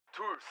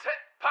둘, 셋,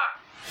 파!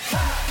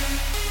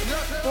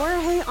 For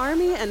Hey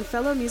Army and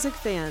fellow music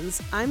fans,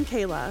 I'm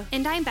Kayla.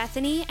 And I'm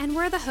Bethany, and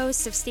we're the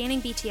hosts of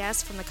Standing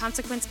BTS from the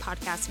Consequence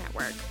Podcast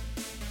Network.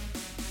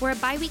 We're a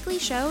bi-weekly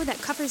show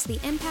that covers the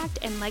impact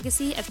and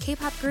legacy of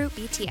K-pop group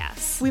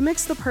BTS. We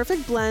mix the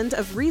perfect blend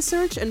of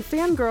research and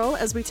fangirl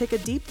as we take a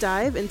deep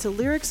dive into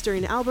lyrics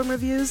during album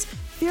reviews,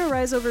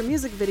 theorize over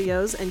music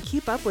videos, and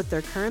keep up with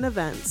their current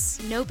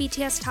events. No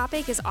BTS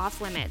topic is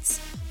off limits.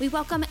 We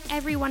welcome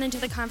everyone into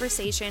the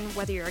conversation,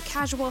 whether you're a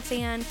casual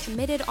fan,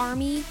 committed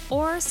ARMY,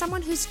 or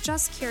someone who's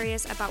just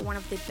curious about one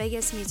of the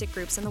biggest music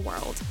groups in the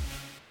world.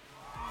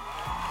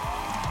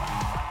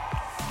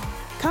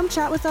 Come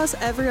chat with us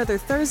every other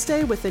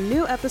Thursday with a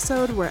new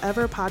episode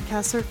wherever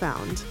podcasts are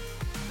found.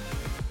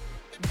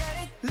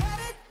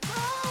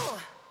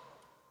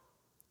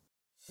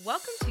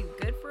 Welcome to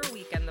Good for a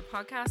Weekend, the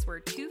podcast where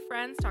two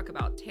friends talk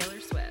about Taylor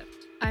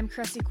Swift. I'm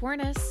Cressy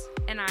Cornice.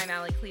 And I'm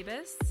Allie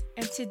Klebus.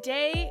 And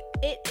today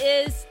it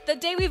is the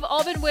day we've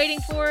all been waiting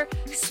for,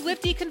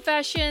 Swiftie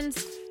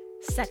Confessions,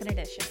 second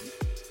edition.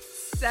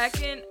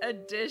 Second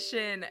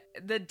edition.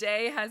 The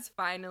day has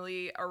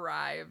finally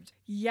arrived.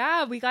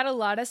 Yeah, we got a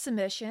lot of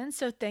submissions,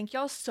 so thank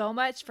y'all so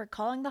much for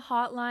calling the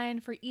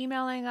hotline, for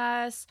emailing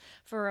us,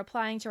 for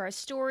replying to our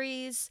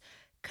stories.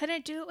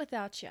 Couldn't do it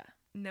without you.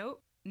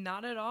 Nope,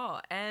 not at all.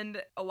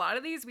 And a lot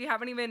of these we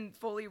haven't even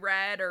fully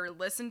read or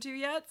listened to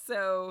yet,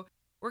 so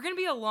we're going to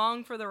be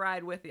along for the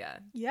ride with you.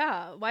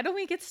 Yeah, why don't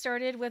we get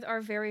started with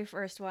our very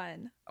first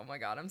one? Oh my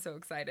god, I'm so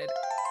excited.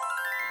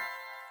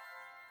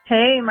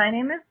 Hey, my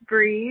name is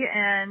Bree,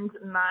 and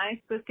my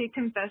Swiftie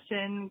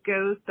confession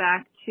goes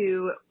back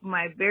to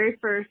my very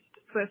first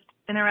Swift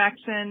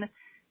interaction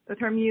with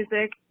her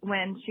music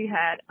when she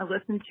had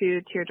listened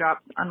to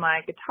Teardrops on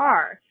my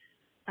guitar.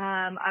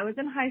 I was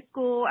in high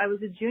school. I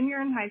was a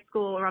junior in high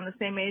school, around the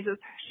same age as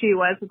she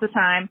was at the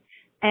time,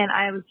 and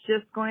I was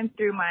just going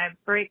through my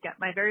breakup,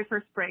 my very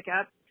first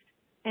breakup,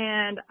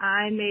 and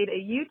I made a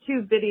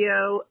YouTube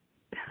video.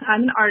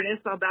 I'm an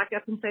artist, so I'll back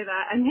up and say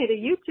that. I made a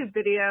YouTube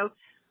video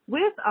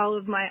with all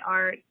of my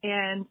art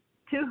and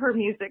to her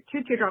music,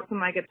 to Teardrops on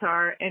my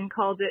guitar, and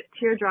called it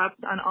Teardrops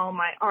on All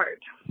My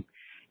Art.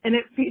 And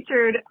it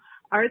featured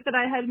art that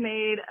I had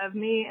made of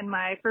me and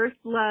my first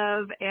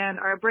love and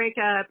our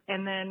breakup.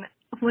 And then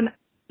when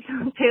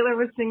Taylor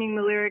was singing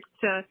the lyrics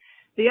to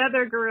the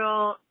other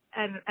girl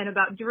and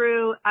about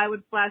Drew, I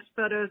would flash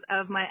photos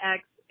of my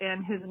ex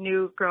and his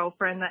new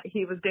girlfriend that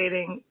he was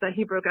dating, that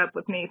he broke up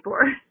with me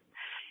for.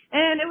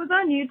 And it was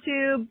on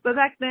YouTube, but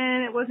back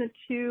then it wasn't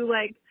too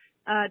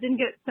didn't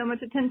get so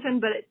much attention,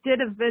 but it did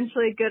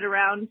eventually get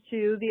around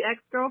to the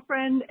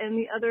ex-girlfriend and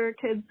the other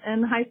kids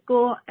in high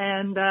school,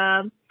 and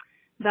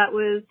that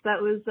was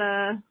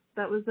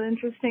an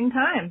interesting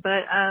time.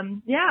 But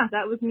yeah,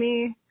 that was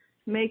me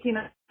making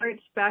art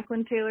back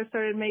when Taylor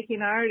started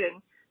making art,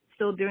 and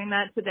still doing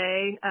that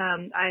today.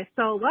 I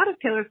sell a lot of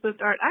Taylor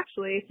Swift art,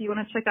 actually. If you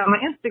want to check out my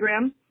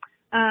Instagram,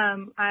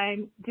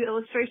 I do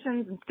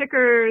illustrations and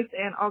stickers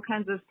and all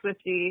kinds of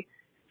Swiftie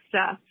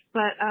stuff.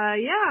 But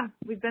yeah,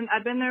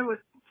 I've been there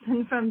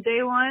from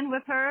day one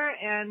with her,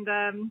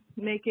 and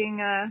making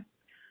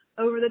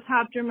over the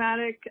top,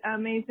 dramatic,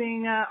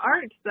 amazing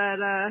art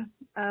that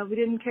we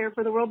didn't care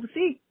for the world to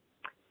see.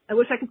 I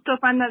wish I could still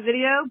find that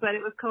video, but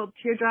it was called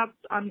Teardrops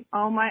on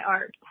All My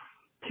Art,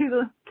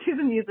 to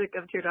the music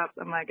of Teardrops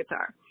on my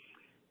guitar.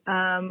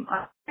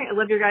 I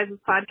love your guys'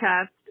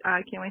 podcast.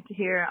 I can't wait to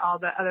hear all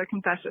the other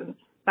confessions.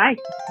 Bye.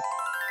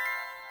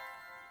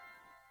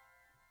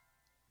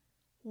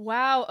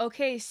 Wow.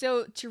 Okay.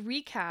 So to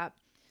recap,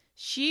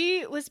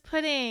 she was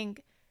putting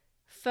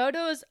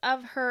photos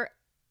of her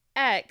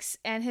ex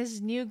and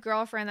his new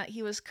girlfriend that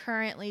he was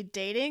currently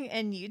dating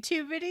in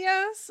YouTube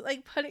videos,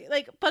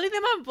 putting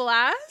them on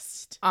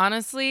blast.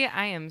 Honestly,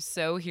 I am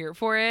so here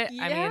for it.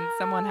 Yeah. I mean,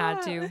 someone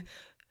had to.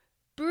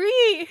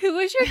 Bree, who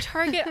is your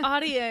target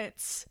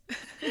audience?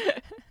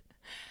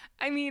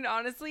 I mean,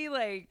 honestly,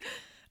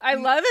 I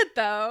love it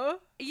though.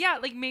 Yeah,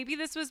 maybe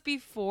this was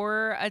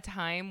before a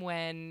time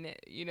when,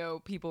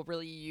 people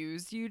really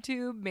used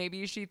YouTube.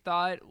 Maybe she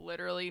thought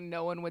literally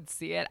no one would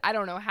see it. I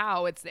don't know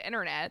how. It's the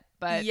internet,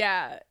 but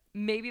yeah,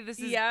 maybe this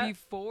is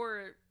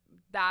before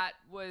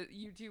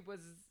YouTube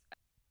was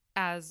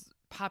as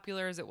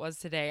popular as it was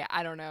today.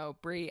 I don't know.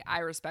 Bree, I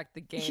respect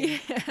the game.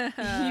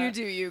 Yeah. You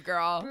do you,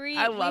 girl. Bree,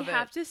 I love it. We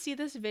have to see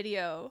this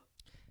video.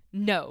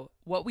 No,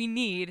 what we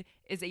need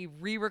is a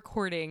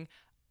re-recording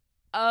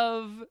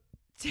of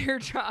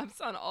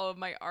Teardrops on All of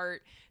My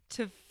Art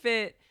to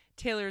fit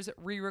Taylor's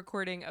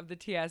re-recording of the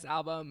TS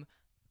album.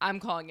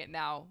 I'm calling it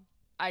now.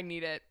 I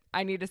need it.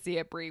 I need to see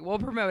it, Bree. We'll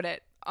promote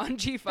it on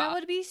GFA. That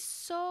would be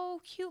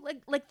so cute.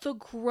 Like the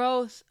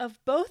growth of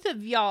both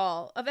of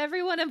y'all, of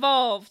everyone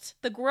involved.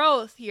 The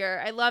growth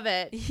here. I love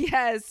it.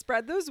 Yes,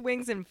 spread those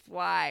wings and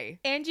fly.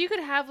 And you could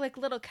have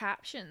little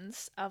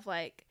captions of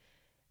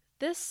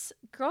this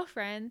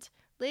girlfriend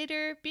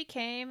later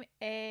became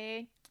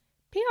a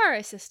PR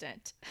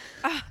assistant.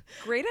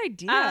 Great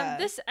idea.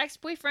 This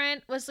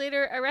ex-boyfriend was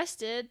later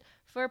arrested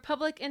for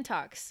public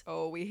intox.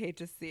 Oh, we hate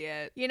to see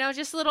it.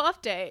 Just a little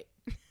update.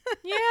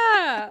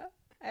 Yeah.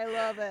 I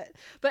love it.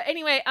 But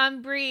anyway,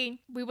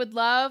 Bree, we would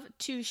love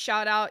to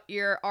shout out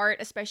your art,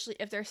 especially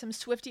if there's some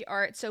Swiftie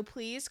art. So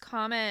please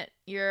comment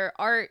your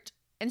art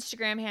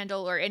Instagram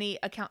handle or any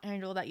account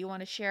handle that you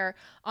want to share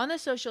on the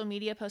social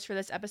media post for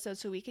this episode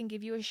so we can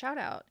give you a shout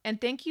out. And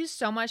thank you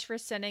so much for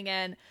sending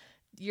in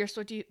your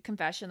Swiftie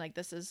confession. Like,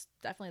 this is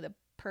definitely the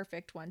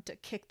perfect one to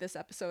kick this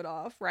episode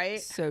off,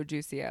 right? So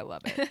juicy. I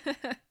love it.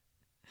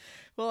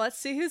 Well, let's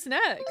see who's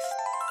next.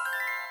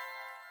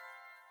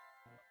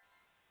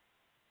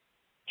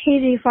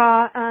 Hey,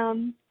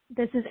 Jifa.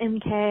 This is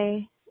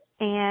MK,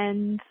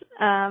 and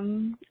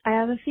I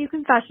have a few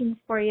confessions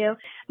for you.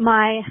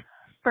 My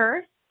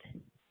first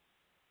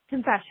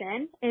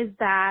confession is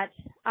that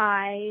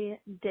I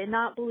did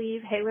not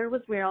believe Taylor was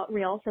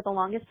real for the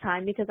longest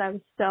time because I was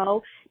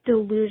so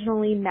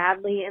delusionally,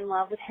 madly in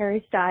love with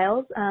Harry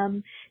Styles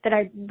that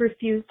I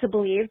refused to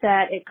believe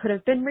that it could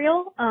have been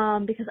real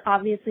because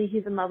obviously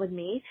he's in love with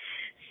me.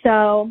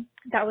 So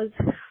that was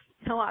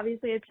so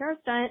obviously a pure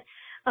stunt.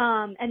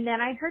 And then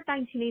I heard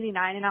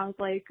 1989 and I was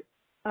like,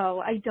 oh,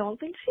 I don't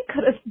think she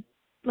could have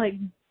like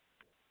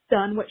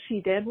done what she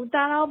did with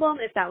that album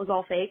if that was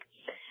all fake.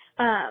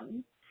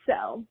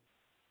 So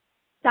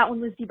that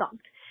one was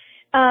debunked.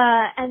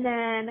 And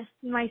then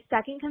my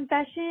second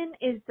confession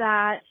is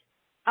that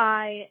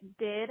I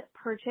did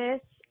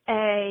purchase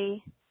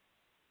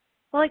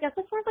I guess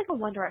that's more like a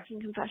One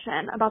Direction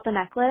confession about the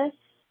necklace.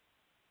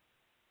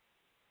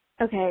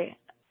 Okay.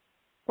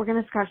 We're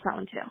going to scratch that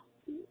one too.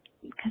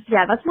 Because,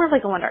 yeah, that's more of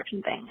like a One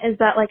Direction thing, is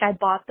that, like, I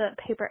bought the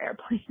paper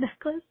airplane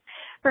necklace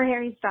for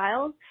Harry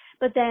Styles,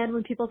 but then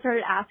when people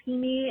started asking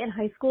me in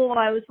high school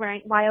why I was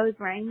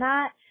wearing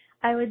that,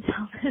 I would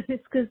tell them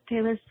it's because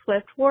Taylor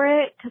Swift wore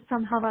it, because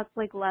somehow that's,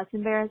 like, less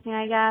embarrassing,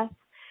 I guess,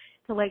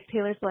 to like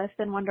Taylor Swift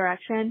than One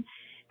Direction.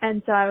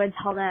 And so I would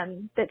tell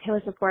them that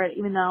Taylor Swift wore it,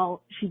 even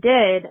though she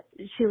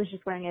was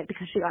just wearing it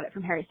because she got it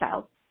from Harry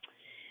Styles.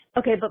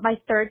 Okay, but my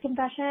third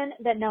confession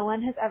that no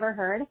one has ever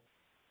heard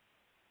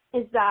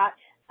is that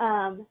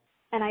and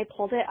I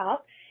pulled it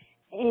up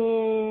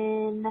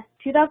in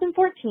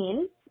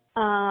 2014,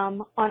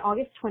 on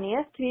August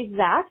 20th to be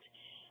exact.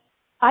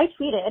 I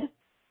tweeted,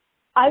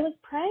 I was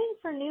praying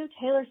for new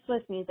Taylor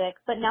Swift music,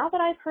 but now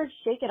that I've heard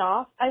Shake It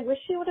Off, I wish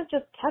she would have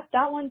just kept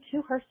that one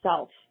to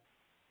herself.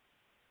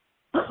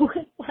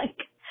 With like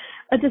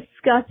a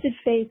disgusted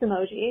face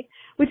emoji,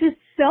 which is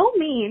so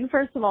mean,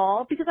 first of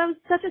all, because I was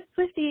such a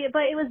Swiftie,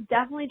 but it was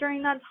definitely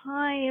during that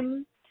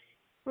time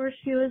where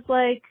she was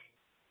like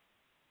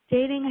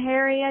dating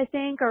Harry, I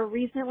think, or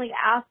recently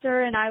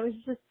after, and I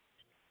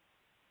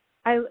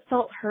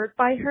felt hurt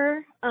by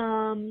her,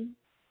 to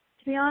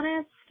be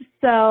honest.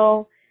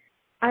 So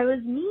I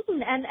was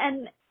mean,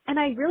 and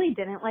I really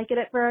didn't like it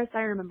at first.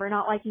 I remember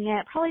not liking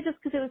it, probably just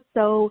because it was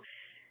so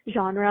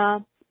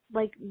genre,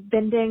 like,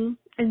 bending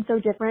and so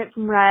different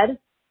from Red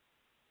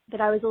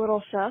that I was a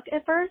little shook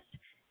at first.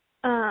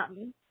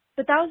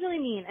 But that was really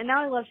mean, and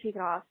now I love Shake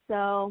It Off,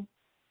 so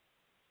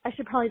I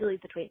should probably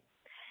delete the tweet.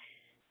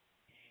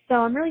 So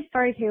I'm really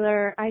sorry,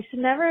 Taylor. I should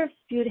never have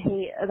spewed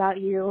hate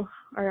about you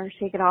or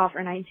Shake It Off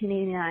or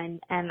 1989,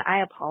 and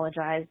I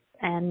apologize.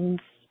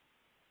 And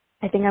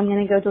I think I'm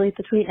going to go delete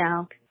the tweet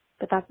now,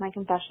 but that's my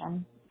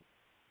confession.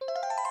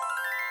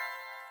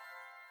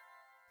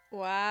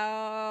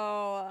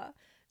 Wow.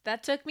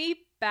 That took me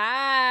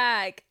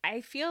back.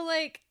 I feel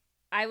like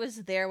I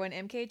was there when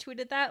MK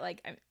tweeted that.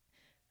 Like,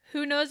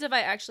 who knows if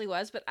I actually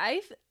was, but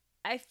I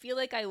feel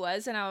like I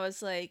was, and I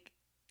was like,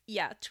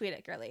 yeah, tweet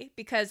it, girly,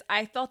 because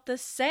I felt the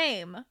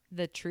same.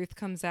 The truth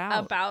comes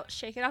out about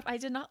Shake It Off. I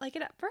did not like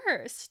it at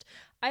first.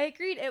 I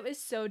agreed it was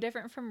so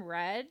different from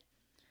Red.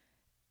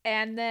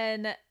 And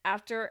then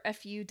after a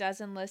few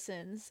dozen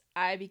listens,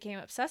 I became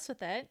obsessed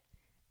with it.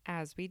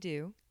 As we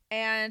do.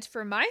 And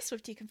for my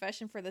Swiftie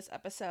confession for this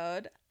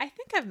episode, I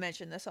think I've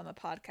mentioned this on the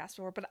podcast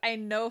before, but I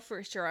know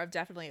for sure I've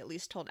definitely at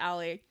least told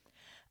Allie.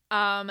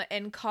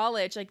 In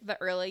college, like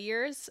the early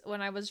years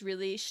when I was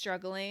really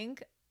struggling,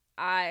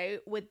 I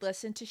would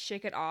listen to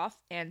Shake It Off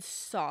and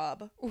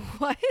sob.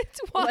 What?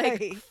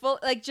 Why?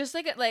 Like just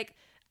like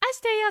I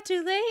stay out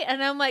too late,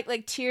 and I'm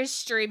like tears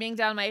streaming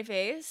down my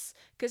face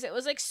because it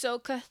was like so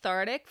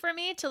cathartic for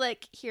me to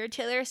like hear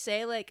Taylor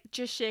say like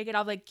just shake it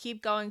off, like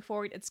keep going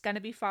forward, it's gonna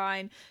be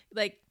fine,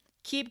 like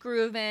keep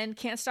grooving,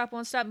 can't stop,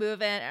 won't stop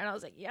moving, and I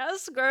was like,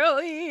 yes,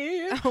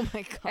 girly. Oh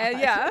my god. And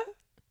yeah.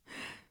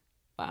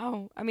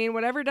 Wow. I mean,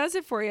 whatever does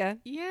it for you.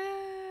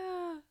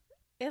 Yeah.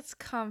 It's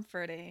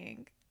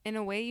comforting. In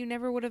a way you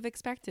never would have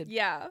expected.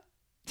 Yeah.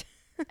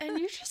 And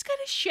you're just gonna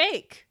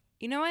shake.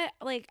 You know what?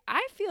 Like,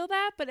 I feel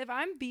that, but if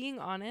I'm being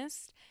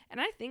honest, and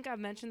I think I've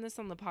mentioned this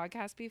on the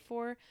podcast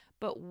before,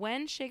 but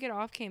when Shake It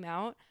Off came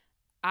out,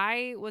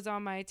 I was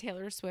on my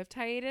Taylor Swift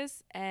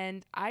hiatus,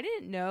 and I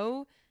didn't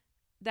know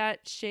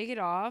that Shake It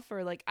Off,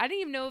 or like, I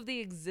didn't even know of the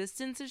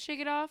existence of Shake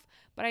It Off,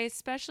 but I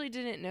especially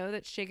didn't know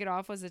that Shake It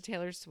Off was a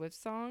Taylor Swift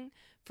song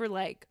for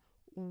like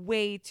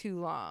way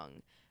too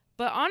long.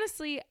 But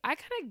honestly, I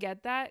kind of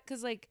get that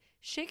because like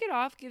Shake It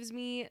Off gives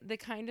me the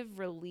kind of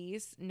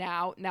release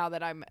now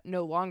that I'm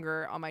no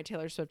longer on my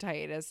Taylor Swift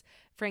hiatus.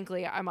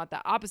 Frankly, I'm at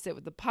the opposite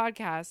with the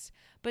podcast.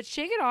 But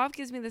Shake It Off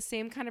gives me the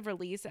same kind of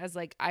release as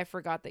like I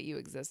Forgot That You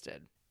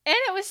Existed. And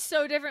it was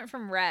so different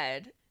from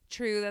Red.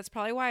 True, that's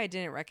probably why I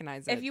didn't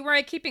recognize it. If you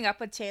weren't keeping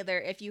up with Taylor,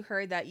 if you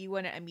heard that, you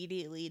wouldn't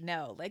immediately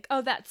know. Like,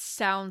 oh, that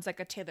sounds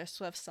like a Taylor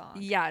Swift song.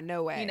 Yeah,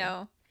 no way. You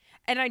know?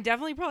 And I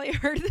definitely probably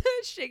heard the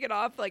Shake It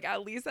Off, like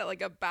at least at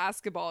like a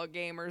basketball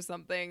game or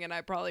something. And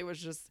I probably was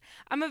just,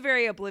 I'm a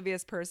very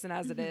oblivious person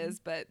as it is,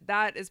 but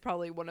that is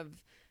probably one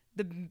of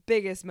the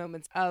biggest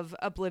moments of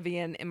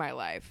oblivion in my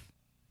life.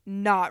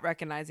 Not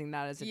recognizing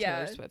that as a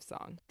Taylor Swift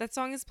song. That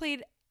song is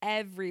played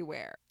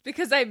everywhere.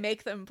 Because I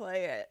make them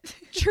play it.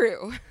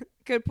 True.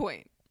 Good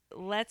point.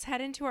 Let's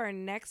head into our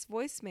next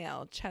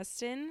voicemail.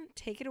 Cheston,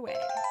 take it away.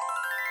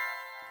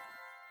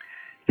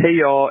 Hey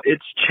y'all,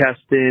 it's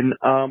Cheston.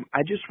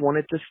 I just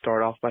wanted to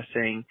start off by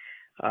saying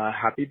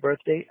happy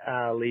birthday,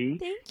 Allie.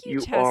 Thank you, You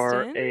Cheston.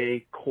 are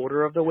a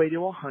quarter of the way to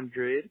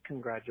 100.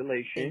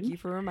 Congratulations. Thank you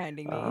for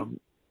reminding me.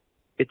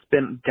 It's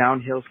been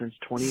downhill since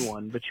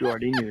 21, but you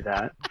already knew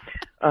that.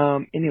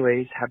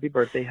 Anyways, happy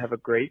birthday. Have a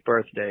great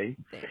birthday.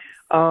 Thanks.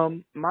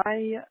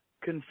 My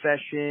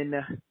confession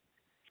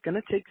is going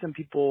to take some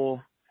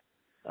people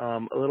a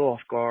little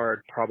off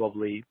guard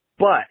probably,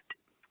 but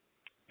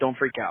don't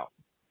freak out.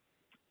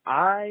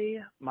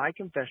 My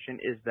confession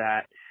is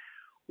that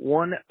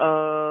one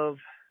of,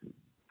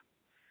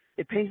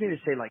 it pains me to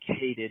say like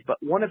hated, but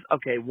one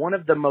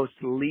of the most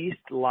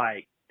least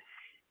liked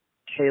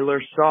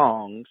Taylor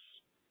songs,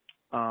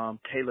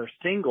 Taylor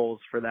singles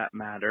for that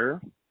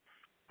matter,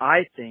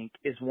 I think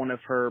is one of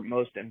her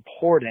most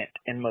important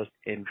and most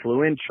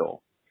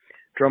influential.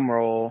 Drum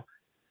roll.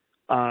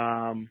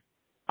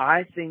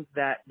 I think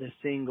that the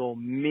single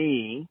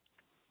Me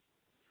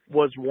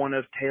was one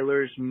of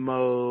Taylor's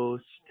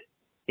most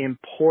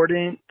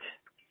important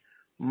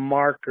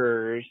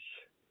markers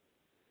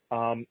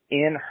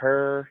in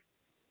her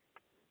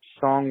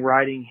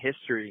songwriting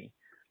history.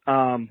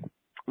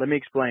 Let me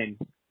explain.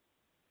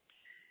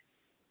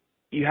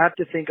 You have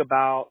to think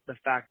about the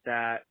fact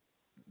that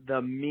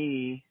the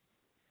Me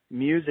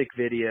music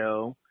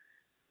video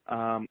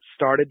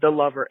started the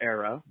Lover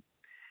era.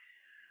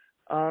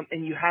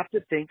 And you have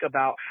to think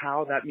about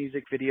how that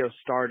music video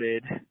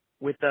started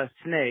with a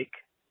snake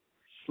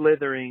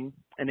slithering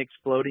and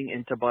exploding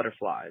into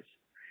butterflies.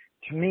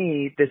 To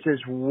me, this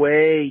is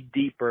way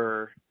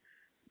deeper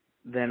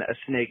than a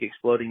snake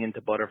exploding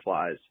into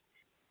butterflies.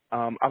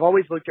 I've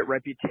always looked at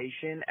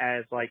Reputation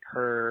as like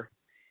her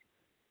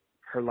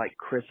like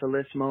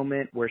chrysalis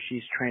moment where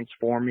she's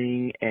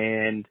transforming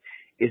and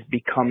is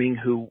becoming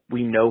who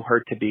we know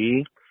her to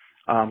be,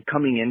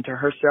 coming into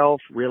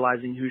herself,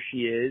 realizing who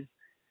she is.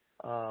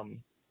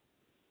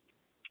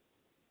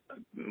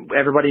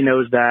 Everybody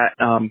knows that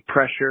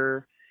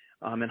pressure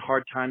and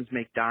hard times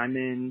make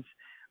diamonds.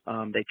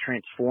 They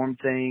transform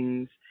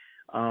things.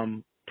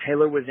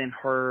 Taylor was in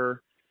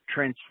her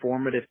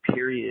transformative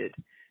period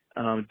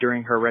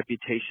during her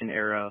Reputation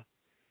era.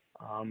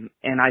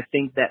 And I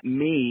think that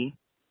Me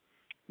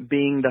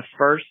being the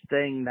first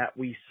thing that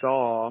we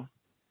saw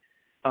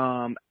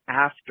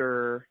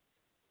after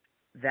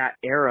that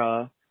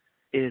era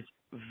is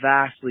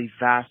vastly,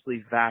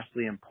 vastly,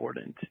 vastly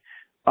important.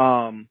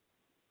 You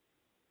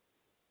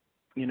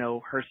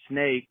know, her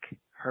snake,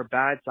 her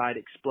bad side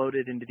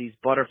exploded into these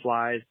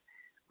butterflies.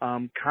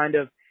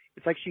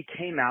 It's like she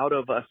came out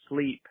of a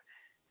sleep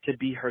to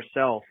be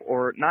herself,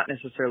 or not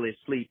necessarily a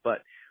sleep,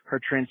 but her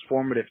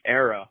transformative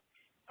era.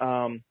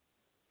 And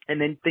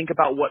then think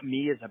about what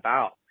Me is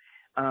about.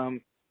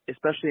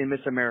 Especially in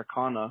Miss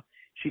Americana,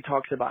 she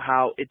talks about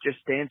how it just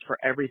stands for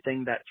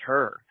everything that's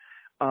her.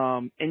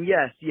 And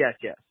yes,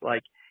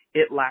 like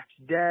it lacks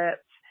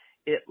depth.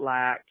 It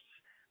lacks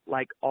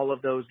like all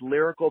of those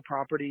lyrical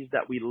properties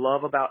that we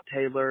love about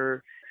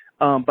Taylor.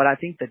 But I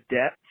think the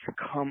depth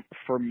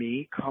for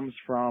me comes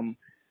from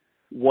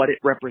what it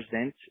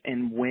represents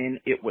and when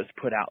it was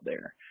put out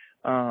there.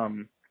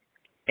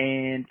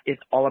 And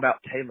it's all about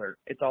Taylor.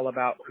 It's all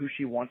about who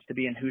she wants to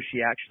be and who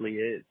she actually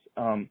is.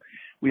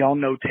 We all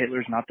know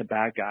Taylor's not the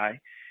bad guy.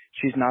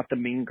 She's not the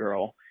mean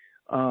girl.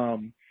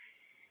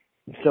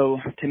 So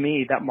to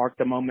me, that marked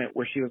the moment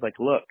where she was like,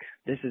 look,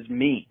 this is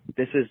me.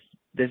 This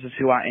is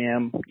who I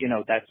am. You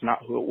know, that's not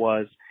who it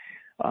was.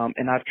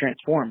 And I've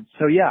transformed.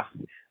 So yeah,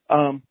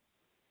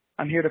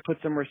 I'm here to put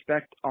some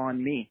respect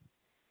on Me.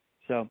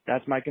 So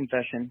that's my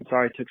confession.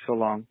 Sorry it took so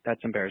long.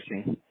 That's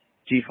embarrassing.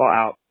 G-Fall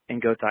out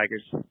and go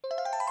Tigers.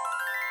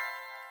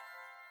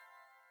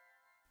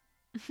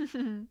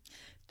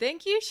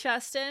 Thank you,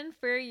 Cheston,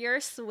 for your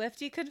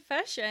Swiftie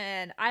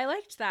confession. I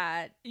liked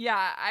that. Yeah,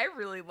 I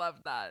really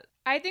loved that.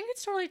 I think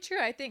it's totally true.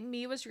 I think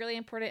Me was really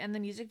important, and the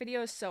music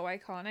video is so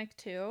iconic,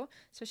 too,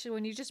 especially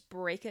when you just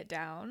break it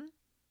down.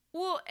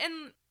 Well,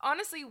 and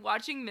honestly,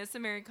 watching Miss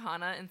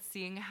Americana and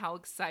seeing how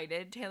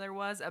excited Taylor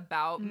was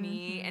about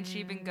Me, and she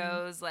even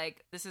goes,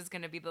 like, this is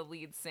going to be the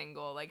lead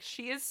single. Like,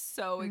 she is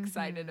so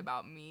excited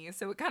about Me,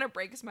 so it kind of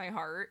breaks my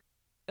heart.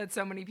 that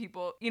so many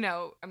people, you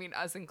know, I mean,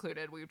 us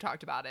included, we've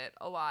talked about it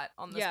a lot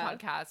on this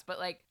podcast, but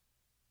like,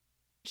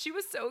 she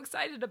was so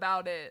excited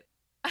about it.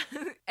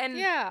 And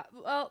yeah,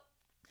 well,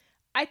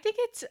 I think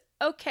it's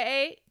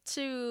okay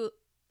to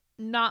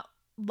not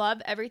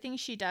love everything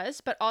she does,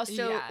 but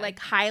also like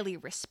highly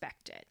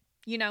respect it,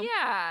 you know?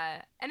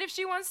 Yeah. And if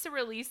she wants to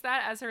release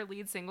that as her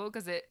lead single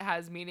because it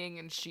has meaning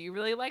and she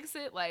really likes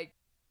it, like,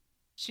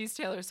 she's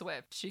Taylor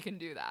Swift. She can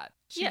do that.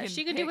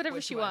 She can do whatever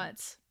she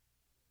wants.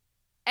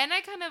 And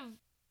I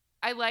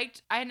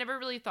had never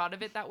really thought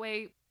of it that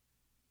way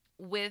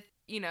with,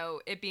 you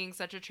know, it being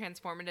such a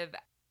transformative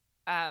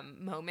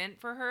moment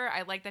for her.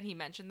 I like that he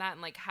mentioned that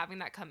and like having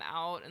that come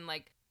out and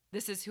like,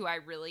 this is who I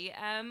really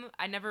am.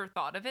 I never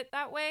thought of it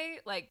that way.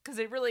 Like, because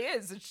it really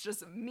is. It's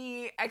just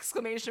me,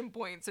 exclamation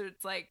point. So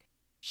it's like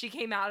she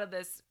came out of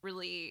this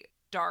really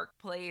dark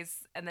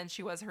place and then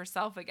she was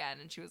herself again.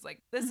 And she was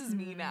like, this is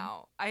me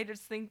now. I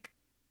just think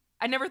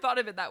I never thought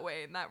of it that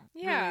way. And that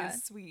really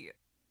is sweet,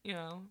 you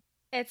know?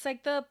 It's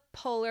like the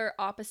polar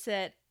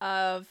opposite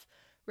of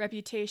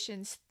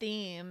Reputation's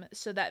theme.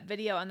 So that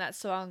video and that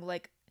song,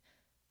 like,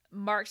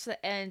 marks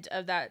the end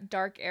of that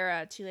dark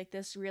era to like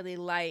this really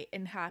light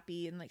and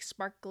happy and like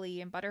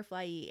sparkly and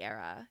butterfly-y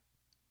era.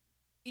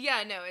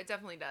 Yeah, no, it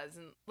definitely does.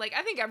 And like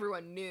I think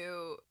everyone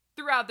knew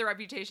throughout the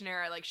Reputation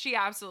era, like she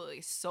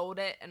absolutely sold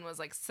it and was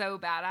like so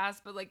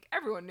badass, but like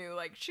everyone knew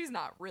like she's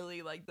not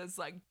really like this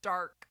like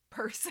dark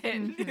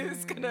person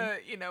who's gonna,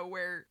 you know,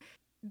 wear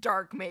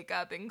dark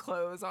makeup and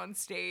clothes on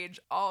stage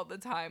all the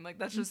time. Like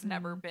that's just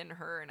never been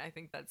her, and I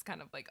think that's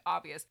kind of like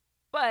obvious.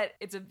 But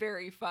it's a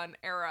very fun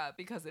era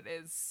because it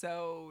is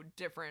so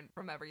different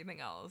from everything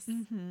else.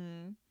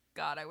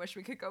 God, I wish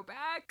we could go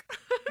back.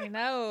 I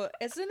know.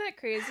 Isn't it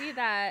crazy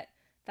that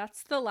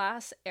that's the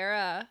last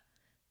era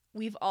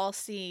we've all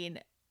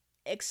seen,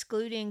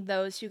 excluding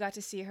those who got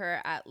to see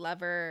her at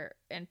Lover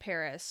in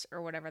Paris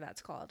or whatever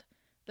that's called.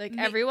 Like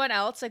everyone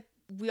else, like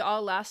we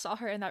all last saw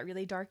her in that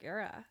really dark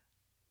era.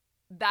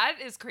 That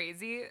is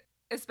crazy.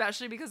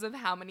 Especially because of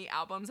how many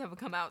albums have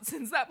come out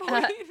since that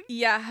point.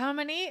 How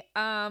many?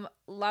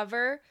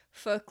 Lover,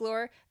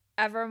 Folklore,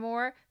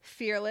 Evermore,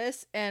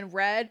 Fearless, and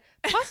Red.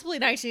 Possibly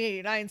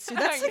 1989, so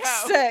that's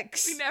like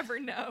 6. We never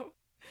know.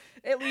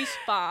 At least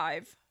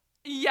 5.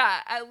 Yeah,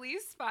 at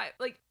least 5.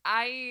 Like,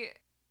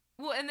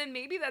 and then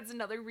maybe that's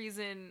another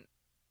reason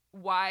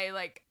why,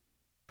 like,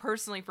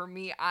 personally for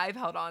me, I've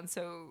held on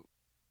so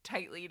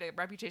tightly to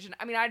Reputation.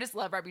 I mean, I just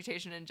love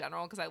Reputation in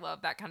general because I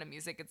love that kind of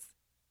music.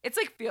 It's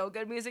like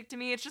feel-good music to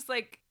me. It's just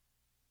like,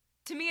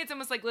 to me, it's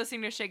almost like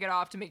listening to Shake It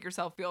Off to make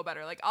yourself feel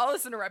better. Like, I'll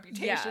listen to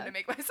Reputation to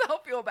make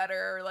myself feel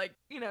better, or like,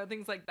 you know,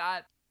 things like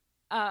that,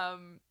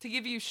 to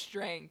give you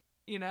strength,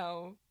 you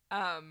know?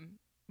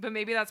 But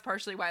maybe that's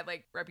partially why,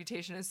 like,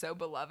 Reputation is so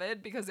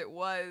beloved, because it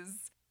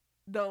was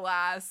the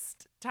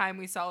last time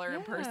we saw her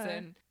in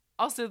person.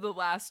 Also, the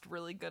last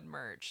really good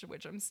merch,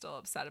 which I'm still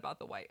upset about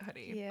the white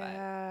hoodie.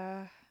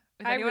 Yeah.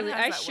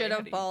 I should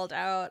have balled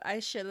out. I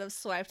should have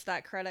swiped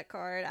that credit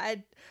card.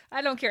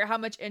 I don't care how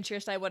much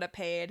interest I would have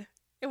paid.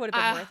 It would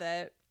have been worth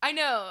it. I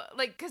know,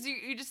 like, because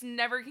you just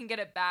never can get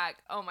it back.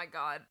 Oh my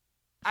God.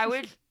 I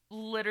would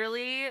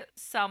literally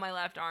sell my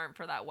left arm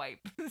for that white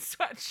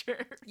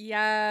sweatshirt.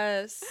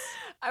 Yes.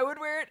 I would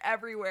wear it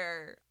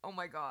everywhere. Oh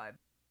my God.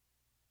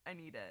 I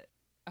need it.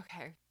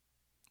 Okay.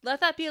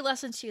 Let that be a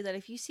lesson to you that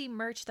if you see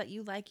merch that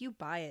you like, you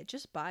buy it.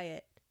 Just buy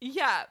it.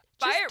 Yeah,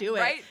 just do it.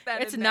 Right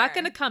then. It's not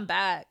going to come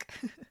back.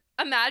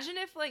 Imagine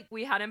if like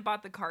we hadn't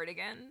bought the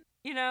cardigan,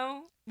 you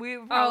know? We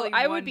probably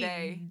I would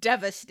be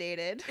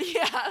devastated.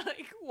 Yeah,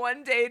 like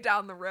one day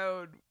down the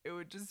road, it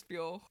would just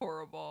feel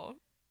horrible.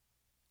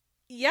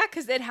 Yeah,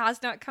 because it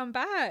has not come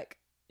back.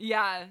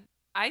 Yeah,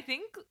 I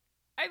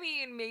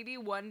mean, maybe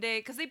one day,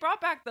 because they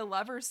brought back the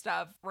Lover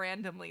stuff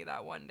randomly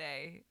that one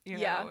day, you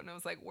know? And I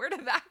was like, where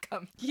did that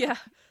come from? Yeah.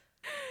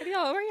 Where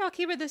are y'all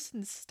keeping this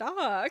in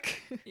stock?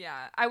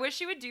 Yeah, I wish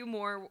she would do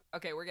more.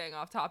 Okay, we're getting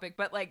off topic,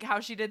 but like how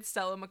she did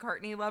Stella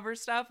McCartney Lover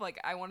stuff, like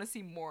I want to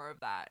see more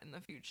of that in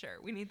the future.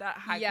 We need that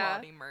high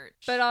quality merch,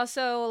 but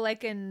also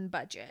like in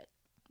budget.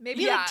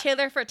 Maybe like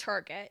Taylor for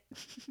Target.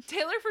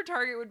 Taylor for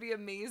Target would be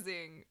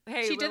amazing.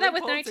 Hey, she did that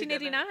with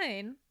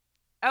 1989.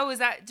 Oh, is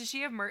that? Did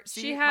she have merch?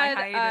 She had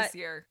my hiatus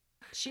year.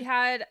 She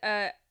had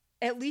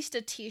at least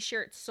a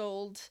T-shirt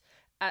sold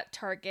at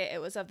Target.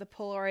 It was of the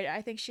Polaroid.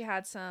 I think she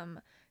had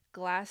some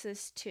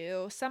glasses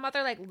too, some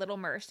other like little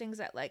merch things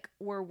that like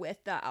were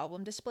with the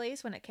album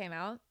displays when it came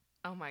out.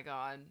 Oh my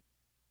God.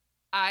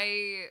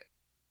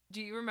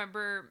 Do you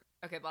remember,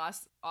 okay,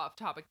 last off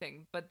topic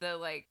thing, but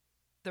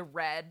the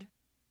red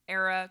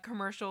era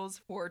commercials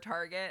for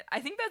Target, I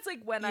think that's like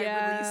when I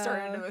really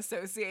started to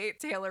associate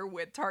Taylor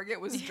with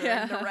Target, was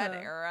during the red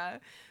era,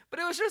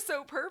 but it was just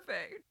so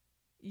perfect.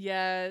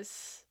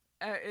 Yes.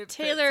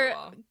 Taylor, so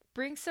well.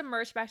 Bring some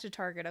merch back to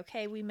Target,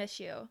 okay? We miss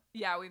you.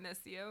 Yeah, we miss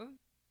you.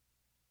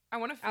 I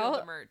want to feel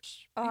the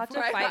merch. I'll have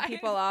to fight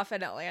people off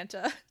in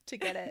Atlanta to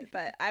get it,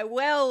 but I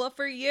will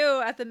for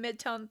you at the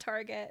Midtown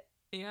Target.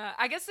 Yeah,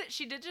 I guess that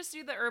she did just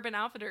do the Urban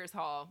Outfitters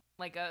haul,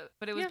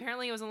 but it was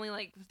apparently it was only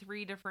like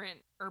 3 different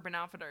Urban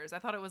Outfitters. I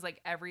thought it was like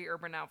every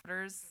Urban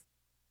Outfitters,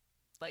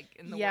 like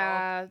in the world.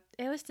 Yeah,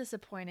 it was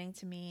disappointing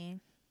to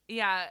me.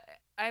 Yeah,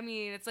 I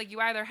mean, it's like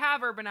you either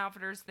have Urban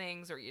Outfitters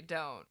things or you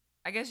don't.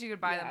 I guess you could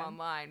buy them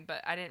online,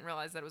 but I didn't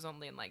realize that it was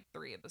only in like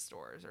 3 of the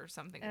stores or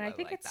something. And I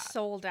think like it's that.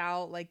 sold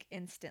out like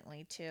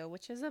instantly too,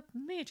 which is a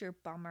major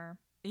bummer.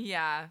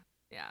 Yeah.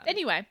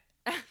 Anyway.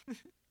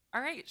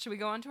 All right, should we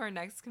go on to our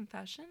next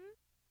confession?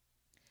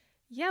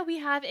 Yeah, we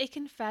have a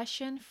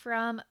confession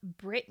from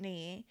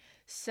Brittany.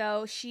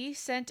 So she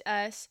sent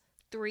us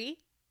 3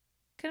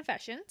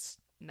 confessions.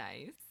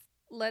 Nice.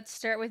 Let's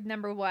start with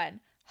number 1.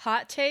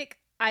 Hot take.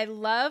 I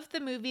love the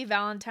movie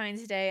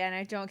Valentine's Day and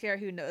I don't care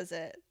who knows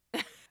it.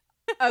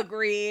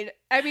 Agreed.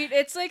 I mean,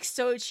 it's like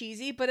so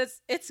cheesy, but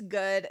it's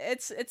good.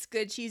 It's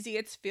good cheesy.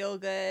 It's feel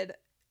good.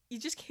 You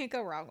just can't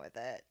go wrong with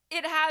it.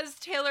 It has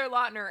Taylor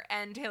Lautner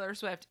and Taylor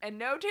Swift, and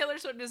no, Taylor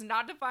Swift is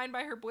not defined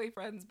by her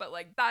boyfriends, but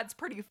like that's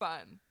pretty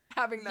fun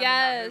having them in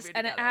that movie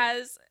and together.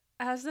 it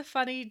has the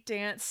funny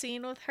dance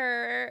scene with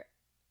her.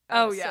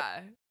 Oh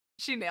yeah,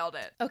 she nailed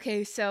it.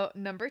 Okay, so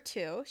number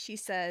 2, she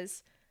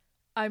says,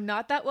 I'm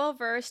not that well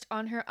versed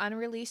on her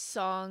unreleased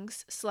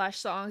songs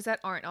that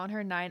aren't on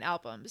her 9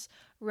 albums.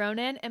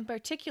 Ronan in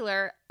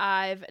particular,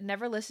 I've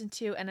never listened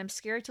to, and I'm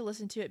scared to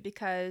listen to it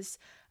because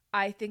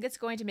I think it's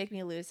going to make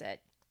me lose it.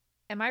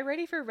 Am I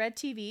ready for Red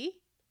TV?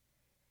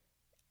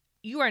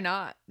 You are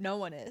not. No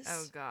one is.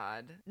 Oh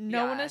God.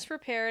 No one is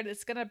prepared.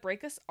 It's going to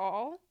break us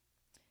all.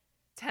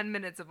 10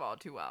 minutes of All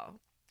Too Well.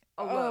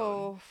 Alone.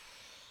 Oh.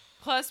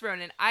 Plus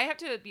Ronan, I have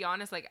to be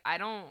honest, like I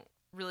don't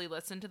really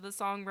listen to the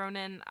song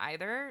Ronan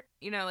either.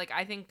 You know, like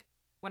I think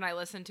when I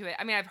listen to it,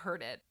 I mean I've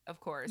heard it, of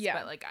course,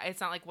 but like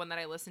it's not like one that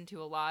I listen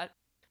to a lot.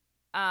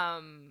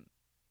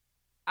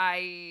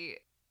 I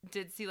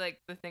did see like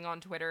the thing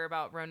on Twitter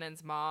about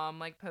Ronan's mom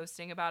like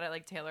posting about it,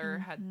 like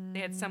Taylor they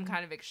had some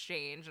kind of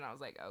exchange, and I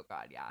was like, oh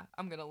God, yeah,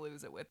 I'm gonna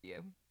lose it with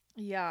you.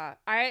 Yeah,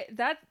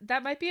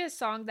 that might be a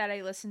song that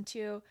I listen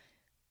to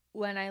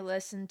when I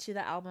listen to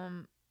the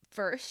album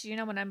first, you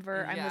know,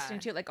 whenever I'm listening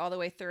to it like all the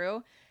way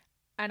through,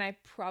 and I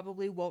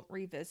probably won't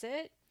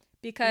revisit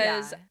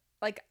because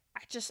like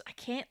I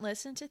can't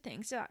listen to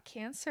things about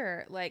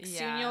cancer. Like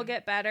Soon You'll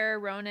Get Better,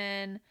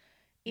 Ronan,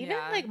 even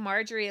like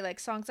Marjorie, like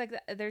songs like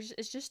that.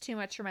 It's just too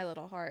much for my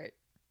little heart.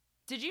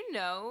 Did you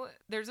know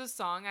there's a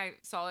song, I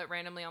saw it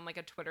randomly on like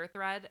a Twitter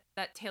thread,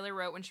 that Taylor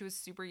wrote when she was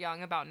super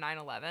young about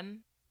 9/11?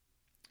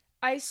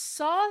 I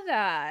saw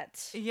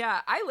that. Yeah,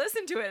 I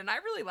listened to it and I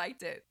really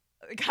liked it.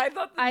 Like I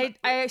thought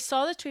I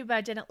saw the tweet, but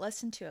I didn't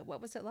listen to it.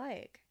 What was it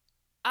like?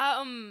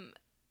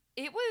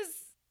 It was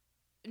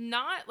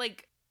not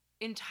like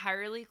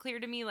entirely clear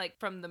to me, like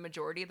from the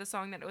majority of the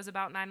song, that it was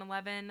about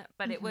 9/11,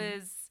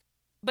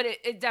 but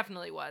it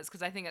definitely was,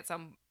 because I think at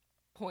some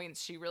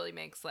points she really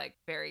makes like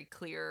very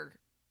clear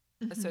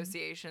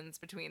associations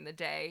between the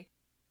day.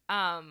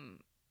 I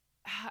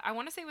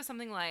want to say it was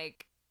something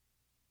like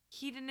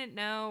he didn't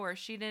know or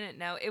she didn't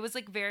know. It was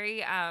like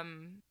very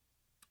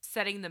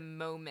setting the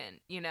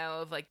moment, you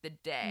know, of like the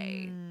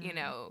day, you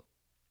know,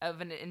 of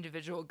an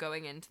individual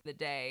going into the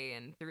day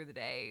and through the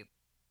day.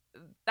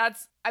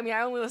 That's, I mean,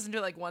 I only listened to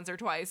it like once or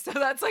twice, so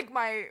that's like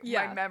my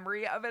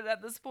memory of it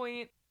at this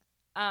point.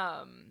 But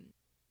I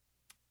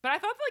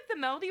thought like the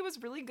melody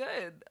was really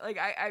good. Like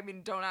I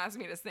mean, don't ask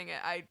me to sing it.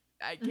 I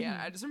can't.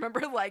 I just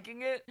remember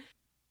liking it.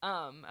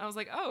 I was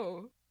like,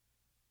 oh,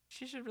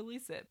 she should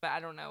release it, but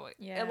I don't know.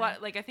 A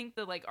lot, like I think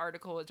the like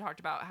article had talked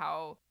about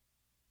how,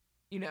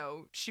 you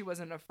know, she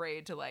wasn't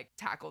afraid to like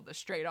tackle the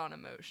straight on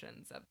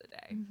emotions of the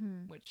day,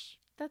 which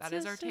that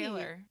is our sweet.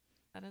 Taylor.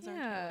 That is our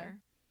Taylor.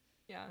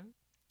 Yeah.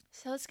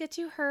 So let's get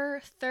to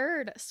her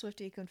third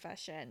Swiftie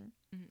confession.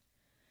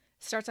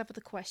 Starts off with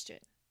a question.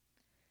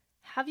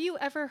 Have you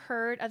ever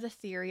heard of the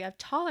theory of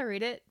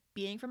tolerate it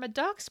being from a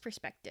dog's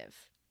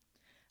perspective?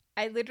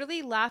 I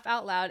literally laugh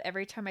out loud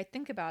every time I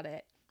think about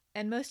it,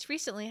 and most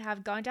recently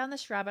have gone down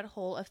this rabbit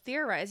hole of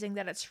theorizing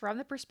that it's from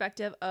the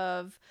perspective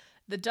of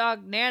the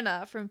dog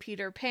Nana from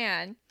Peter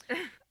Pan.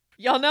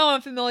 Y'all know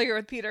I'm familiar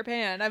with Peter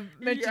Pan. I've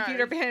mentioned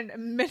Peter Pan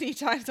many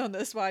times on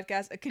this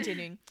podcast.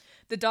 Continuing.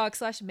 The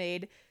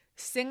dog/maid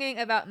singing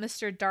about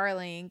Mr.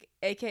 Darling,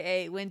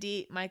 aka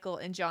Wendy, Michael,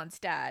 and John's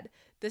dad.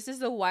 This is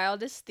the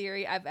wildest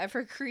theory I've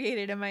ever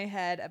created in my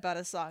head about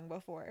a song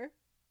before.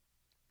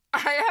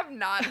 I have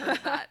not heard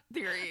that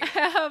theory.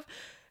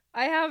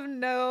 I have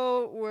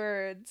no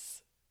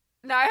words.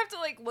 Now I have to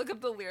like look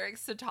up the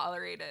lyrics to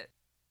tolerate it.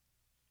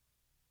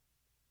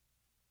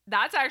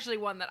 That's actually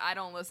one that I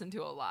don't listen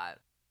to a lot.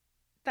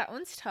 That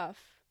one's tough.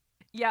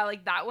 Yeah,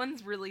 like that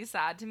one's really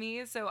sad to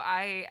me. So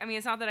I mean,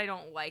 it's not that I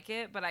don't like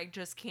it, but I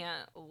just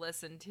can't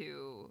listen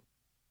to,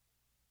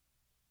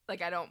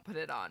 like I don't put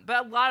it on.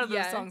 But a lot of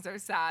those songs are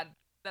sad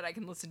that I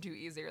can listen to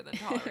easier than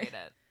tolerate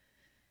it.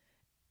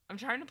 I'm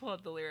trying to pull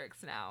up the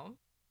lyrics now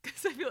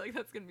because I feel like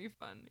that's going to be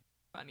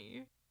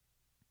funny.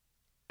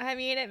 I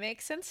mean, it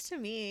makes sense to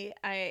me.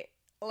 I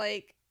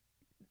like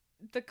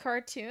the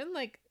cartoon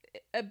like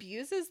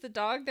abuses the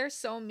dog. They're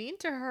so mean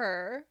to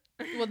her.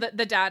 Well,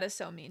 the dad is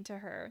so mean to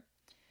her.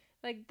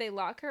 Like, they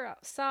lock her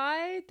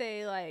outside.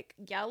 They, like,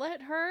 yell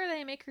at her.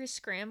 They make her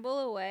scramble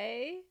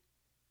away.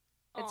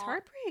 It's Aw.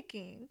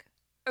 heartbreaking.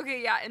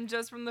 Okay, yeah, and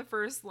just from the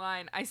first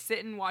line, I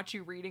sit and watch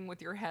you reading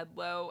with your head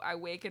low. I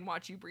wake and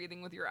watch you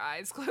breathing with your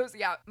eyes closed.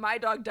 Yeah, my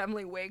dog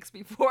definitely wakes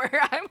before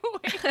I'm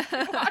awake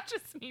and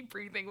watches me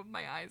breathing with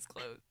my eyes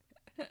closed.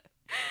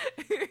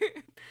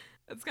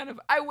 That's kind of...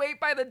 I wait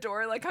by the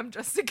door like I'm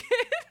just a kid.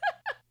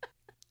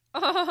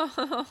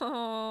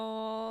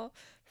 Oh,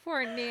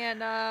 poor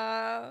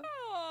Nana.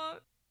 Aw.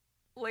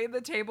 Lay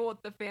the table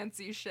with the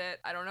fancy shit.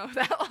 I don't know if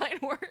that line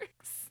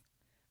works.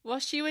 Well,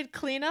 she would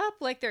clean up,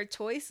 like, their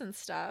toys and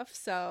stuff,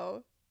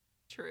 so...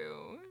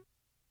 True.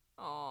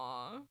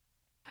 Aw.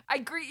 I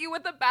greet you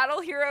with a battle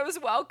hero's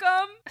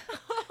welcome.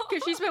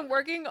 Because she's been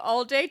working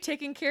all day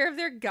taking care of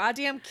their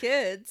goddamn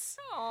kids.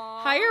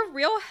 Aw. Hire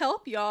real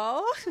help,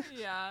 y'all.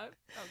 Yeah.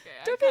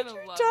 Okay. Don't I make kind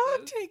your of love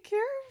dog this. take care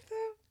of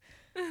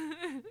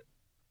them.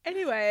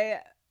 Anyway,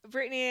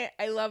 Brittany,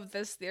 I love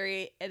this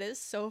theory. It is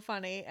so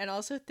funny. And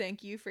also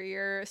thank you for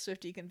your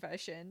Swiftie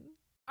confession.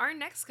 Our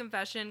next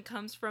confession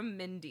comes from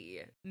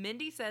Mindy.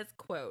 Mindy says,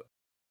 quote,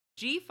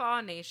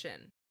 G-Faw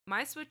Nation,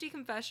 my Swiftie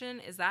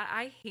confession is that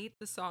I hate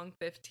the song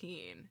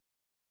 15.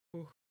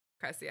 Ooh,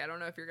 Cressy, I don't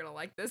know if you're going to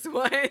like this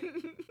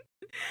one.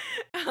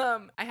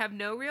 I have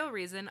no real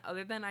reason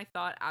other than I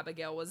thought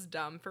Abigail was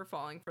dumb for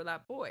falling for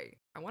that boy.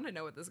 I want to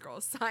know what this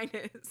girl's sign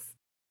is.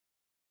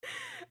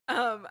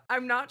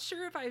 I'm not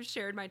sure if I've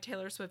shared my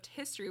Taylor Swift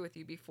history with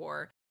you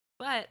before,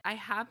 but I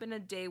have been a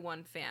day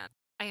one fan.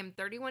 I am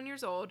 31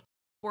 years old,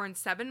 born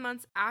 7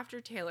 months after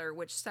Taylor,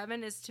 which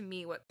 7 is to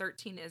me what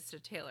 13 is to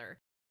Taylor.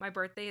 My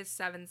birthday is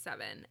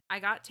 7/7.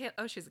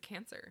 Oh, she's a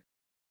Cancer.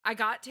 I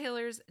got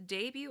Taylor's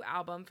debut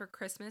album for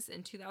Christmas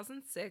in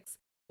 2006.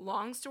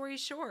 Long story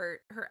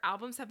short, her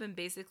albums have been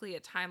basically a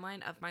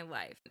timeline of my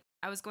life.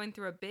 I was going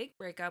through a big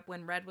breakup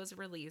when Red was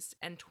released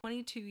and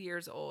 22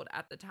 years old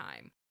at the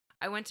time.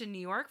 I went to New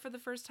York for the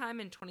first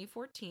time in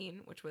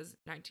 2014, which was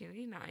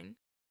 1989.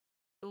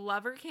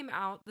 Lover came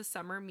out the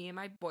summer me and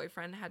my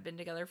boyfriend had been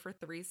together for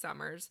 3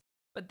 summers,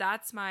 but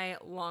that's my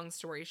long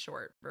story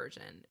short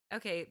version.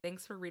 Okay,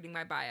 thanks for reading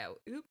my bio.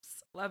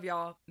 Oops. Love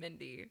y'all,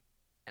 Mindy.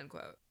 End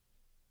quote.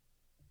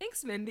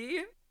 Thanks,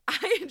 Mindy.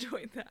 I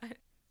enjoyed that.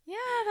 Yeah,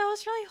 that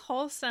was really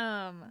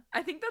wholesome.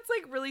 I think that's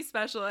like really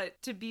special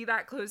to be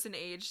that close in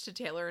age to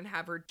Taylor and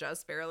have her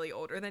just barely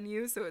older than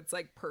you. So it's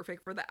like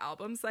perfect for the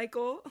album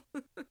cycle.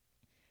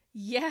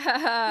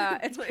 Yeah,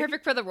 it's Like-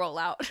 perfect for the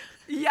rollout.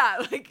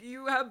 Yeah, like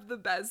you have the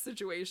best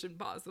situation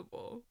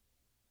possible.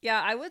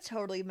 Yeah, I would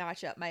totally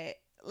match up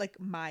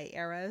my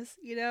eras,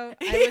 you know?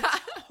 I Yeah.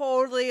 would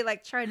totally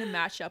like try to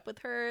match up with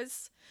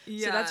hers.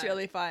 Yeah. So that's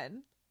really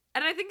fun.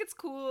 And I think it's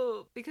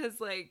cool because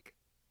like,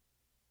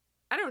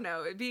 I don't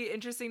know, it'd be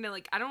interesting to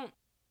like, I don't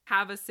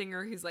have a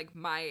singer who's like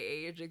my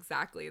age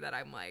exactly that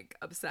I'm like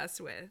obsessed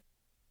with,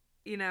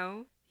 you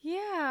know?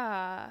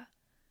 Yeah.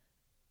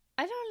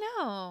 I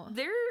don't know.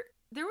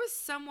 There was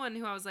someone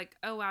who I was like,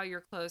 oh wow,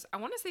 you're close. I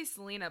want to say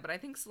Selena, but I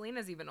think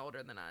Selena's even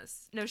older than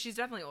us. No, she's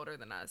definitely older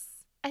than us.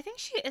 I think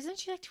isn't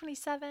she like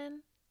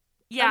 27?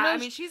 Yeah, no, I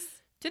mean,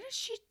 Didn't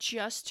she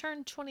just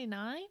turn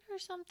 29 or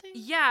something?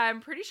 yeah, I'm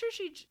pretty sure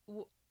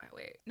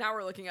wait, now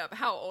we're looking up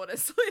how old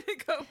is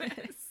Selena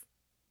Gomez.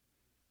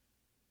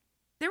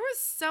 There was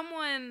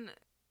someone,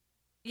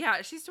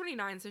 yeah, she's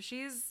 29, so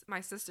she's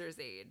my sister's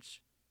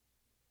age.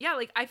 Yeah,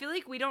 like, I feel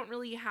like we don't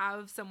really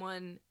have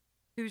someone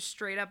who's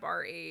straight up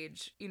our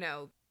age, you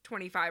know,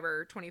 25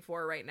 or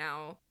 24 right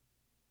now,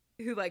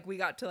 who, like, we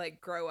got to,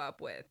 like, grow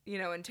up with, you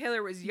know, and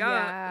Taylor was young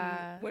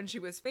Yeah. when she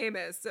was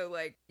famous, so,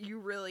 like, you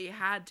really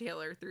had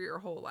Taylor through your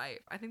whole life.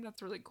 I think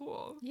that's really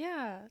cool.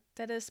 Yeah,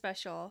 that is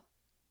special.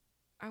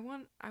 I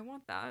want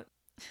that.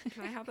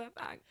 Can I have that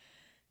back?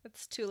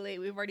 It's too late.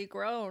 We've already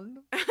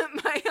grown.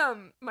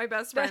 My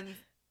best friend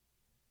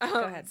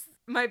Go ahead.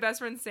 My best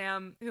friend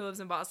Sam, who lives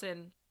in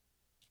Boston,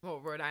 well,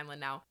 Rhode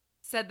Island now,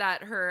 said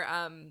that her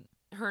and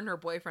her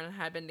boyfriend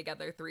had been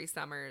together 3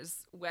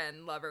 summers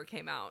when Lover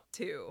came out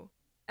too.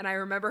 And I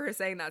remember her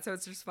saying that, so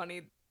it's just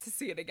funny to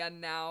see it again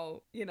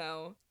now, you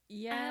know.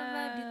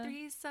 Yeah. I loved you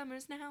 3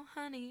 summers now,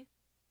 honey.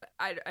 But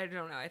I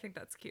don't know. I think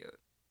that's cute.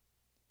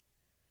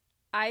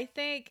 I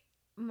think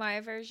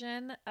my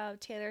version of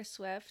Taylor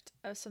Swift,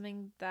 of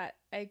something that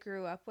I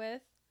grew up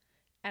with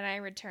and I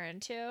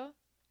returned to,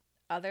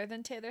 other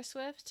than Taylor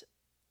Swift,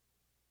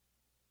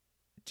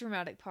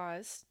 dramatic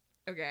pause,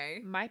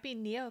 Okay. might be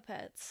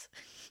Neopets.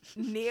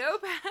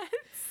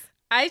 Neopets?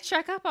 I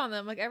check up on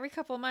them like every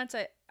couple of months.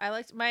 I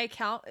like, my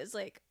account is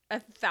like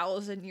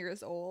 1,000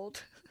 years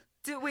old.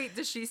 Wait,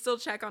 does she still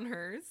check on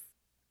hers?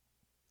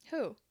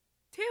 Who?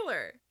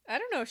 Taylor. I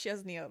don't know if she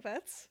has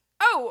Neopets.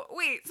 Oh,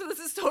 wait, so this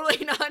is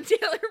totally not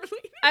Taylor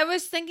related? I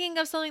was thinking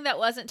of something that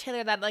wasn't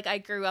Taylor that like I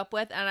grew up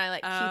with and I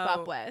like keep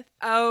Oh. up with.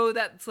 Oh,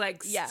 that's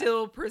like Yeah.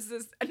 still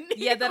persistent.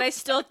 Yeah, that I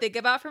still think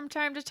about from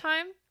time to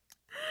time.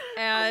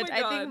 And my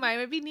I God. think mine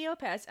would be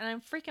Neopets. And I'm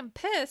freaking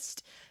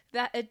pissed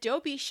that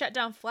Adobe shut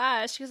down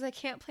Flash because I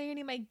can't play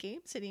any of my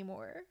games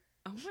anymore.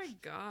 Oh my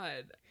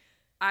God.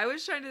 I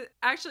was trying to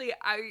actually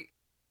I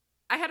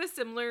had a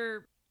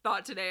similar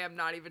thought today. I'm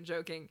not even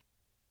joking.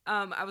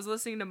 I was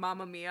listening to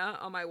Mamma Mia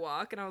on my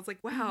walk, and I was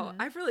like, wow,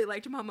 I've really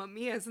liked Mamma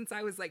Mia since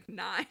I was like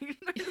 9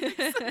 or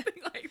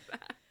something like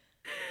that.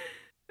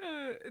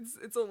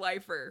 It's a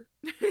lifer.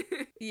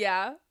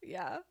 Yeah,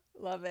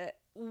 love it.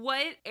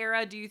 What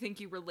era do you think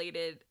you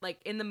related,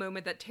 like in the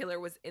moment that Taylor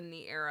was in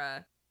the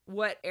era,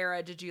 what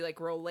era did you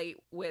like relate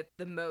with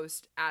the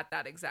most at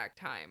that exact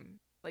time?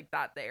 Like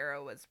that the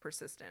era was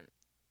persistent.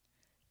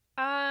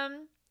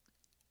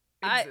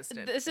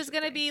 This is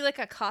going to be like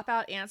a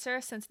cop-out answer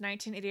since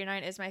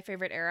 1989 is my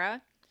favorite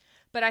era.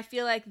 But I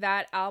feel like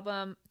that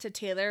album to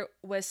Taylor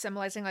was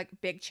symbolizing like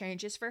big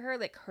changes for her,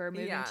 like her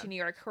moving to New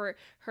York,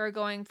 her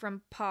going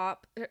from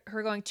pop,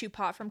 her going to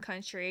pop from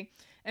country.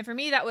 And for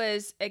me,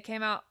 it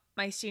came out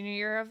my senior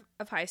year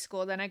of high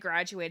school. Then I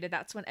graduated.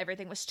 That's when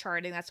everything was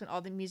charting. That's when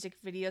all the music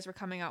videos were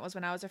coming out, was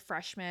when I was a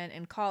freshman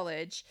in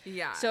college.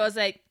 Yeah. So I was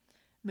like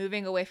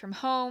moving away from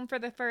home for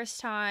the first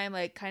time,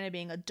 like kind of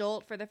being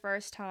adult for the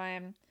first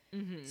time.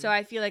 Mm-hmm. So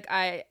I feel like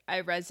I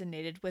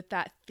resonated with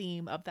that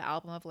theme of the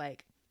album of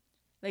like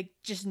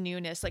just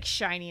newness, like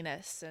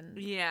shininess, and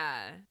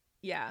yeah.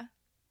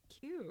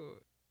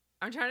 Cute.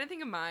 I'm trying to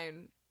think of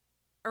mine.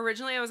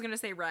 Originally, I was gonna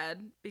say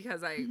Red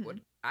because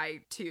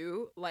I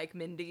too, like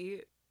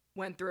Mindy,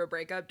 went through a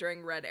breakup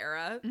during Red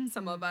era. Mm-hmm.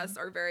 Some of us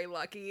are very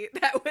lucky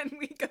that when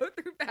we go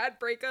through bad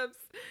breakups.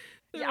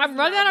 Yeah, I'm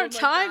running out of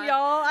time,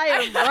 y'all. I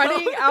am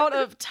running out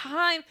of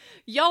time.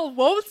 Y'all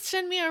won't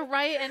send me a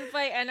riot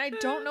invite, and I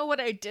don't know what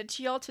I did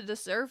to y'all to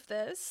deserve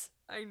this.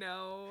 I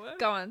know.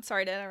 Go on.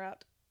 Sorry to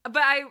interrupt.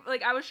 But I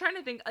was trying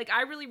to think, like,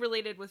 I really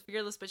related with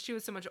Fearless, but she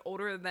was so much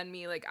older than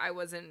me. Like, I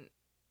wasn't.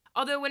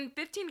 Although when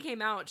 15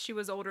 came out, she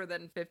was older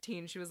than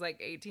 15. She was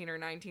like 18 or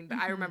 19. But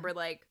I remember,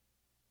 like,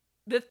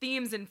 the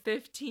themes in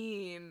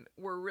 15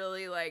 were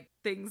really, like,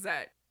 things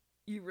that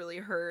you really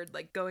heard,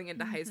 like, going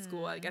into high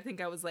school. Like, I think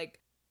I was, like,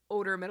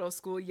 older middle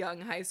school,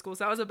 young high school.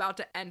 So I was about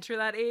to enter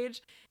that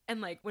age.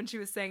 And like when she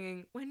was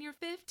singing, when you're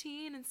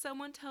 15 and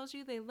someone tells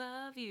you they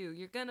love you,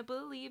 you're gonna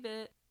believe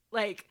it.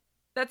 Like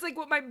that's like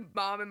what my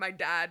mom and my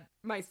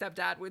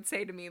stepdad would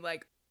say to me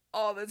like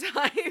all the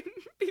time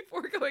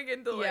before going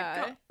into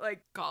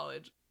like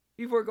college,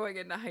 before going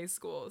into high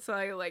school. So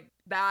I like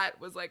that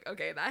was like,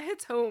 okay, that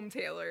hits home,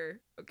 Taylor.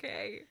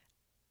 Okay.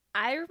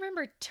 I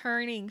remember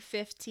turning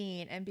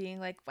 15 and being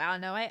like, wow,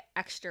 now I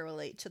extra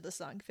relate to the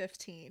song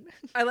 15.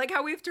 I like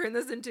how we've turned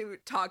this into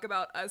talk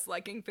about us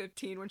liking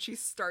 15 when she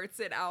starts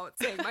it out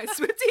saying, my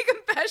Swiftie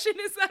confession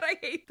is that I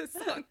hate the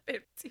song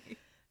 15.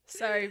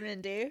 Sorry,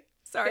 Mindy.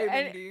 Sorry,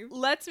 Mindy.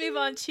 Let's move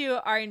on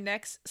to our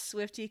next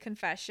Swiftie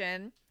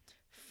confession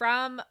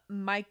from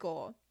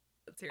Michael.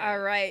 Let's hear it. All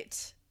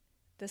right.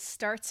 This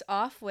starts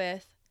off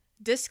with,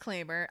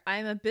 disclaimer,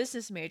 I'm a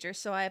business major,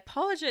 so I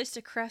apologize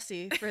to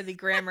Cressy for the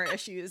grammar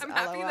issues. I'm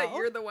happy that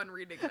you're the one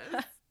reading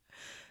this.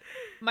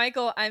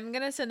 Michael, I'm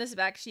going to send this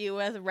back to you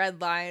with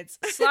red lines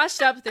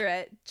slashed up through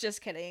it.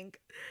 Just kidding.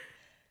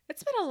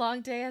 It's been a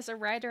long day as a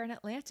writer in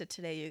Atlanta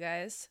today, you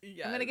guys.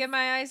 Yes. I'm going to give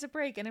my eyes a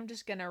break, and I'm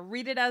just going to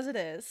read it as it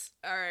is.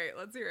 All right,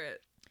 let's hear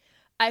it.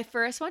 I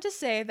first want to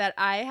say that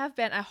I have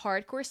been a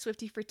hardcore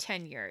Swiftie for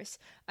 10 years.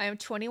 I am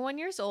 21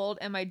 years old,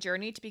 and my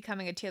journey to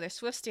becoming a Taylor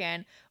Swift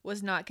stan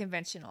was not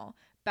conventional.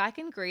 Back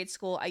in grade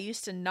school, I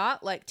used to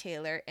not like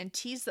Taylor and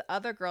tease the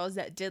other girls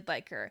that did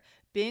like her.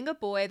 Being a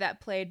boy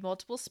that played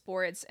multiple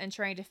sports and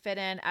trying to fit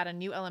in at a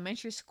new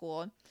elementary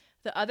school,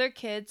 the other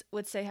kids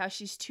would say how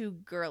she's too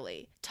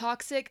girly.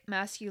 Toxic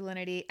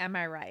masculinity, am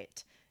I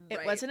right?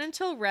 It wasn't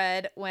until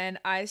Red when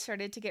I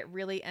started to get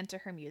really into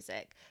her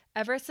music.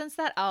 Ever since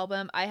that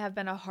album, I have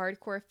been a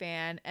hardcore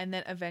fan and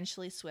then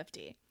eventually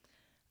Swiftie.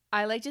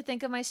 I like to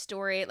think of my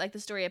story like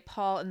the story of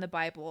Paul in the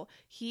Bible.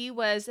 He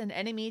was an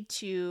enemy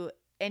to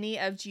any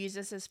of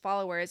Jesus's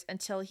followers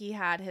until he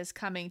had his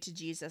coming to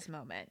Jesus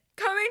moment.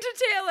 Coming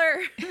to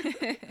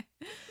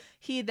Taylor!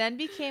 He then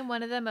became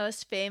one of the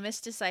most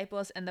famous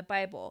disciples in the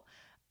Bible.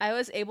 I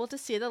was able to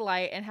see the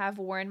light and have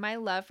worn my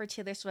love for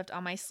Taylor Swift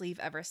on my sleeve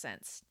ever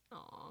since.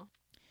 Aww.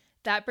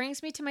 That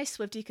brings me to my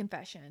Swiftie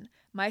confession.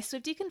 My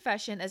Swiftie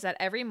confession is that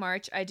every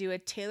March I do a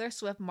Taylor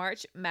Swift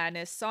March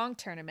Madness song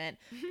tournament,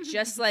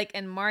 just like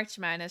in March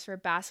Madness for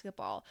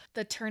basketball.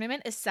 The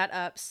tournament is set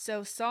up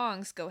so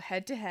songs go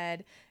head to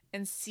head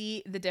and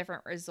see the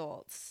different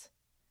results.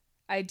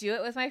 I do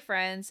it with my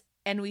friends,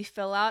 and we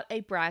fill out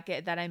a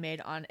bracket that I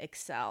made on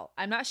Excel.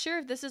 I'm not sure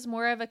if this is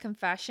more of a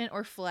confession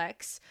or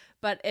flex,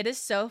 but it is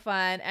so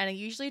fun, and I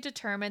usually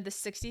determine the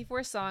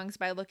 64 songs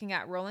by looking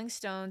at Rolling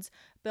Stone's,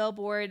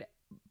 Billboard,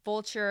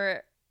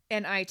 Vulture,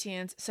 and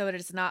iTunes, so it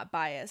is not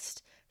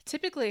biased.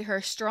 Typically,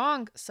 her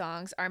strong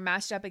songs are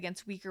matched up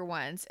against weaker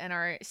ones and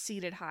are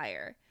seated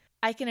higher.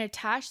 I can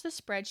attach the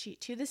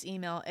spreadsheet to this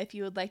email if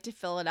you would like to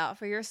fill it out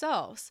for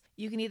yourselves.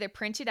 You can either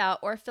print it out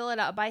or fill it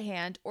out by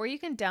hand, or you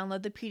can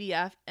download the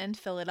PDF and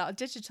fill it out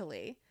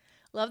digitally.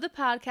 Love the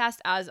podcast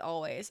as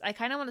always. I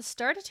kind of want to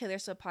start a Taylor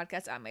Swift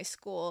podcast at my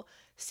school,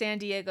 San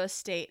Diego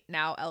State,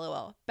 now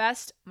LOL.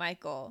 Best,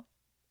 Michael.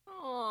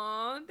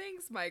 Aw,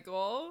 thanks,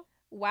 Michael.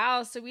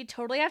 Wow, so we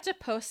totally have to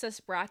post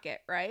this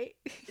bracket, right?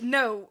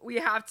 No, we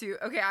have to.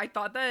 Okay, I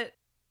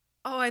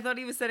thought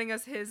he was sending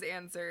us his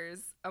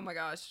answers. Oh my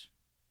gosh.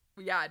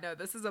 Yeah, no,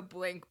 this is a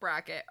blank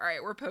bracket. All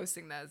right, we're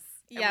posting this.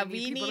 Yeah,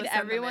 we need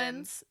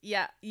everyone's.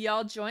 Yeah,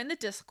 y'all join the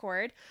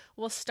Discord.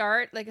 We'll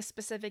start like a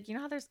specific, you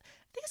know how there's,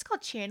 I think it's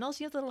called channels.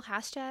 You have the little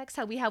hashtags.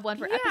 How we have one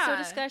for episode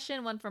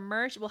discussion, one for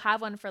merch. We'll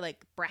have one for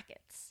like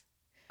brackets.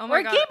 Oh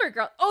my God. Gamer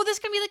girl. Oh, this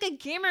can be like a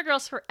gamer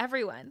girls for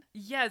everyone.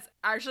 Yes,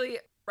 actually,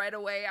 right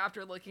away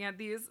after looking at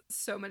these,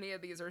 so many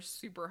of these are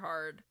super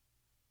hard.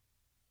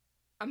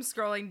 I'm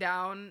scrolling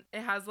down.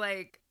 It has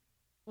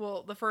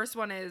the first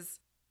one is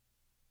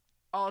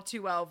All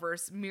Too Well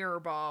versus Mirror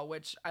Ball,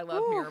 which I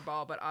love Mirror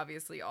Ball, but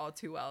obviously All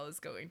Too Well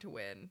is going to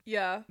win.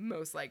 Yeah.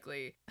 Most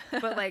likely.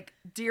 But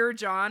Dear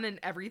John and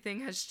Everything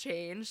Has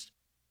Changed.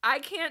 I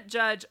can't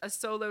judge a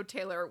solo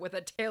Taylor with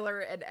a Taylor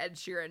and Ed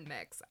Sheeran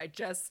mix. I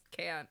just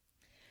can't.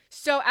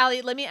 So,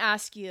 Allie, let me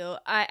ask you,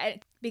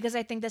 because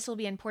I think this will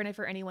be important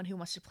for anyone who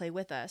wants to play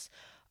with us.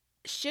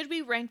 Should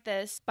we rank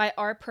this by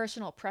our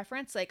personal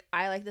preference? Like,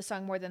 I like this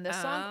song more than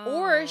this song?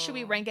 Or should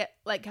we rank it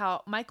like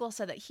how Michael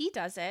said that he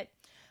does it,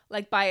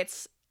 like by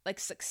its like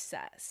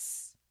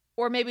success?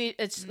 Or maybe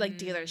it's like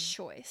dealer's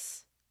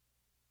choice?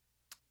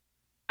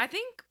 I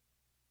think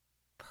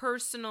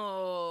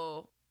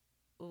personal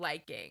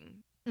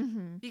liking.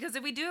 Mm-hmm. Because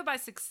if we do it by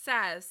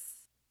success,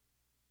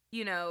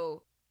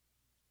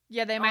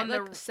 yeah, they might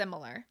look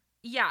similar.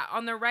 Yeah,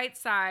 on the right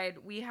side,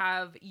 we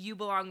have You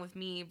Belong With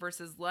Me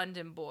versus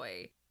London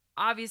Boy.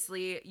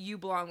 Obviously, You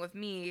Belong With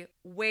Me,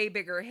 way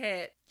bigger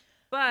hit.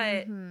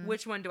 But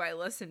which one do I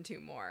listen to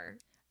more?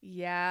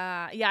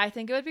 Yeah, I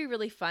think it would be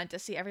really fun to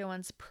see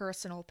everyone's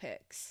personal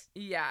picks.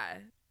 Yeah.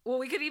 Well,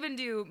 we could even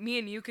me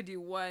and you could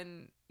do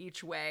one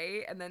each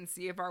way and then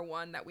see if our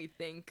one that we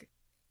think,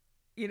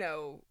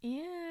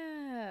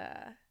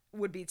 Yeah,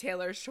 would be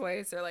Taylor's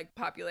choice or like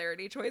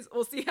popularity choice.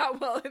 We'll see how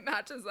well it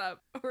matches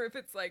up, or if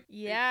it's like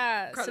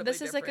so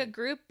this is like a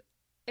group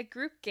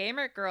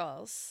gamer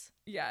girls.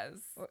 Yes,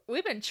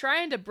 we've been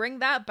trying to bring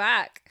that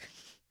back.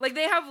 Like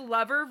they have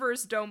Lover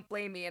versus Don't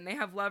Blame Me, and they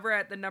have Lover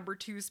at the number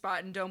 2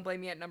 spot and Don't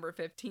Blame Me at number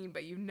 15.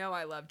 But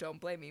I love Don't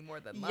Blame Me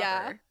more than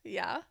Lover.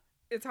 Yeah,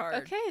 it's hard.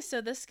 Okay,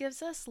 so this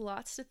gives us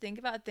lots to think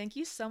about. Thank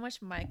you so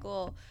much,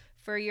 Michael,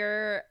 for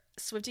your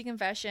Swiftie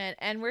confession,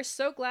 and we're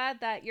so glad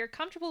that you're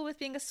comfortable with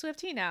being a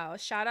Swiftie now.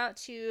 Shout out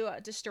to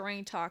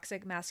Destroying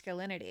Toxic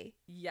Masculinity.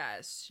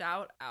 Yes,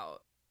 shout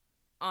out.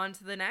 On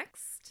to the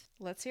next.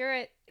 Let's hear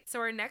it. So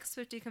our next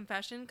Swiftie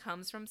confession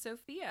comes from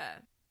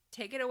Sophia.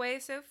 Take it away,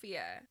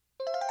 Sophia.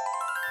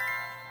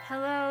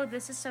 Hello,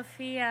 this is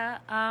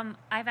Sophia.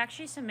 I've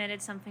actually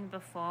submitted something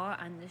before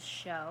on this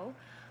show.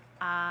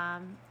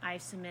 I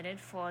submitted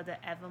for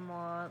the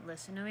Evermore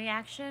listener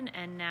reaction,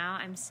 and now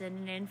I'm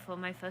sitting in for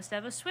my first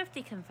ever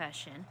Swiftie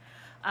confession.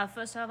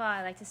 First of all,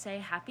 I'd like to say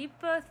happy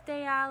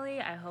birthday, Allie.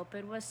 I hope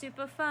it was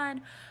super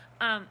fun.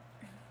 I'm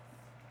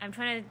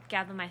trying to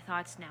gather my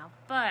thoughts now,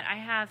 but I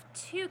have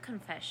 2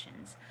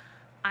 confessions.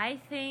 I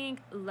think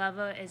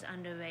Lover is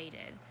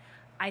underrated.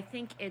 I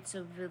think it's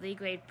a really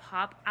great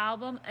pop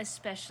album,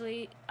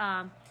 especially...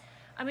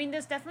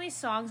 there's definitely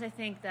songs I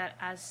think that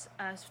as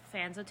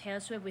fans of Taylor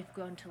Swift, we've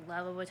grown to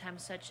love over time,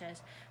 such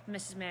as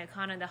Mrs.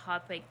 Americana, The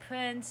Heartbreak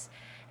Prince,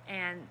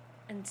 and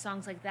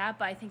songs like that.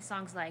 But I think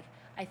songs like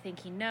I Think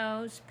He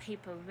Knows,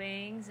 Paper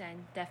Rings,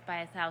 and Death by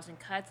a Thousand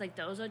Cuts, like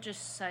those are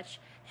just such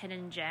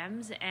hidden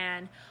gems.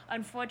 And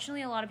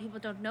unfortunately, a lot of people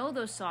don't know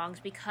those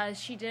songs because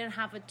she didn't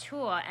have a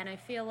tour. And I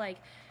feel like,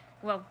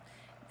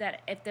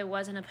 that if there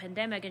wasn't a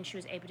pandemic and she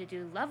was able to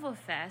do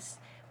Loverfest,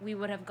 we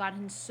would have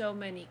gotten so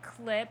many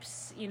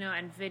clips,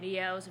 and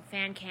videos and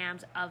fan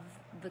cams of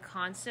the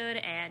concert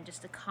and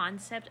just the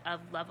concept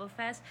of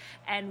Loverfest.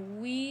 And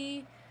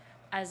we,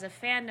 as a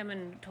fandom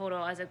in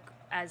total,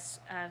 as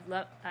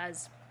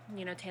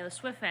Taylor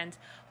Swift fans,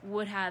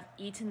 would have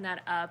eaten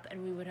that up,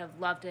 and we would have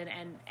loved it,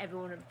 and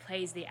everyone would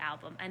praise the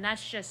album. And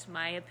that's just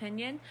my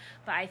opinion.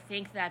 But I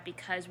think that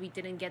because we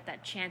didn't get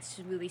that chance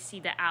to really see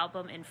the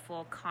album in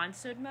full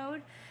concert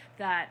mode,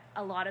 that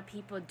a lot of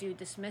people do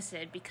dismiss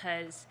it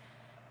because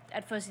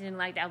at first they didn't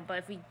like the album.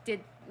 But if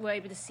were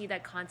able to see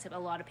that concept, a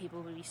lot of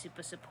people would be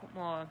super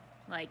more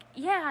like,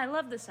 yeah, I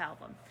love this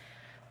album.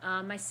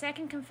 My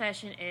second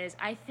confession is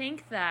I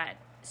think that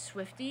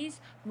Swifties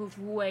move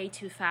way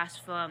too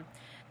fast from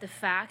the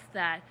fact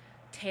that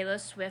Taylor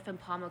Swift and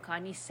Paul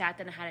McCartney sat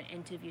down and had an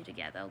interview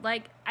together.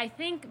 Like, I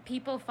think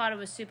people thought it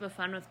was super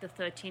fun with the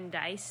 13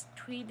 Dice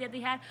tweet that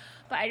they had,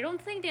 but I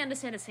don't think they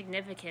understand the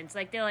significance.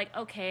 Like, they're like,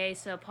 okay,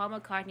 so Paul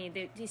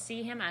McCartney, they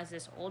see him as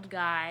this old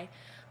guy,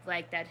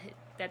 like, that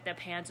their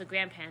parents or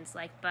grandparents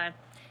like, but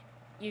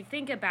you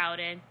think about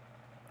it,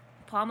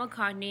 Paul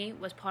McCartney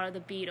was part of the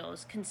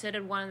Beatles,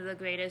 considered one of the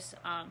greatest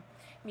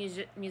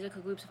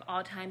musical groups of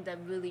all time that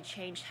really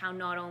changed how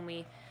not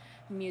only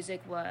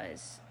music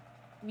was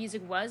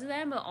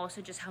then, but also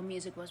just how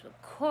music was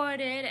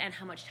recorded and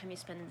how much time you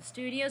spent in the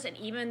studios, and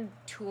even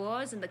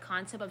tours and the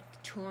concept of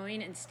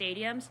touring in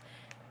stadiums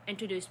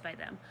introduced by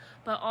them.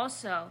 But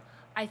also,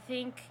 I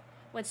think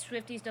what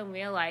Swifties don't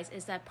realize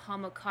is that Paul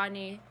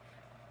McCartney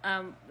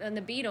and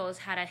the Beatles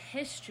had a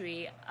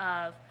history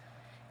of,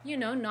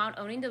 not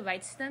owning the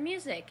rights to their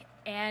music.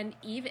 And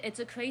even it's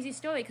a crazy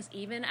story because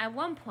even at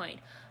one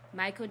point,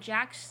 Michael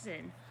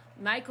Jackson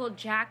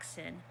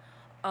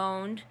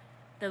owned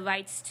the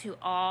rights to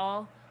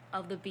all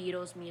of the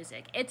Beatles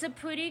music. It's a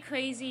pretty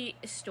crazy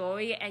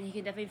story, and you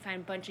can definitely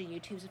find a bunch of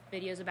YouTube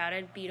videos about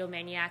it.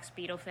 Beatlemaniacs,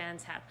 Beatle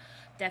fans have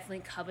definitely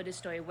covered the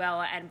story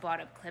well and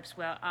brought up clips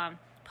where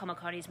Paul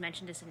McCartney's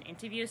mentioned this in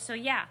interviews. So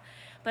yeah,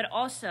 but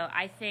also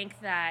I think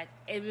that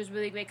it was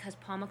really great because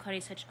Paul McCartney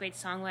is such a great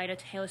songwriter.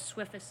 Taylor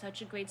Swift is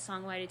such a great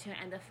songwriter too,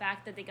 and the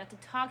fact that they got to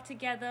talk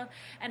together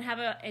and have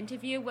an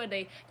interview where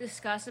they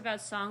discuss about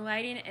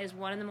songwriting is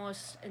one of the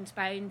most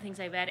inspiring things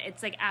I read.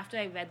 It's like after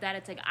I read that,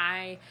 it's like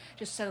I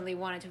just suddenly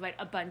wanted to write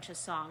a bunch of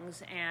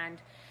songs.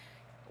 And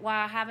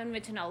while I haven't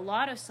written a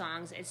lot of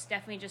songs, it's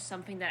definitely just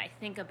something that I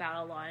think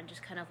about a lot, and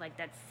just kind of like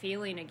that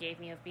feeling it gave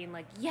me of being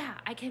like, yeah,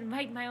 I can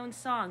write my own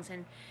songs.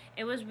 And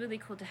it was really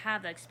cool to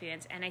have that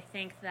experience. And I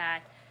think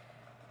that,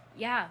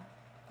 yeah,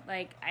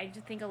 like I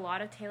just think a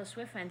lot of Taylor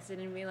Swift fans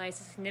didn't realize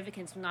the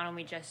significance of not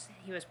only just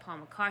he was Paul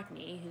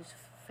McCartney, who's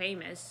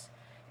famous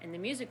in the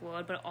music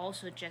world, but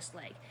also just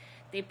like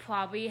they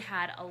probably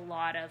had a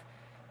lot of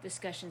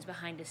discussions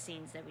behind the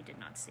scenes that we did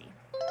not see.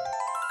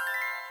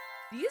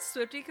 These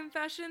Swiftie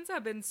confessions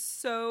have been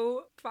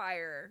so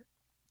fire.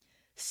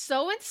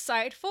 So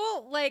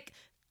insightful. Like,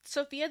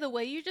 Sophia, the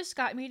way you just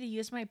got me to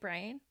use my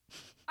brain.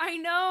 I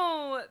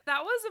know.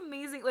 That was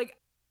amazing.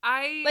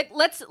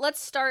 Let's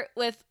start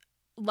with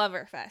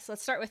Loverfest.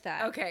 Let's start with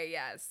that. Okay,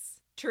 yes.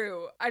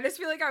 True. I just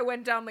feel like I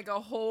went down like a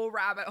whole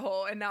rabbit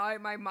hole, and now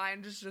my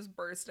mind is just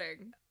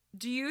bursting.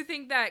 Do you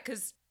think that,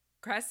 because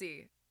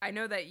Cressy, I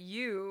know that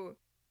you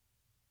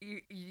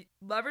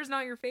Lover's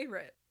not your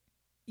favorite.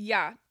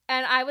 Yeah.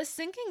 And I was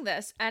thinking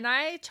this, and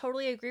I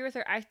totally agree with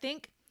her. I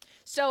think,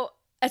 so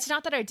it's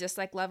not that I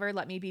dislike Lover,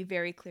 let me be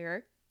very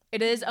clear.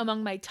 It is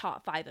among my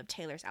top 5 of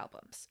Taylor's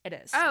albums. It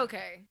is. Oh,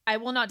 okay. I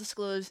will not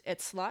disclose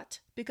its slot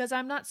because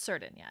I'm not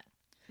certain yet.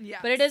 Yeah.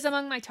 But it is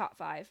among my top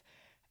 5.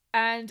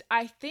 And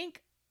I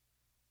think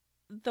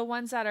the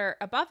ones that are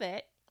above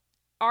it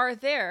are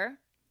there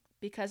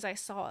because I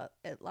saw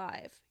it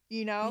live,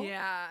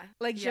 Yeah.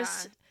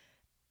 Just...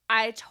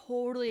 I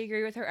totally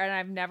agree with her, and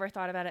I've never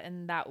thought about it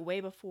in that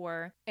way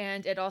before.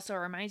 And it also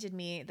reminded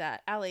me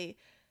that, Ellie,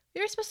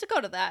 you were supposed to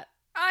go to that.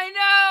 I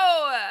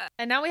know!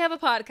 And now we have a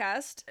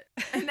podcast.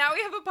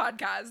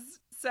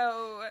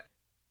 So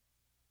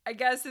I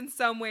guess in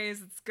some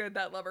ways it's good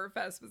that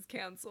Loverfest was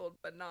canceled,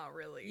 but not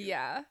really.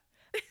 Yeah.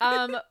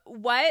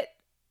 What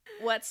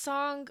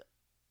song,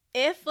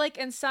 if like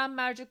in some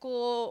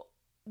magical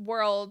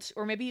world,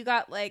 or maybe you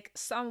got like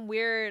some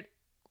weird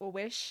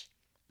wish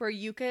where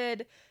you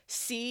could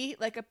see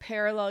like a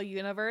parallel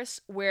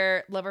universe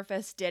where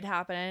Loverfest did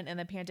happen and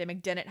the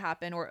pandemic didn't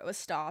happen, or it was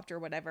stopped or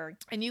whatever,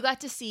 and you got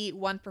to see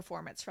one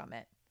performance from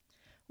it,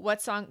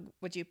 what song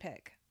would you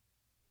pick?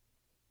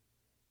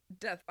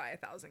 Death by a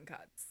Thousand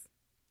Cuts.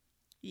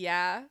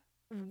 Yeah.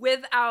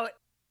 Without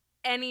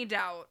any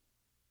doubt.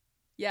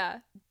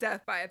 Yeah.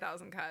 Death by a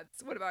Thousand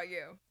Cuts. What about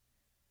you?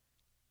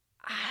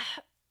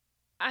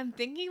 I'm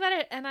thinking about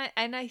it, and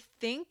I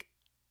think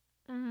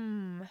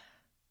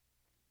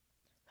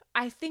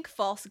I think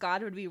False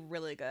God would be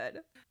really good.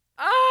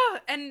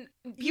 And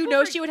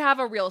she would have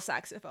a real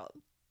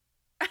saxophone.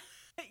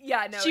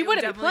 Yeah, no. She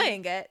wouldn't be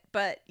playing it,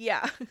 but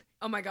yeah.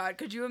 Oh my God,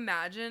 could you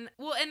imagine?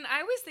 Well, and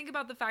I always think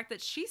about the fact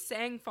that she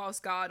sang False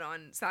God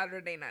on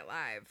Saturday Night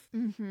Live.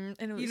 Mm-hmm.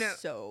 And it was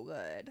so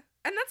good.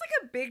 And that's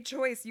like a big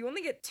choice. You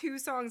only get 2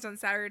 songs on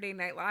Saturday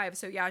Night Live.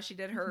 So yeah, she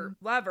did her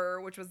Lover,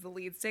 which was the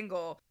lead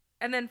single.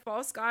 And then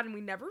False God, and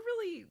we never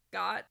really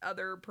got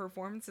other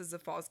performances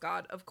of False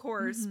God, of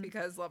course,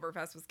 because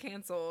Loverfest was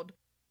canceled.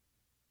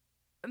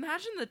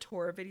 Imagine the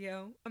tour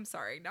video. I'm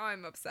sorry, now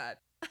I'm upset.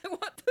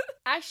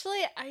 Actually,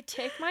 I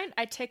take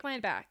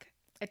mine back.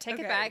 I take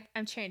it back.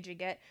 I'm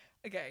changing it.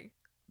 Okay.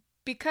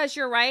 Because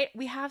you're right,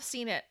 we have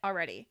seen it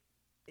already.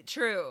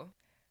 True.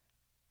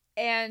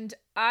 And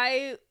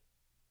I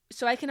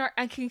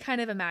can kind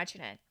of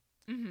imagine it.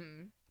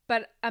 Mm-hmm.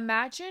 But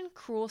imagine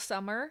Cruel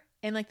Summer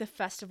in like the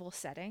festival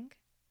setting.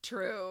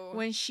 True.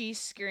 When she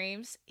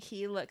screams,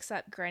 he looks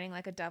up grinning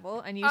like a devil,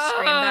 and you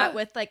scream that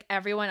with like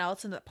everyone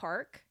else in the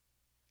park.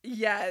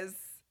 Yes.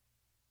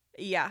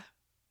 Yeah.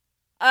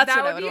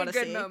 That would be a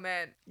good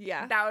moment.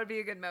 Yeah. That would be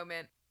a good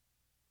moment.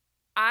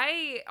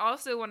 I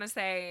also want to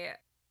say,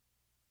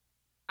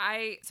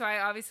 I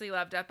obviously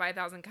love Death by a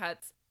Thousand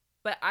Cuts,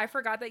 but I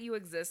forgot that you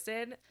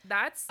existed.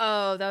 That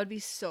would be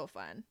so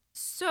fun.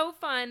 So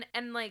fun.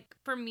 And like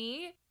for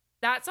me,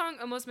 that song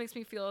almost makes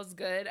me feel as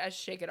good as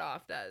Shake It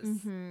Off does.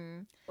 Mm-hmm.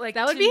 Like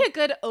that would be a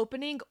good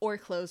opening or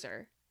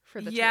closer for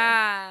the tour.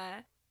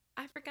 Yeah.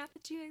 I forgot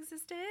that you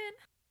existed.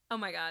 Oh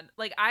my God.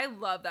 Like I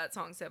love that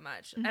song so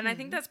much. Mm-hmm. And I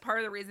think that's part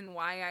of the reason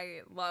why I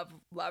love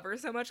Lover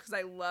so much, because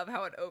I love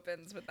how it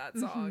opens with that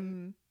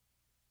song.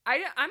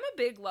 Mm-hmm. I'm a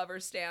big Lover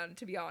stan,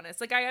 to be honest.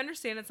 Like I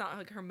understand it's not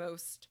like her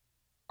most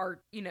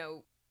art, I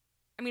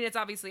mean, it's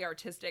obviously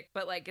artistic,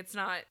 but like it's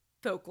not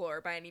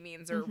folklore by any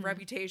means or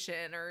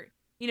reputation or,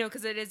 you know,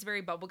 because it is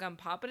very bubblegum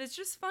pop, but it's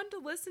just fun to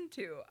listen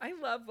to. I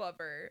love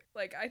Lover.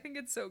 Like, I think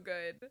it's so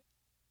good.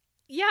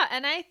 Yeah,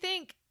 and I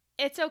think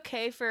it's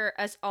okay for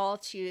us all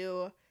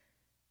to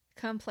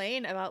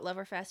complain about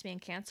Loverfest being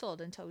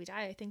canceled until we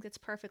die. I think that's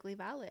perfectly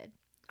valid.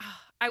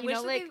 I wish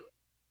that like,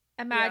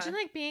 imagine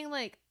like being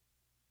like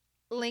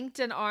linked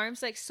in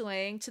arms, like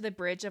swaying to the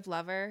bridge of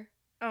Lover.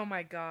 Oh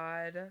my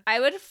God. I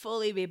would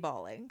fully be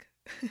bawling.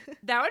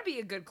 That would be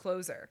a good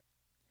closer.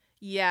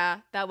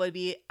 Yeah, that would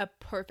be a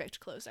perfect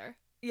closer.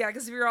 Yeah,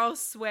 because we were all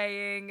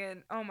swaying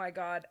and oh my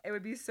God, it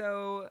would be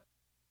so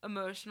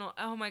emotional.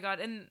 Oh my God.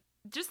 And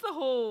just the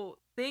whole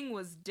thing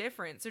was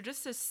different. So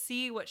just to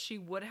see what she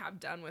would have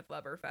done with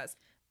Loverfest.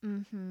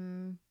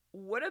 Mm-hmm.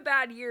 What a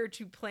bad year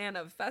to plan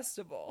a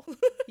festival.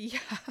 Yeah.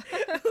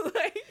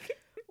 Like,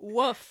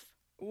 woof.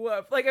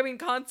 Like, I mean,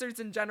 concerts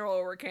in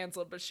general were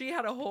canceled, but she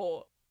had a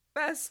whole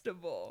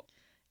festival.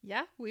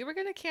 Yeah, we were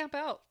gonna camp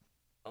out.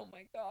 Oh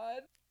my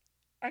God.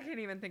 I can't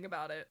even think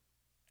about it.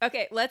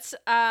 Okay, let's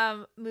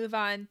move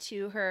on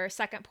to her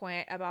second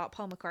point about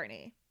Paul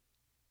McCartney.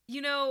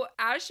 You know,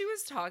 as she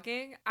was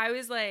talking, I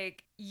was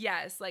like,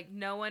 yes, like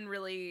no one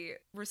really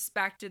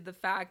respected the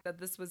fact that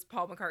this was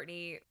Paul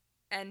McCartney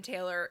and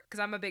Taylor, because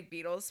I'm a big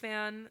Beatles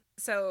fan.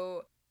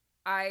 So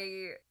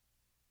I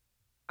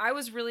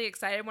was really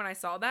excited when I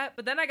saw that,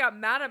 but then I got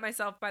mad at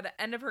myself by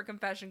the end of her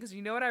confession because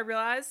you know what I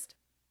realized?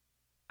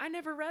 I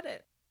never read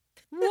it.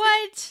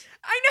 What?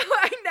 I know,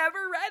 I never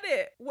read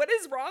it. What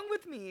is wrong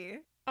with me?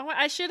 Oh,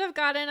 I should have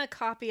gotten a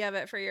copy of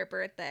it for your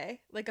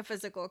birthday, like a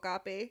physical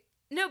copy.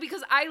 No,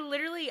 because I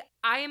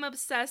am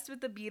obsessed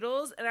with the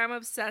Beatles and I'm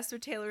obsessed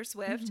with Taylor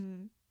Swift.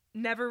 Mm-hmm.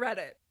 Never read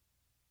it.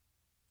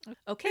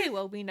 Okay,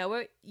 well, we know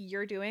what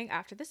you're doing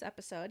after this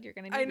episode. You're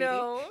going to be reading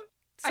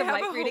I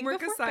have a homework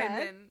before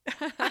assignment.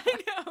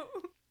 I know.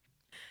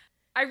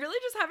 I really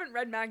just haven't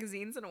read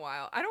magazines in a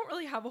while. I don't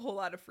really have a whole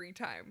lot of free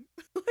time.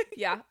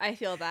 Yeah, I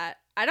feel that.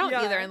 I don't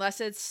either,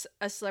 unless it's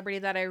a celebrity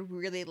that I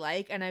really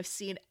like and I've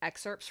seen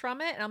excerpts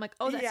from it and I'm like,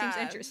 oh, that seems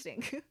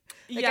interesting.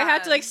 I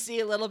have to like see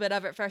a little bit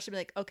of it first to be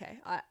like, okay,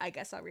 I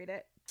guess I'll read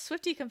it.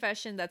 Swiftie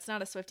confession, that's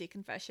not a Swiftie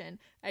confession.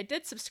 I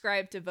did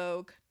subscribe to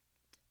Vogue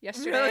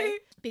yesterday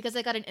because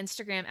I got an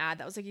Instagram ad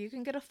that was like, you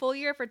can get a full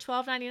year for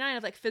 $12.99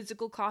 of like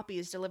physical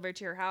copies delivered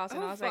to your house. And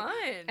I was fun.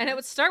 like, and it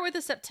would start with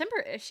the September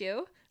issue.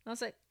 And I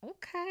was like,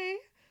 okay.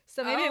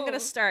 So maybe I'm going to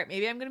start.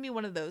 Maybe I'm going to be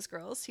one of those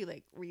girls who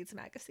like reads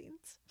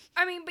magazines.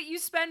 I mean, but you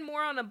spend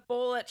more on a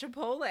bowl at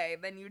Chipotle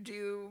than you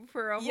do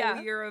for a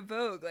whole year of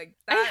Vogue. Like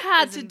that I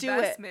had is to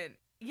investment.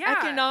 do it. Yeah.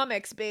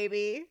 Economics,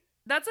 baby.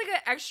 That's like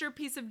an extra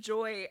piece of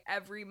joy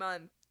every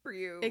month for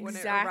you when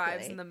it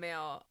arrives in the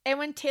mail. And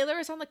when Taylor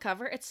is on the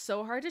cover, it's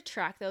so hard to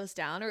track those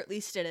down, or at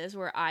least it is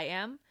where I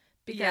am.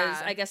 Because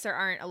I guess there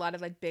aren't a lot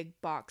of like big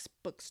box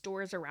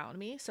bookstores around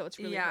me, so it's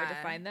really hard to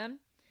find them.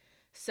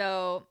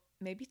 So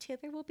maybe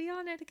Taylor will be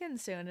on it again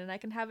soon and I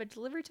can have it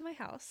delivered to my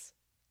house.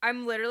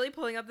 I'm literally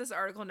pulling up this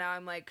article now.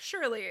 I'm like,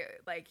 surely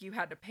like you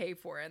had to pay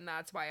for it and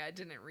that's why I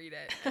didn't read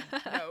it.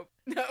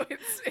 No,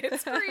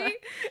 it's free.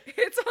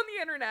 It's on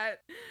the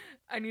internet.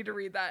 I need to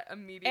read that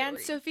immediately. And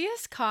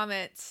Sophia's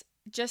comments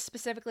just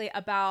specifically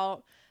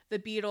about the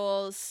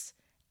Beatles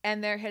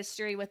and their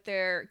history with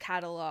their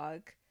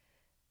catalog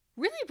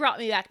really brought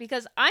me back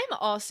because I'm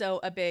also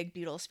a big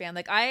Beatles fan.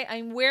 Like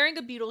I'm wearing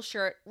a Beatles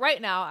shirt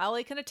right now.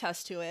 Allie can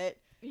attest to it.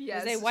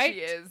 Yes, she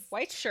is.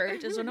 White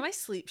shirt is one of my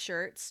sleep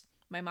shirts.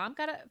 My mom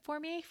got it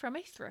for me from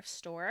a thrift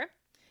store.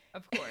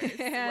 Of course.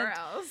 Where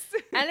else?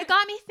 And it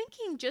got me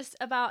thinking just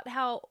about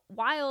how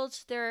wild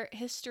their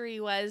history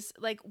was.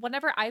 Like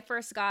whenever I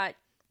first got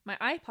my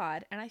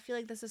iPod, and I feel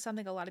like this is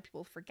something a lot of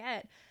people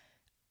forget,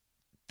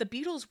 the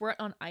Beatles weren't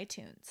on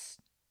iTunes.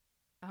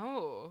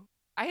 Oh,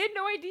 I had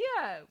no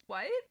idea.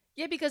 What?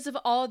 Yeah, because of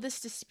all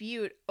this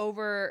dispute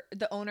over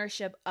the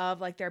ownership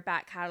of like their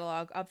back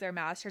catalog of their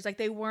masters. Like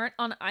they weren't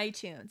on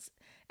iTunes.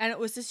 And it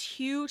was this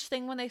huge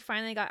thing when they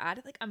finally got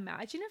added. Like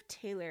imagine if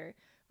Taylor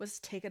was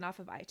taken off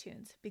of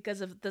iTunes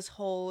because of this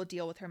whole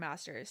deal with her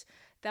masters.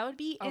 That would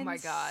be insane. My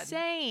God.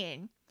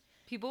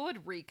 People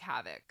would wreak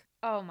havoc.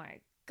 Oh my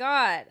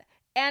God.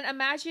 And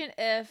imagine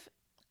if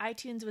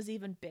iTunes was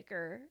even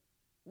bigger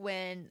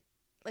when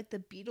like the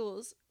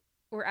Beatles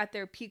were at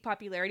their peak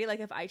popularity. Like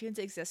if iTunes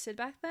existed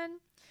back then.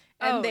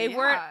 And they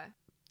weren't,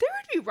 there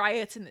would be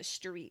riots in the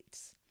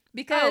streets.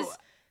 Because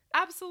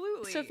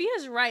absolutely.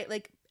 Sophia's right.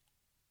 Like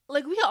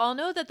we all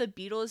know that the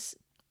Beatles,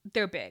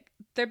 they're big.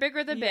 They're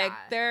bigger than big.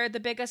 They're the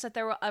biggest that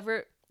there will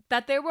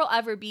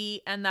ever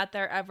be and that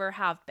there ever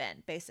have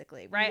been,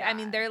 basically, right? Yeah. I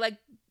mean, they're like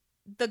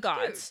the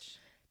gods. Huge.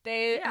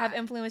 They have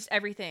influenced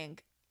everything,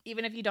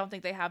 even if you don't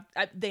think they have.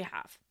 They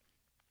have.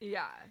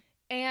 Yeah.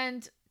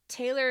 And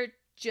Taylor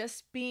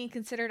just being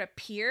considered a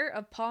peer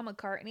of Paul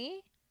McCartney.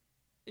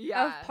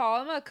 Yeah. Of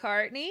Paul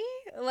McCartney,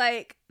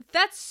 like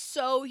that's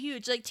so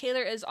huge. Like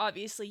Taylor is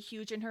obviously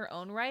huge in her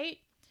own right,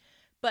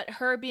 but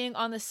her being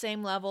on the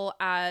same level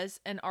as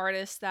an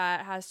artist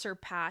that has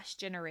surpassed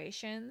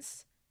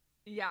generations,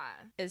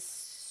 is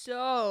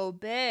so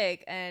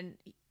big. And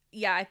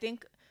yeah, I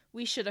think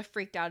we should have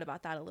freaked out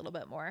about that a little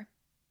bit more.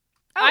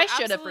 Oh, I should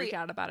have absolutely. freaked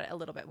out about it a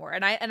little bit more.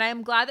 And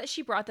I'm glad that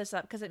she brought this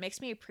up because it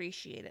makes me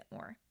appreciate it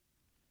more.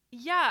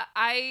 Yeah,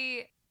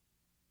 I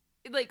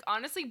like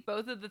honestly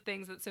both of the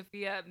things that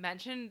Sophia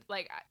mentioned,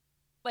 like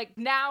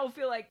now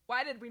feel like,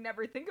 why did we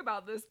never think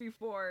about this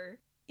before?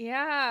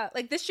 Yeah,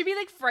 like this should be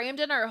like framed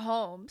in our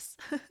homes.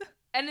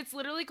 And it's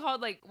literally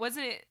called like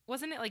wasn't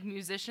it like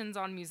Musicians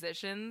on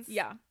Musicians?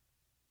 Yeah.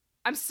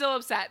 I'm still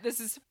upset. This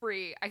is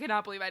free. I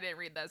cannot believe I didn't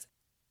read this.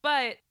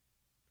 But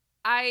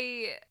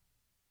I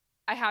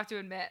have to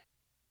admit,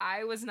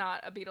 I was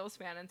not a Beatles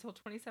fan until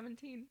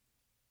 2017.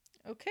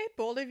 Okay,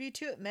 bold of you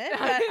to admit,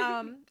 but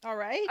all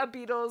right. A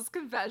Beatles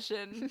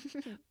confession.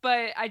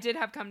 But I did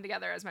have Come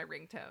Together as my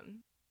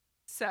ringtone.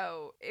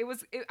 So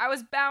I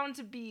was bound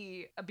to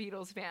be a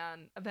Beatles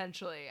fan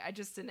eventually. I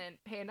just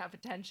didn't pay enough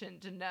attention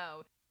to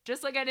know.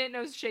 Just like I didn't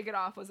know Shake It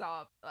Off was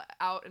out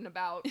and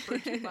about for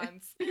 2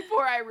 months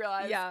before I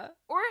realized. Yeah.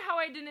 Or how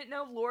I didn't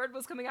know Lorde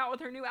was coming out with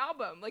her new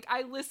album. Like,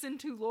 I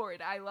listened to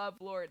Lorde. I love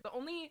Lorde. The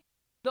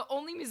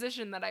only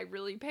musician that I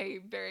really pay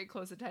very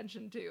close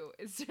attention to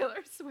is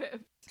Taylor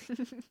Swift.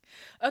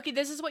 Okay,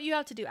 this is what you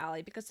have to do,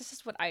 Allie, because this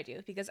is what I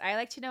do. Because I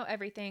like to know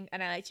everything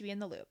and I like to be in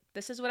the loop.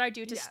 This is what I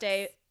do to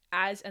stay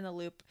as in the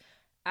loop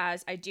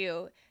as I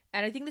do.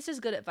 And I think this is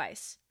good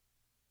advice.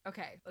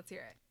 Okay, let's hear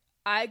it.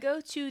 I go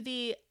to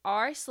the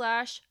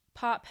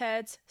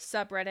r/popheads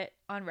subreddit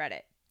on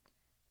Reddit.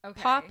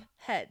 Okay.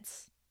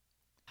 Popheads.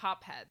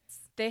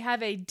 Popheads. They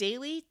have a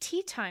daily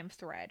tea time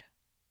thread.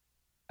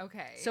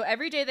 Okay. So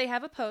every day they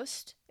have a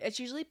post. It's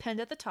usually pinned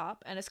at the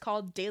top, and it's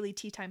called Daily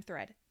Tea Time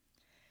Thread.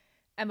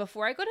 And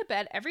before I go to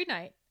bed every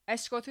night, I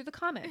scroll through the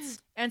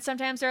comments. And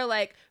sometimes they're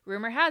like,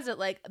 rumor has it,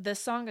 like, this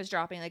song is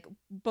dropping. Like,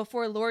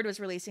 before Lorde was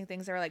releasing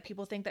things, they were like,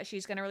 people think that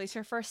she's going to release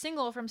her first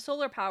single from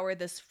Solar Power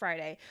this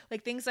Friday.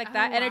 Like, things like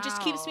that. And it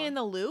just keeps me in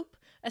the loop,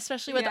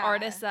 especially with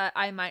artists that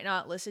I might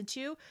not listen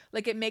to.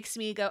 Like, it makes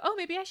me go, oh,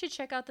 maybe I should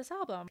check out this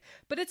album.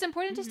 But it's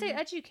important to stay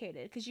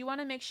educated because you want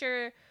to make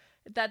sure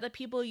that the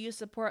people you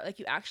support, like,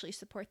 you actually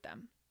support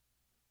them.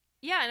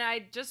 Yeah, and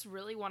I just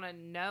really want to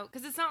know,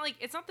 because it's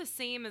not the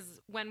same as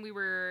when we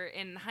were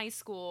in high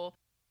school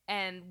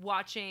and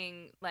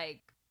watching like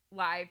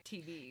live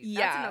TV. Yeah.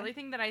 That's another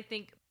thing that I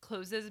think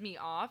closes me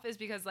off, is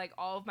because like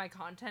all of my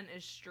content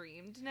is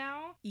streamed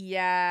now.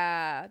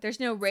 Yeah. There's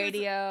no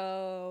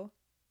radio.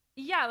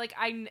 Yeah,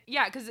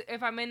 because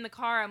if I'm in the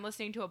car, I'm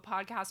listening to a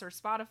podcast or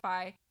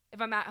Spotify. If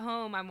I'm at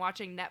home, I'm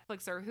watching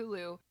Netflix or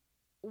Hulu.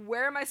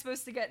 Where am I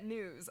supposed to get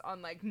news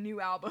on like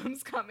new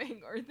albums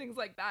coming or things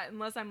like that,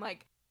 unless I'm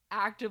like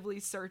actively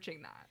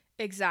searching that?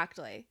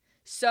 Exactly.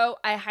 So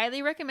I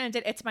highly recommend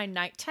it. It's my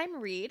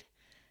nighttime read.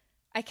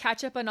 I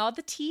catch up on all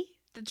the tea,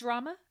 the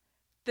drama,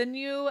 the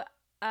new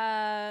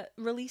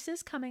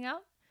releases coming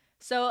out.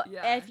 So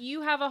if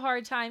you have a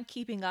hard time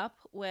keeping up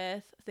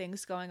with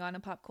things going on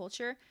in pop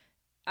culture,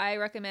 I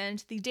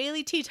recommend the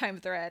Daily Tea Time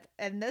Thread.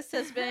 And this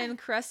has been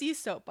Cressy's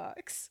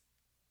Soapbox.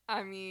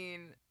 I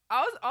mean,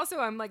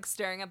 I'm like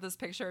staring at this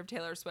picture of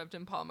Taylor Swift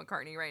and Paul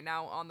McCartney right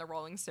now on the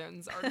Rolling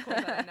Stones article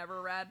that I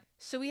never read.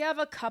 So we have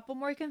a couple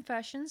more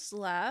confessions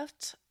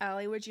left.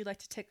 Allie, would you like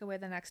to take away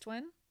the next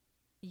one?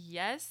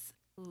 Yes,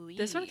 please.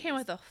 This one came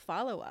with a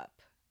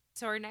follow-up.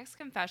 So our next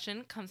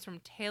confession comes from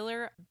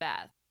Taylor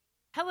Beth.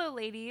 Hello,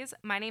 ladies.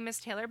 My name is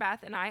Taylor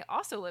Beth, and I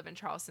also live in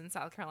Charleston,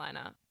 South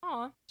Carolina.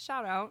 Aw,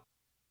 shout out.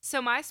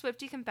 So my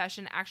Swiftie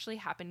confession actually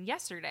happened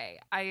yesterday.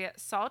 I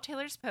saw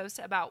Taylor's post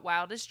about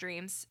Wildest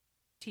Dreams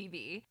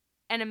TV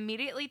and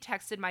immediately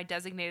texted my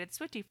designated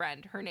Swiftie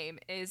friend. Her name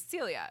is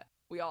Celia.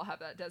 We all have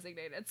that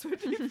designated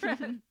Swiftie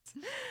friend.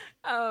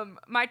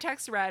 My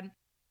text read,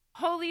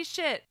 "Holy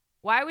shit,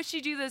 why would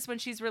she do this when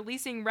she's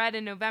releasing Red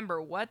in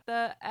November? What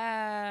the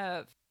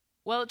F?"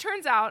 Well, it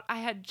turns out I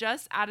had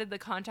just added the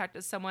contact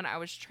as someone I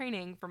was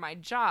training for my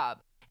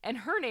job, and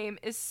her name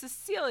is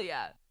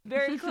Cecilia.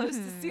 Very close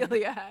to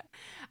Celia.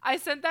 I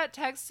sent that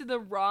text to the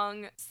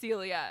wrong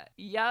Celia.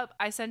 Yep,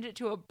 I sent it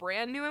to a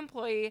brand new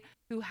employee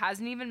who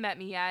hasn't even met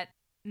me yet.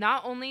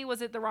 Not only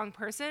was it the wrong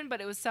person,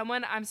 but it was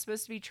someone I'm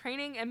supposed to be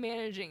training and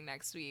managing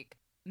next week.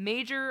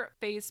 Major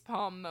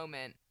facepalm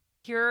moment.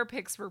 Here are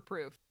pics for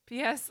proof.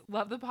 P.S.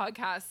 Love the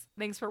podcast.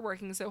 Thanks for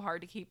working so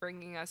hard to keep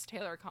bringing us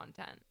Taylor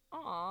content.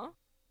 Aw.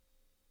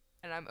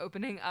 And I'm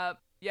opening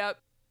up. Yep.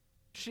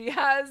 She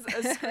has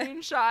a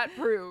screenshot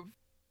proof.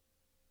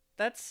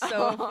 That's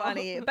so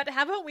funny. But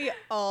haven't we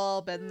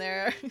all been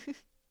there?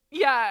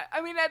 Yeah.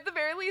 I mean, at the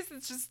very least,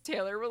 it's just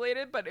Taylor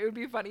related, but it would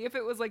be funny if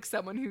it was like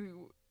someone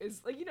who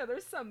is like,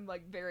 there's some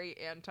like very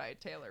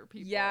anti-Taylor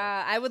people.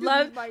 Yeah, I would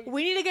love,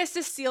 we need to get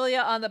Cecilia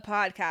on the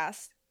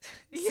podcast.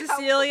 Yeah.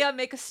 Cecilia,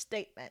 make a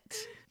statement.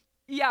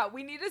 Yeah,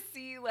 we need to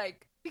see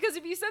like, because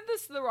if you sent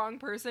this to the wrong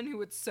person who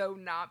would so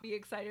not be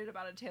excited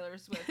about a Taylor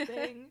Swift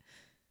thing,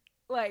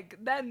 like,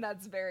 then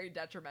that's very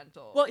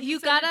detrimental. Well, you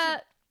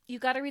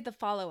gotta read the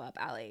follow-up,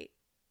 Allie.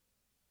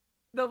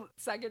 The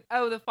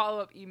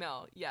follow-up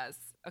email. Yes.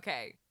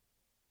 Okay.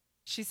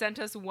 She sent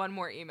us one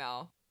more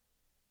email.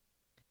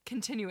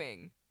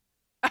 Continuing.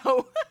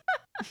 Oh.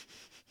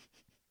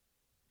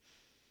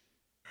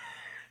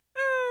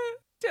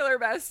 Taylor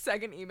Beth's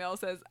second email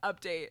says,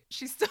 update.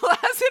 She still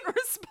hasn't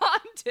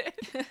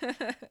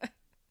responded.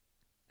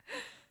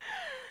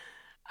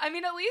 I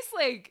mean, at least,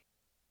 like,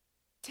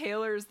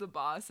 Taylor's the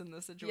boss in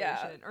the situation.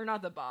 Yeah. Or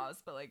not the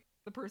boss, but, like,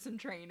 the person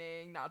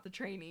training, not the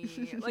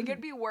trainee. Like, it'd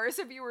be worse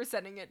if you were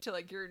sending it to,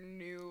 like, your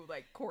new,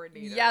 like,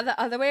 coordinator. Yeah, the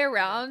other way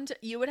around.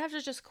 You would have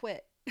to just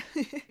quit.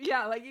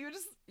 Yeah, like,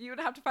 you would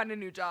have to find a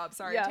new job.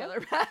 Sorry, yeah.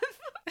 Taylor Beth.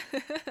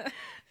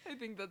 I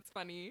think that's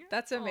funny.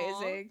 That's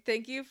amazing. Aww.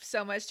 Thank you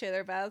so much,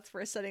 Taylor Beth,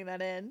 for sending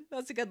that in.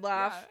 That's a good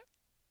laugh. Yeah.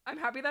 I'm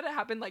happy that it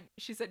happened, like,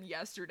 she said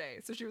yesterday.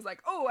 So she was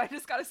like, oh, I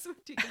just got a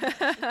Swiftie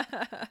confession.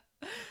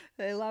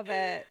 I love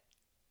it.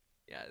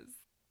 Yes.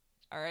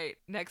 All right.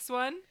 Next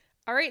one.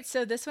 All right.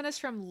 So this one is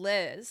from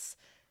Liz.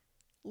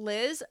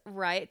 Liz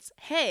writes,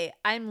 hey,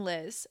 I'm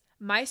Liz.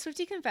 My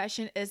Swiftie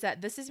confession is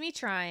that This Is Me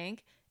Trying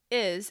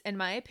is, in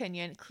my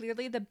opinion,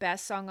 clearly the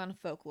best song on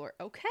Folklore.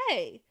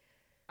 Okay.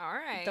 All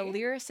right. The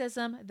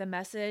lyricism, the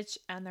message,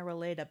 and the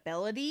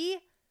relatability,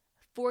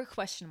 4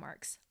 question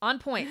marks. On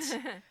point.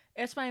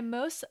 It's my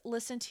most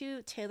listened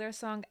to Taylor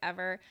song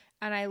ever,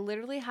 and I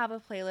literally have a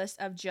playlist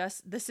of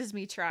just This Is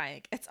Me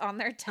Trying. It's on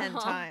there 10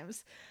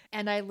 times,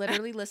 and I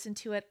literally listen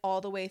to it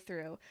all the way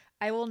through.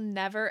 I will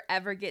never,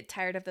 ever get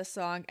tired of the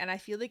song, and I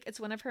feel like it's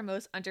one of her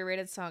most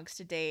underrated songs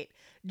to date.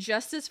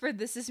 Justice for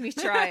This Is Me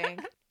Trying.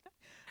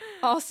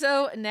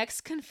 Also,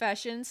 next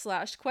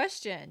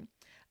confession/question.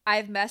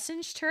 I've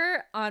messaged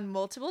her on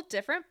multiple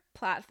different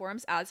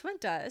platforms, as one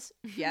does.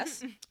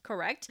 Yes,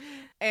 correct.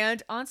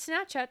 And on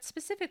Snapchat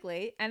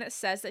specifically, and it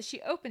says that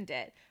she opened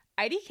it.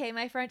 IDK,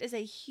 my friend, is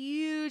a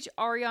huge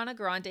Ariana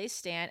Grande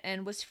stan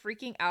and was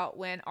freaking out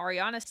when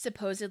Ariana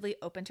supposedly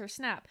opened her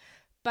Snap.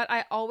 But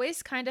I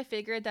always kind of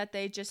figured that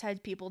they just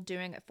had people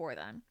doing it for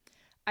them.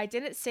 I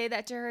didn't say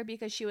that to her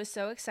because she was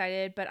so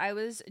excited, but I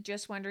was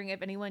just wondering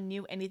if anyone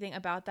knew anything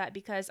about that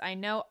because I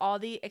know all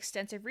the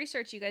extensive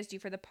research you guys do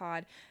for the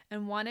pod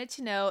and wanted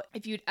to know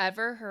if you'd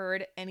ever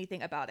heard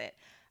anything about it.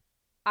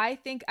 I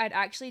think I'd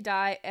actually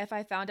die if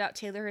I found out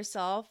Taylor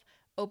herself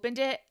opened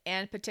it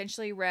and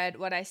potentially read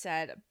what I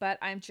said, but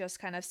I'm just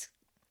kind of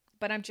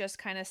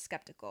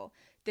skeptical.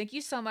 Thank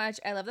you so much.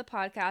 I love the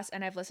podcast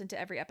and I've listened to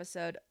every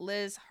episode.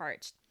 Liz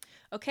Hart.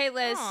 Okay,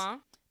 Liz. Aww.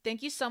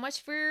 Thank you so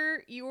much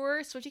for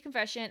your Swiftie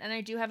confession, and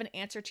I do have an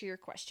answer to your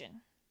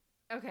question.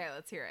 Okay,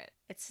 let's hear it.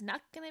 It's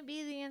not going to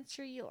be the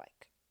answer you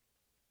like.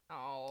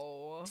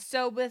 Oh.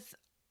 So with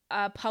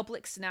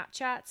public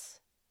Snapchats,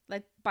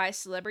 like by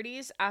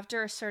celebrities,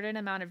 after a certain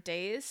amount of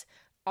days,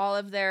 all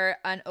of their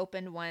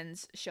unopened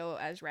ones show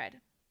as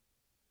read.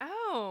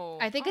 Oh.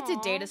 I think it's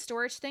a data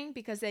storage thing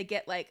because they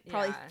get like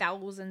probably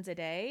thousands a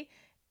day,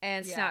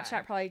 and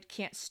Snapchat probably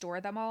can't store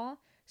them all.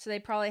 So they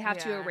probably have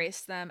to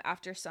erase them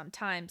after some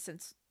time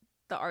since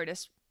the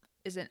artist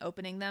isn't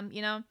opening them,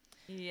 you know?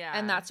 Yeah.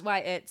 And that's why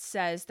it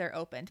says they're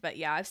opened. But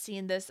yeah, I've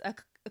seen this a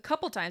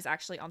couple times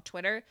actually on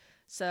Twitter.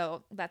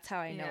 So that's how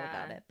I know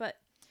about it. But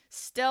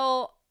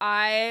still,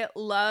 I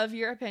love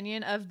your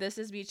opinion of This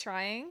Is Me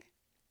Trying.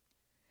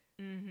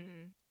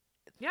 Mm-hmm.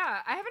 Yeah,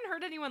 I haven't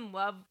heard anyone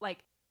love, like,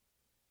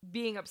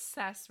 being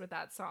obsessed with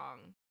that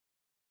song,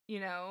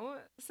 you know?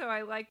 So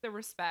I like the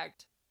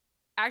respect.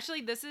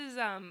 Actually, this is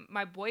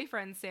my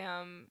boyfriend,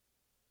 Sam.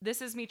 This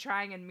Is Me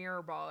Trying and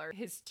Mirror Ball are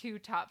his 2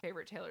 top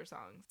favorite Taylor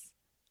songs.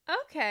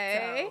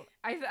 Okay. So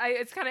I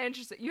it's kind of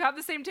interesting. You have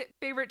the same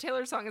favorite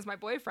Taylor song as my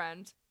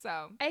boyfriend,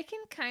 so. I can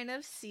kind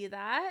of see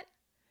that.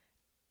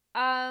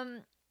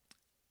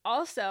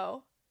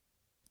 Also,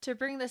 to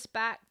bring this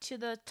back to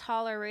the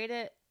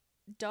tolerated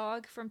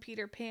dog from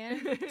Peter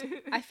Pan,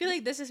 I feel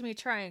like This Is Me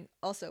Trying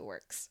also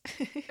works.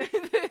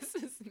 This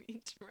is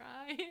me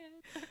trying.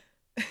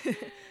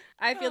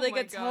 I feel like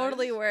it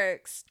totally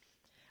works.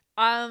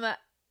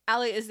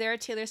 Allie, is there a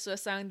Taylor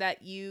Swift song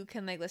that you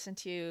can like listen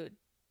to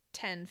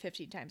 10,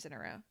 15 times in a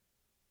row?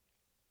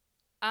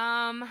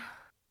 Oh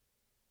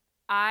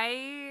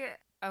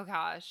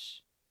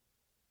gosh.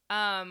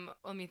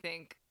 Let me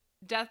think.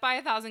 Death by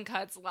a Thousand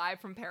Cuts live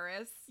from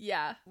Paris.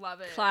 Yeah.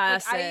 Love it.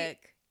 Classic.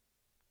 Like,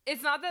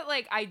 it's not that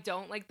like I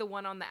don't like the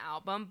one on the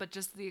album, but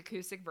just the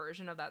acoustic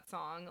version of that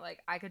song, like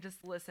I could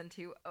just listen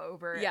to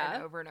over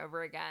and over and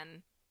over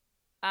again.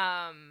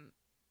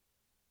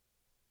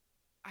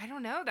 I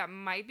don't know. That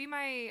might be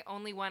my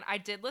only one. I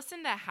did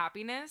listen to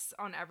Happiness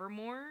on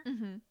Evermore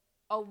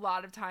a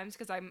lot of times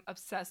because I'm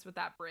obsessed with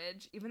that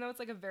bridge. Even though it's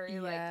like a very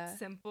like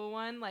simple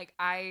one, like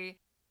I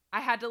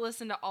had to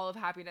listen to all of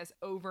Happiness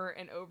over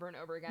and over and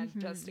over again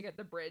just to get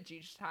the bridge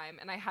each time,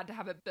 and I had to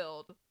have it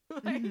build.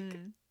 Like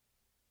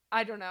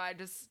I don't know.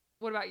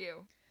 What about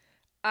you?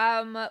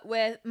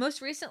 With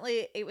most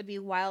recently, it would be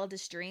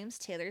Wildest Dreams,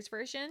 Taylor's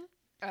version.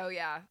 Oh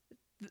yeah.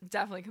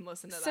 Definitely can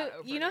listen to that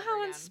over you know and how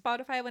over on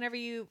Spotify, whenever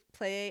you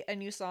play a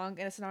new song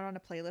and it's not on a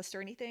playlist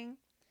or anything,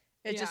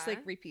 it just like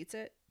repeats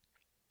it?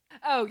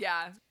 Oh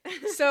yeah.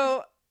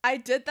 So I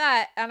did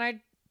that and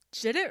I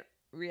didn't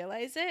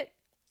realize it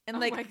and Oh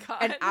like my God.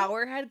 an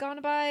hour had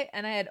gone by,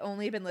 and I had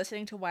only been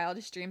listening to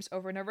Wildest Dreams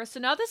over and over. So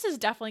now this is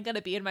definitely going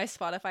to be in my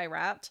Spotify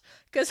Wrapped,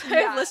 because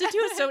I've listened to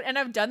it and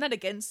I've done that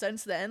again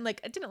since then.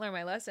 Like, I didn't learn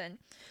my lesson,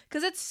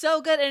 because it's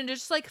so good, and it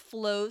just like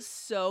flows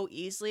so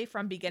easily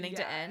from beginning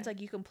to end.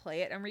 Like, you can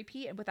play it and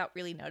repeat and without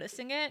really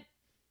noticing it.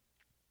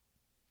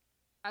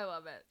 I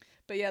love it.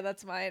 But yeah,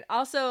 that's mine.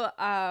 Also,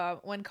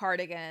 when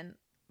Cardigan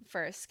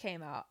first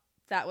came out,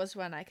 that was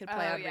when I could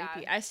play on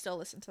repeat. I still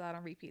listen to that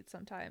on repeat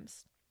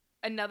sometimes.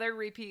 Another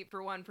repeat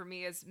for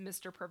me is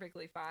Mr.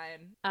 Perfectly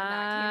Fine. When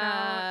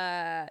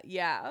that came out.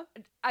 Yeah.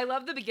 I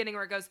love the beginning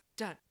where it goes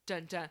dun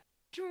dun dun.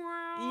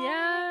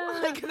 Yeah.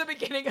 Like the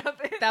beginning of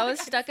it. That like, was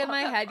stuck in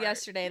my head part.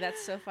 yesterday.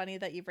 That's so funny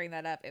that you bring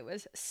that up. It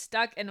was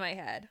stuck in my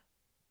head.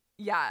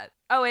 Yeah.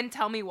 Oh, and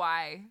Tell Me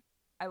Why.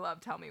 I love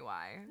Tell Me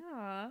Why.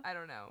 Aww. I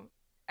don't know.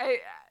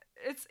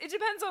 It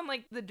depends on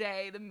like the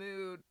day, the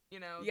mood,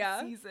 the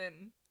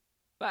season.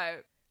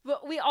 But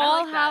we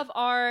all like have that.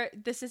 our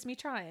This Is Me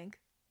Trying,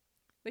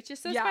 which is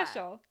so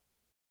special.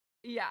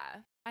 Yeah.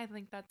 I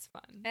think that's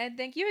fun. And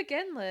thank you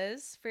again,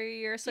 Liz, for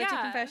your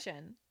Swiftie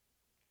confession.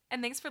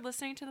 And thanks for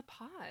listening to the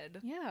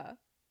pod. Yeah.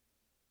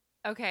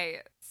 Okay,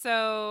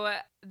 so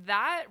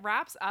that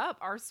wraps up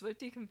our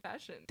Swiftie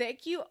confession.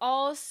 Thank you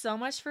all so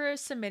much for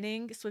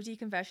submitting Swiftie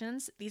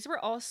confessions. These were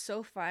all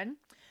so fun.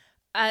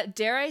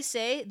 Dare I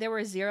say there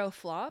were 0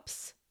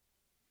 flops?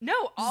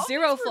 No, all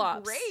 0 these were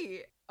flops.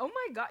 great. Oh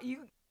my God,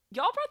 y'all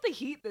brought the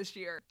heat this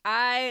year.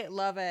 I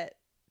love it.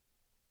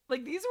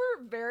 Like, these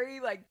were very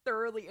like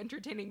thoroughly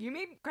entertaining. You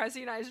made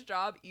Cressy and I's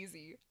job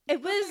easy.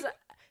 It was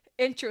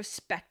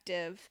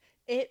introspective.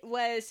 It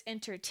was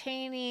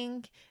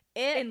entertaining.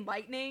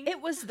 Enlightening.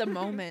 It was the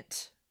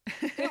moment.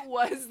 It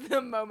was the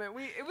moment.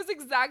 It was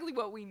exactly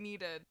what we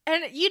needed.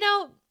 And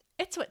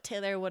it's what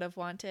Taylor would have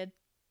wanted.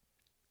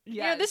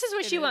 Yeah, this is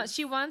what she wants.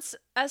 She wants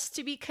us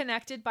to be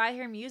connected by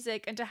her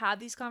music and to have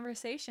these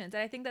conversations.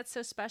 And I think that's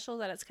so special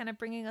that it's kind of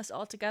bringing us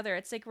all together.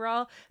 It's like we're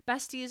all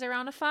besties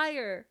around a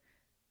fire.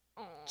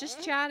 Aww.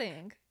 Just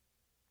chatting.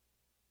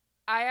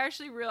 I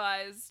actually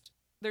realized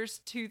there's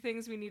 2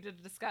 things we need to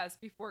discuss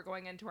before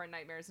going into our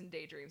nightmares and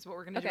daydreams, but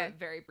we're going to do it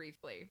very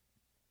briefly.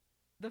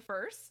 The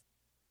first,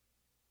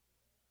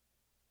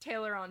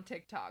 Taylor on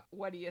TikTok.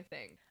 What do you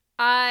think?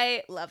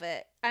 I love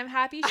it. I'm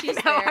happy she's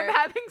there. I'm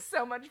having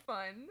so much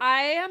fun.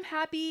 I am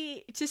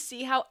happy to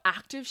see how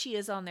active she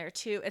is on there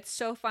too. It's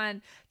so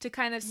fun to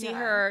kind of see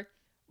her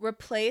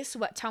replace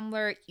what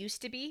Tumblr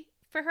used to be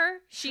for her.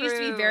 She used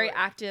to be very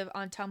active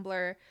on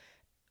Tumblr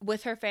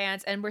with her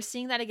fans, and we're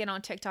seeing that again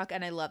on TikTok,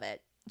 and I love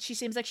it. She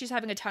seems like she's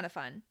having a ton of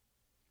fun.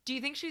 Do you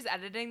think she's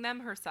editing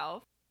them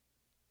herself?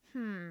 I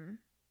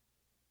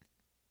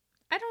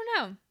don't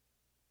know.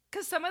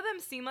 Because some of them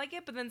seem like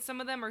it, but then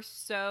some of them are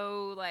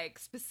so, like,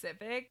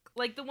 specific.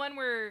 Like the one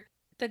where...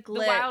 The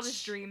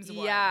Wildest Dreams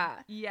one. Yeah.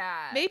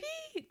 Yeah. Maybe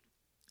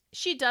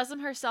she does them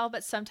herself,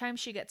 but sometimes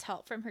she gets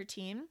help from her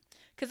team.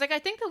 Because, like, I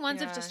think the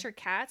ones of just her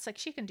cats, like,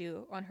 she can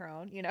do on her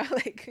own,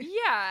 like...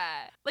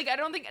 Yeah. Like, I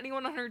don't think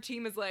anyone on her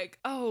team is like,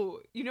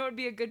 oh, it'd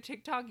be a good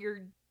TikTok,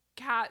 your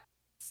cat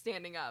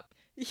standing up.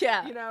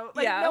 Yeah.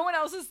 Like, no one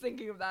else is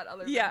thinking of that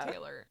other than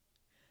Taylor.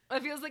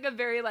 It feels like a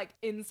very, like,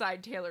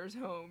 inside Taylor's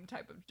home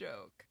type of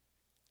joke.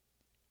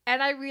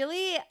 And I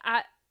really,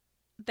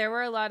 there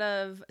were a lot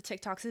of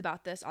TikToks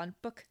about this on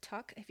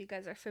BookTok, if you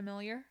guys are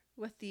familiar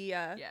with the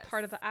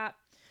part of the app.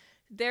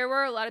 There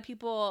were a lot of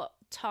people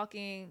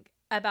talking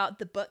about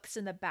the books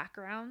in the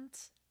background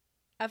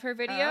of her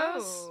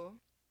videos. Oh.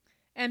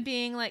 And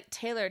being like,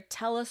 Taylor,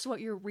 tell us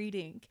what you're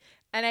reading.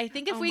 And I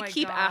think if we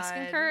keep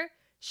asking her,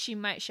 she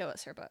might show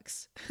us her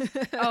books.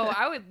 Oh,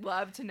 I would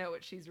love to know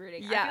what she's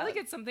reading. Yeah. I feel like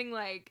it's something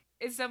like,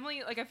 it's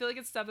definitely, like, I feel like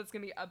it's stuff that's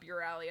going to be up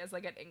your alley as,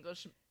 like, an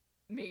English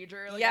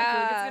major. Like, I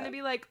feel like it's going to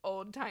be, like,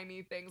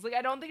 old-timey things. Like,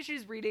 I don't think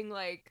she's reading,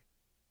 like,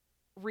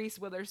 Reese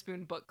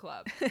Witherspoon book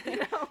club,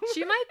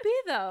 She might be,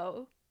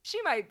 though. She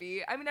might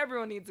be. I mean,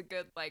 everyone needs a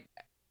good, like,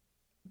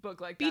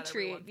 book like that Beach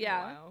every read, once in a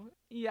while.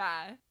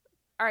 Yeah.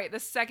 All right, the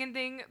second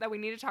thing that we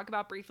need to talk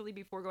about briefly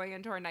before going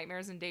into our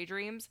nightmares and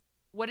daydreams.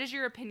 What is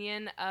your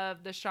opinion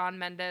of the Shawn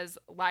Mendes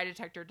lie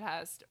detector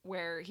test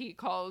where he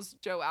calls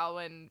Joe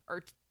Alwyn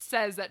or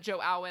says that Joe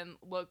Alwyn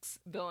looks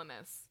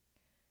villainous?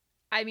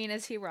 I mean,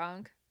 is he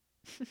wrong?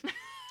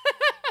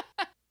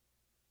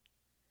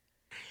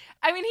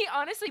 I mean, he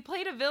honestly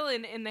played a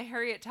villain in the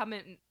Harriet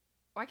Tubman.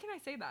 Why can't I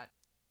say that?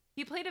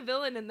 He played a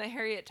villain in the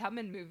Harriet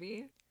Tubman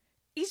movie.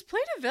 He's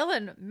played a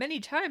villain many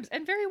times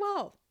and very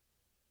well.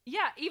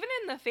 Yeah, even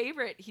in The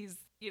Favorite, he's,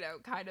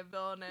 kind of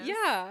villainous.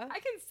 Yeah. I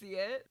can see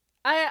it.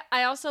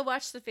 I also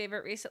watched The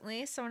Favorite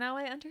recently, so now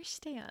I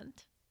understand.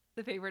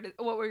 The Favorite.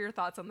 What were your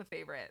thoughts on The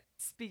Favorite?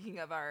 Speaking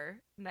of our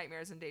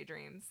nightmares and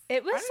daydreams.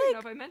 It was I don't even know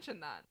if I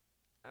mentioned that.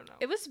 I don't know.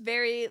 It was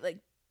very,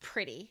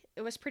 pretty.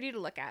 It was pretty to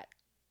look at.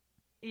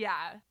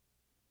 Yeah.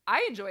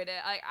 I enjoyed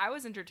it. I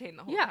was entertained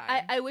the whole time.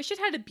 Yeah, I wish it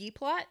had a B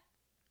plot.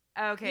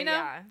 Okay,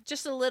 yeah.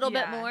 Just a little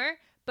bit more.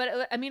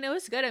 But, it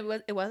was good.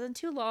 It wasn't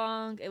too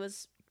long. It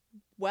was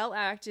well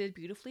acted,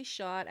 beautifully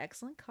shot,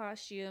 excellent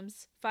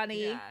costumes,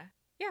 funny. Yeah.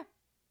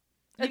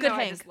 Yeah. A good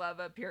I hang. just love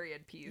a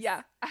period piece.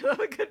 Yeah. I love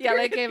a good Yeah,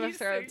 like period Game of piece.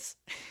 Thrones.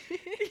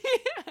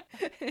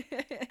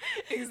 Yeah,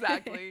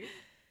 exactly.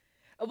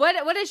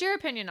 What is your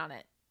opinion on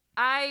it?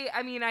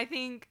 I mean, I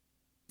think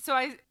so.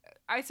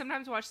 I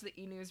sometimes watch the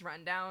E! News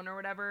Rundown or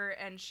whatever,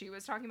 and she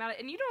was talking about it.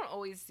 And you don't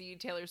always see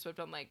Taylor Swift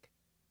on like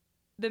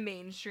the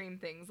mainstream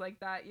things like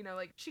that. You know,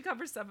 like she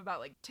covers stuff about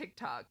like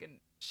TikTok and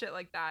shit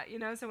like that. You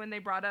know, so when they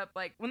brought up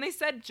like when they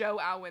said Joe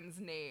Alwyn's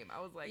name,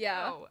 I was like,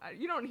 oh,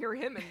 you don't hear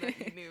him in the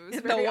E! News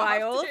In very the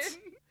wild. often.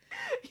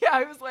 Yeah,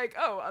 I was like,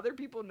 oh, other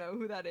people know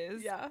who that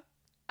is. Yeah.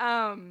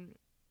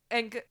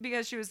 And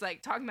because she was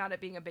like talking about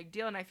it being a big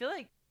deal, and I feel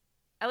like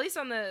at least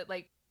on the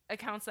like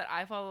accounts that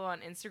I follow on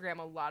Instagram,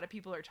 a lot of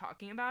people are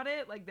talking about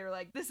it. Like they're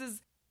like, this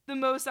is the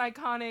most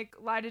iconic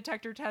lie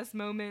detector test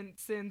moment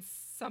since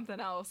something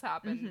else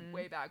happened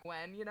way back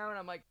when, you know? And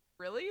I'm like,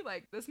 really?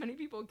 Like this many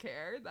people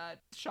care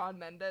that Shawn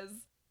Mendes,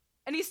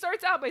 and he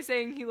starts out by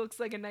saying he looks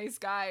like a nice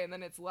guy, and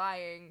then it's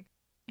lying.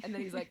 And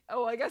then he's like,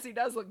 oh, I guess he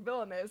does look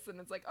villainous. And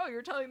it's like, oh,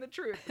 you're telling the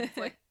truth. And it's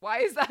like, why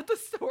is that the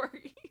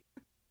story?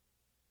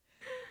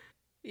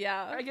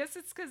 Yeah. I guess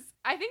it's because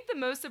I think the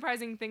most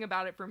surprising thing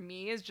about it for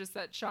me is just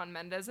that Shawn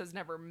Mendes has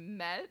never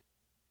met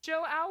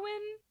Joe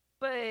Alwyn.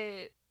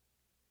 But,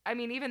 I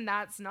mean, even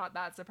that's not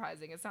that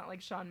surprising. It's not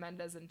like Shawn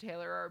Mendes and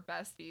Taylor are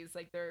besties.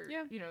 Like, they're,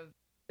 you know,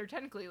 they're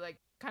technically, like,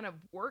 kind of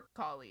work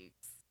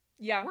colleagues.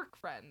 Yeah. Work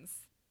friends,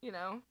 you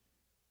know?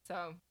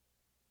 So,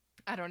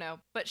 I don't know.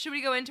 But should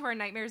we go into our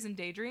nightmares and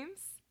daydreams?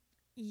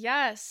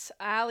 Yes.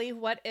 Allie,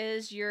 what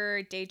is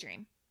your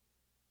daydream?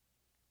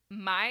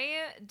 My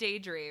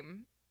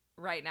daydream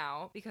right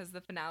now, because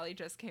the finale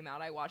just came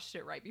out, I watched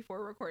it right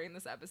before recording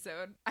this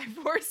episode. I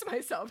forced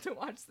myself to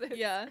watch this.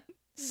 Yeah.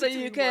 So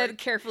you could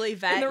carefully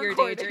vet your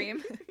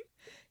daydream.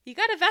 You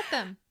gotta vet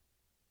them.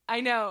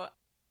 I know.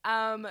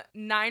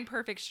 9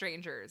 Perfect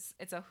Strangers.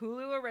 It's a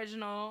Hulu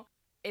original.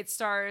 It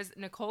stars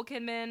Nicole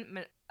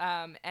Kidman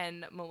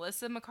and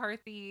Melissa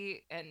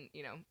McCarthy and,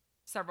 you know,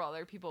 several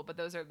other people, but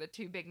those are the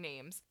 2 big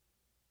names.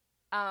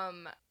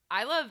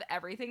 I love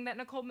everything that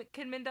Nicole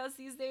Kidman does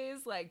these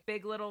days, like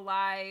Big Little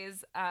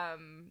Lies,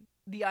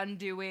 The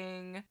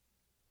Undoing,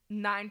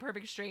 9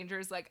 Perfect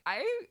Strangers. Like,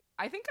 I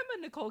think I'm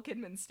a Nicole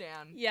Kidman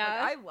stan. Yeah.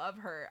 Like, I love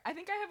her. I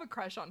think I have a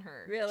crush on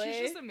her. Really?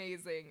 She's just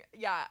amazing.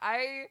 Yeah,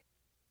 I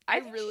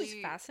think really...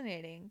 she's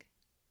fascinating.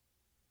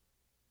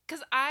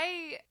 Because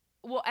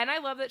and I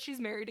love that she's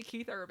married to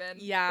Keith Urban.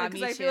 Yeah, like, me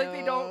too. I feel like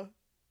they don't...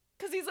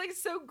 Because he's, like,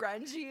 so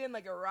grungy and,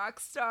 like, a rock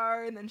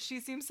star, and then she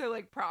seems so,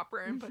 like, proper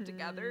and put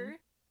together.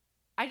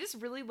 I just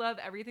really love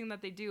everything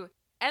that they do.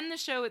 And the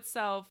show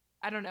itself,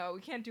 I don't know,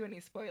 we can't do any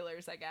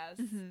spoilers, I guess.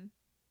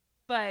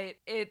 But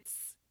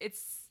it's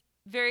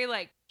very,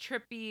 like,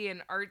 trippy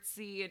and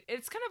artsy.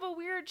 It's kind of a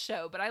weird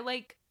show, but I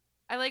like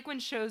when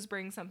shows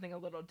bring something a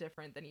little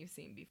different than you've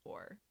seen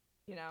before,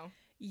 you know?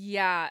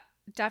 Yeah,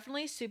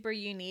 definitely super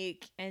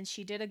unique, and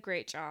she did a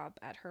great job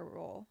at her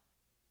role.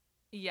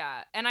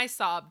 Yeah, and I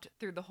sobbed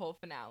through the whole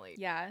finale.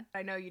 Yeah.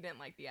 I know you didn't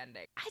like the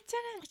ending. I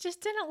just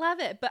didn't love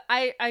it, but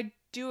I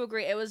do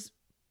agree. It was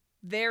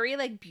very,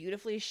 like,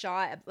 beautifully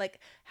shot, like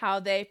how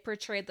they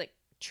portrayed, like,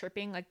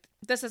 tripping. Like,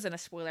 this isn't a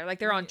spoiler, like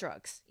they're on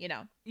drugs, you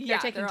know? They're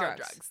taking drugs. On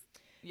drugs.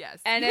 Yes.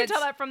 And you can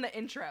tell that from the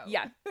intro.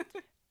 Yeah.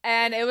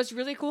 And it was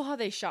really cool how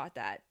they shot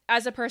that.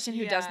 As a person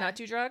who does not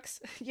do drugs,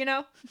 you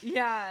know?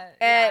 Yeah.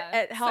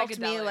 It helped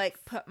me,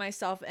 like, put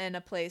myself in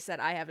a place that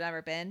I have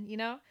never been, you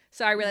know?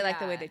 So I really like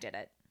the way they did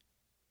it.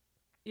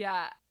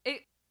 Yeah.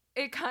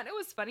 It kind of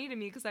was funny to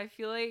me because I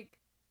feel like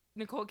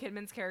Nicole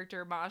Kidman's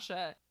character,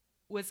 Masha,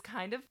 was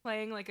kind of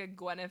playing like a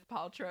Gwyneth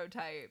Paltrow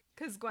type.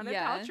 Because Gwyneth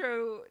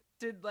Paltrow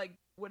did, like,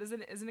 what is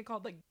it? Isn't it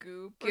called, like,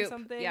 Goop or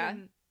something? Yeah.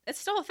 And it's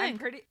still a thing.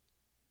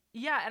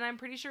 And I'm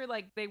pretty sure,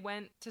 like, they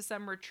went to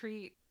some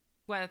retreat,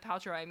 Gwyneth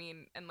Paltrow, I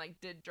mean, and,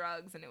 like, did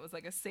drugs, and it was,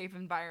 like, a safe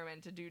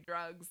environment to do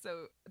drugs.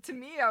 So, to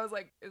me, I was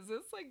like, is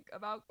this, like,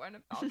 about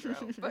Gwyneth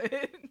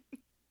Paltrow?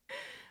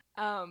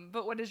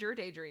 But what is your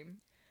daydream?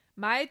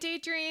 My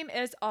daydream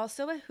is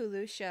also a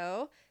Hulu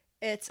show.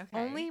 It's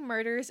Only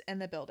Murders in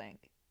the Building.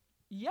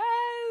 Yes!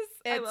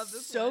 I love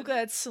this so one.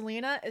 good.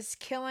 Selena is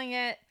killing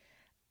it. Yes.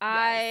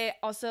 I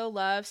also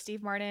love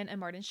Steve Martin and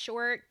Martin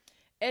Short.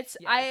 It's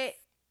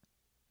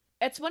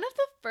one of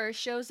the first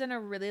shows in a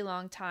really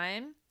long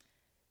time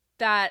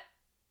that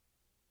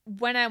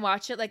when I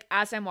watch it, like,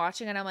 as I'm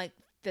watching it, I'm like,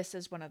 this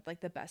is one of,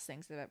 like, the best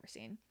things I've ever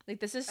seen. Like,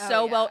 this is it's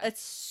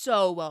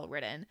so well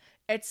written.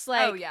 It's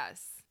like, oh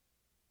yes.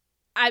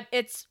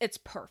 It's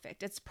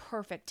perfect. It's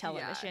perfect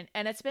television.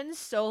 And it's been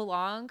so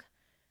long,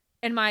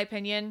 in my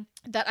opinion,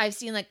 that I've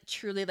seen, like,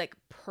 truly, like,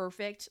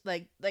 perfect,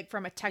 like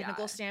from a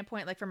technical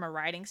standpoint, like from a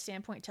writing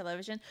standpoint,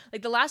 television.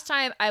 Like, the last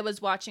time I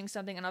was watching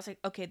something and I was like,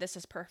 okay, this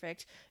is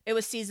perfect, it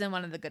was season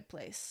 1 of The Good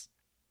Place.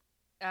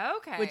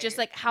 Okay. With just,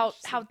 like, how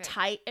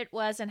tight it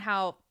was and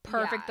how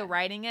perfect the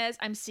writing is.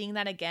 I'm seeing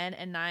that again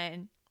in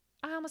I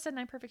almost said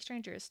 9 Perfect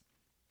Strangers.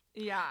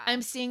 Yeah.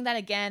 I'm seeing that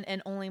again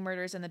in Only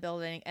Murders in the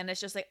Building, and it's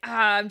just like,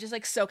 I'm just,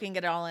 like, soaking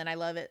it all in. I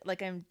love it.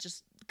 Like, I'm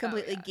just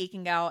completely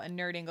geeking out and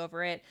nerding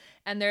over it.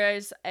 And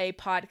there's a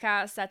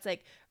podcast that's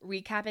like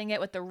recapping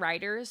it with the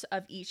writers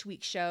of each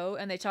week's show,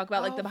 and they talk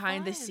about like the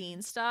behind the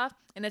scenes stuff.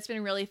 And it's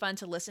been really fun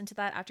to listen to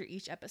that after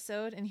each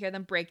episode and hear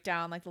them break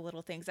down like the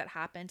little things that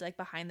happened like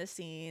behind the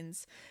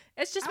scenes.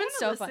 It's just been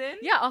so fun.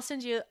 Yeah, I'll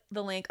send you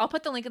the link. I'll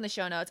put the link in the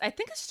show notes. I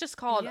think it's just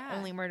called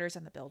Only Murders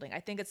in the Building.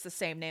 I think it's the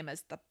same name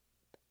as the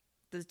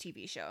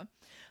TV show.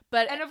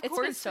 But it's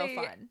been so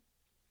fun.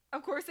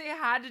 Of course, they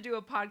had to do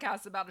a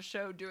podcast about a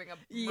show doing a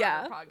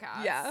murder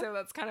podcast. Yeah. So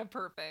that's kind of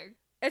perfect.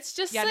 It's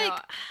just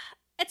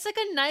it's like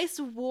a nice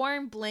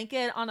warm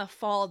blanket on a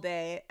fall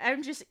day.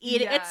 I'm just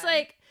eating. Yeah. It's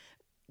like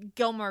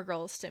Gilmore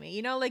Girls to me.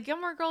 You know, like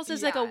Gilmore Girls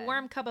is like a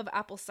warm cup of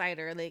apple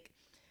cider, like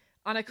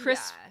on a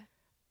crisp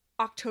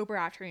October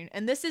afternoon.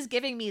 And this is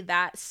giving me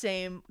that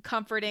same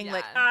comforting,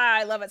 like,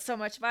 I love it so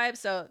much vibe.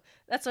 So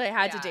that's why I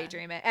had to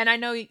daydream it. And I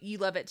know you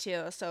love it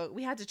too. So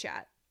we had to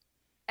chat.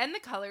 And the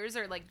colors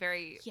are like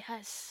very...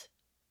 Yes.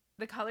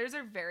 The colors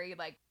are very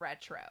like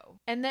retro.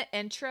 And the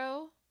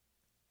intro...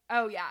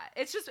 Oh yeah.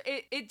 It's just,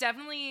 it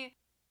definitely,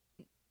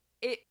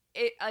 it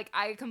like,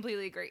 I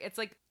completely agree. It's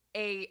like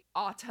a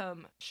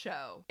autumn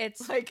show.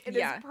 It's like, it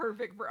is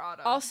perfect for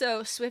autumn.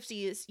 Also,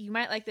 Swifties, you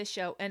might like this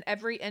show. And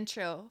every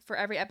intro for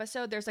every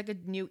episode, there's like a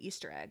new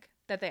Easter egg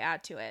that they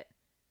add to it.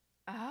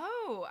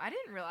 Oh, I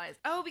didn't realize.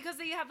 Oh, because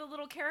they have the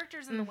little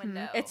characters in the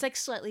window. It's like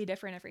slightly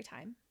different every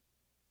time.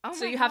 Oh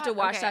so you have to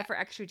watch that for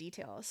extra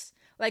details.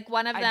 Like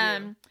one of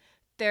them,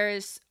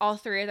 there's all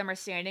three of them are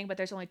standing, but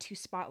there's only 2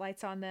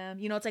 spotlights on them.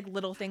 You know, it's like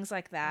little things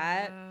like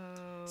that.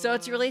 Oh. So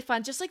it's really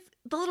fun. Just like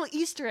the little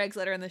Easter eggs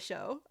that are in the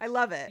show. I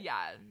love it.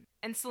 Yeah.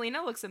 And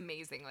Selena looks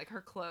amazing. Like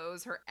her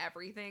clothes, her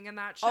everything in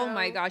that show. Oh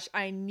my gosh.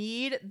 I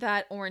need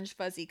that orange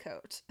fuzzy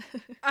coat.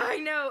 I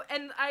know.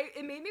 And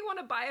it made me want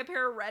to buy a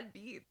pair of red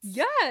beats.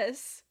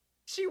 Yes.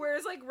 She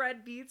wears like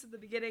red beats at the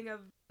beginning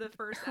of the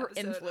first episode.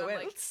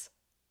 Influence.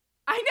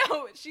 I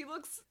know. She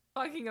looks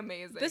fucking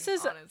amazing. This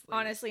is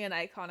honestly an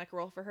iconic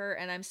role for her,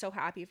 and I'm so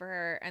happy for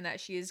her and that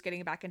she is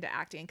getting back into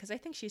acting because I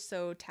think she's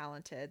so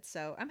talented.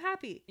 So I'm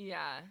happy.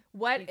 Yeah.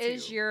 What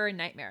is your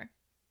nightmare?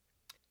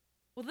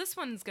 Well, this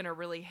one's going to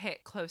really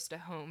hit close to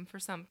home for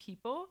some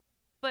people.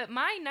 But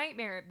my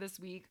nightmare this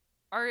week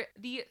are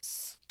the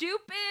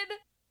stupid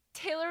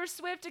Taylor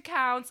Swift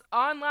accounts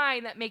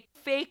online that make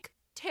fake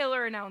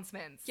Taylor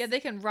announcements. Yeah,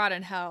 they can rot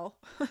in hell.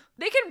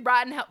 They can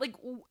rot in hell. Like,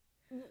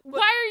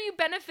 why are you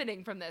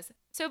benefiting from this?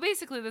 So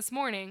basically this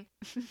morning,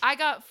 I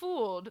got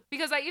fooled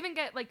because I even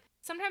get like,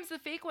 sometimes the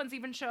fake ones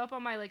even show up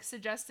on my like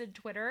suggested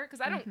Twitter because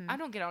I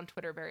don't get on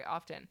Twitter very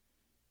often.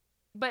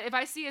 But if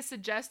I see a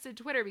suggested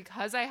Twitter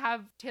because I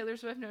have Taylor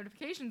Swift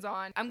notifications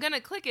on, I'm going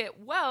to click it.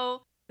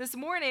 Well, this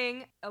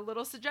morning, a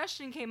little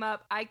suggestion came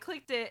up. I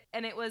clicked it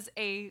and it was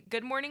a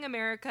Good Morning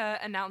America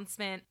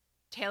announcement.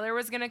 Taylor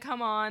was going to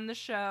come on the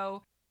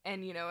show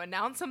and, you know,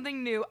 announce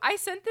something new. I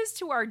sent this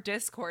to our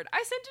Discord.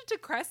 I sent it to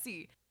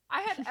Cressy.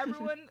 I had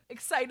everyone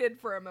excited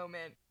for a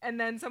moment. And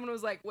then someone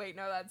was like, wait,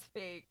 no, that's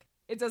fake.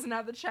 It doesn't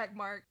have the check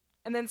mark.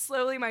 And then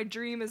slowly my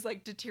dream is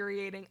like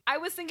deteriorating. I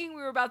was thinking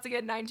we were about to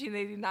get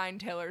 1989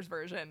 Taylor's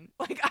version.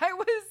 Like I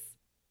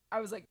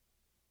was like,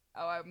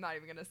 oh, I'm not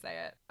even going to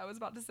say it. I was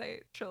about to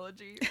say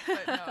trilogy,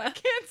 but no, I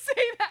can't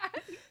say that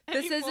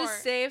This anymore. is a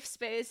safe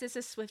space. This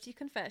is Swiftie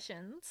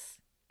Confessions.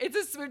 It's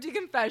a Swiftie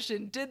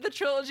confession. Did the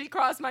trilogy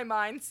cross my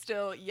mind?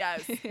 Still,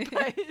 yes.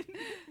 But,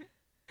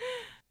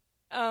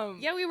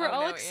 yeah, we were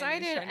all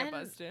excited.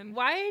 And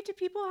why do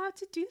people have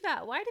to do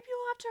that? Why do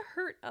people have to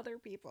hurt other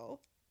people?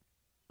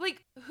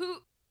 Like, who?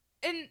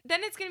 And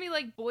then it's going to be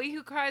like, boy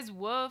who cries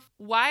wolf.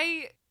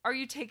 Why are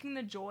you taking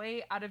the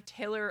joy out of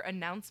Taylor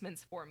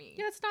announcements for me?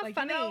 Yeah, it's not like,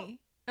 funny. You know,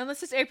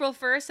 unless it's April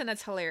 1st and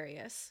it's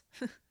hilarious.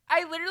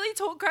 I literally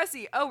told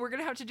Cressy, oh, we're going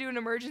to have to do an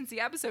emergency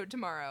episode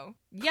tomorrow.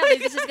 Yeah,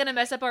 this is going to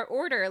mess up our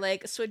order.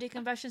 Like, Swiftie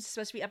Confessions is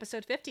supposed to be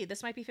episode 50.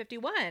 This might be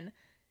 51.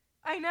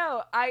 I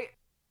know.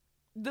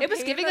 It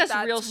was giving us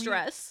real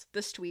stress,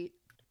 this tweet.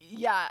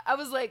 Yeah, I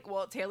was like,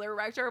 well, Taylor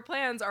wrecked our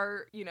plans.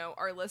 Our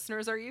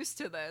listeners are used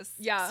to this.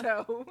 Yeah.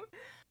 So,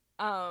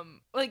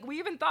 like, we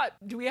even thought,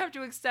 do we have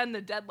to extend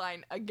the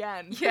deadline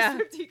again for yeah.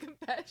 Swiftie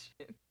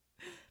Confession?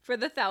 For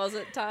the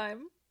 1,000th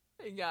time.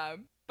 Yeah,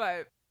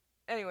 but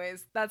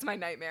anyways, that's my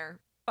nightmare.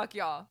 Fuck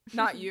y'all.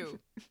 Not you,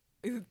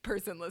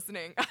 person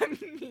listening. I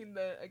mean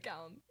the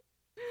account.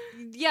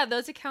 Yeah,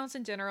 those accounts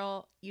in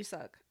general, you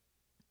suck.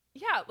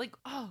 Yeah, like,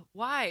 oh,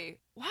 why?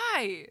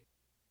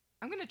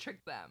 I'm gonna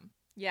trick them.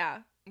 Yeah.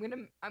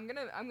 I'm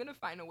gonna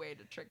find a way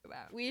to trick them.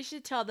 We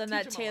should tell them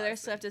that Taylor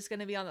Swift is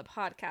gonna be on the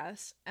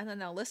podcast, and then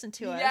they'll listen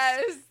to us.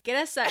 Yes. Get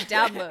us that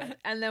download,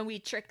 and then we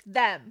trick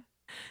them.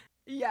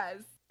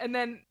 Yes. And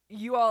then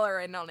you all are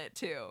in on it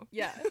too.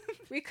 Yeah.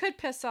 We could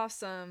piss off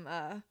some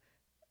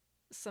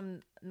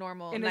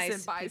normal,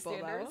 innocent nice people,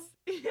 though.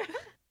 Yeah.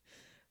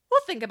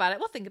 We'll think about it.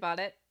 We'll think about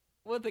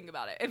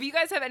it. If you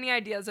guys have any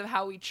ideas of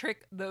how we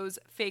trick those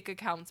fake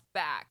accounts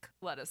back,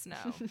 let us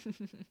know.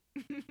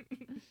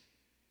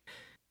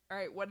 All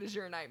right, what is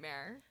your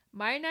nightmare?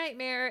 My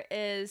nightmare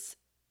is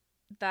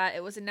that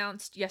it was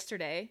announced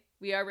yesterday.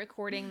 We are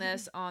recording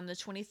this on the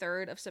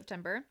 23rd of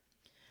September.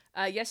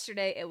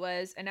 Yesterday it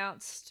was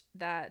announced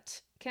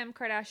that Kim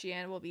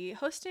Kardashian will be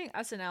hosting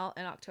SNL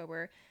in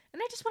October,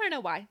 and I just want to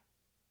know why.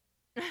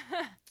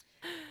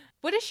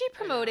 What is she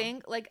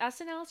promoting? Like,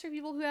 SNL is for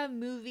people who have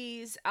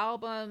movies,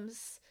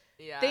 albums,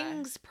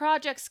 things,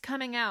 projects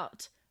coming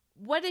out.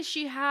 What does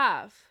she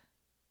have?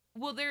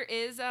 Well, there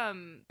is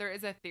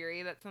a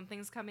theory that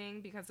something's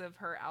coming because of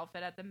her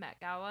outfit at the Met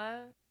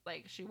Gala.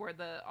 Like, she wore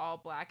the all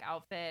black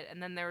outfit,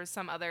 and then there was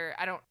some other,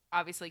 I don't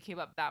obviously keep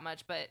up that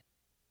much, but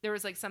there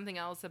was like something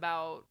else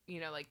about, you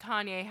know, like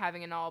Kanye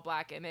having an all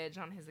black image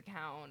on his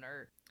account,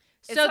 or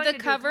so the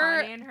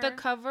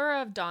cover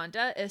of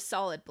Donda is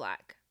solid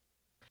black.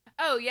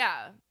 Oh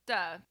yeah,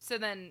 duh. So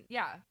then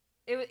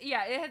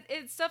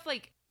it's stuff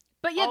like.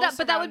 But yeah,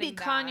 that would be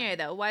Kanye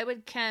though. Why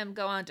would Kim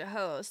go on to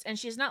host? And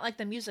she's not like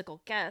the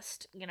musical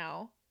guest, you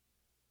know.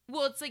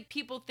 Well, it's like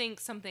people think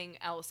something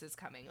else is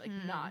coming, like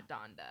not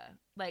Donda.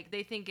 Like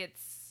they think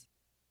it's,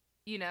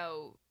 you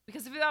know,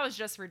 because if that was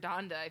just for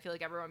Donda, I feel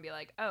like everyone would be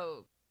like,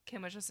 oh,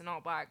 Kim was just in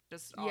all black,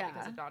 just all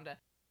because of Donda.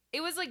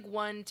 It was like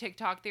one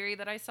TikTok theory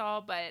that I saw,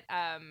 but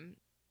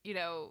you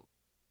know,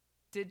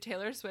 did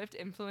Taylor Swift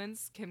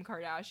influence Kim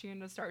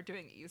Kardashian to start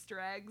doing Easter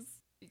eggs?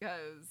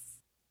 Because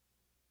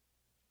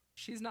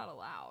she's not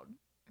allowed.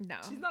 No.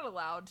 She's not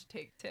allowed to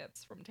take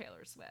tips from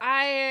Taylor Swift.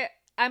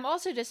 I'm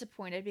also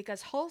disappointed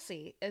because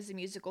Halsey is a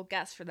musical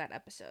guest for that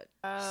episode.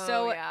 Oh,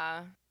 so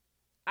yeah.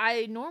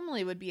 I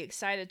normally would be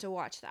excited to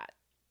watch that.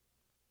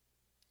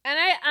 And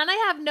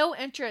I have no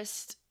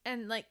interest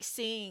in like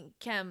seeing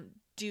Kim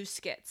do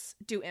skits,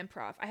 do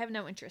improv. I have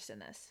no interest in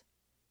this.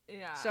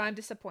 Yeah. So I'm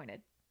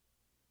disappointed.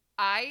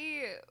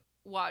 I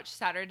watch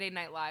Saturday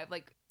Night Live.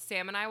 Like,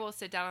 Sam and I will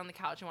sit down on the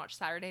couch and watch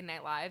Saturday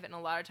Night Live, and a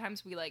lot of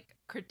times we like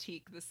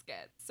critique the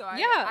skits. So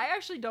I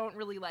actually don't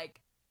really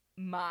like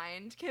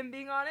mind Kim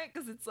being on it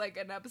because it's like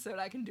an episode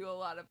I can do a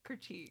lot of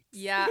critiques.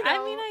 Yeah, you know?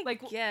 I mean, I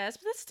guess,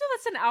 but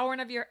that's an hour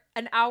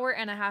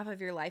and a half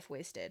of your life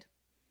wasted.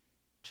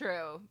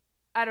 True.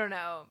 I don't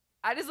know.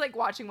 I just like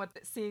watching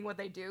seeing what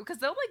they do, because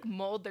they'll like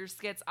mold their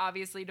skits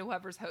obviously to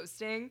whoever's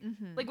hosting.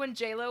 Mm-hmm. Like when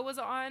J-Lo was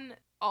on,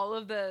 all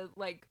of the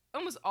like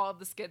almost all of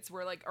the skits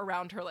were like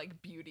around her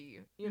like beauty,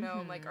 you know.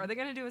 I'm like, are they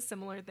gonna do a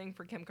similar thing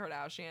for Kim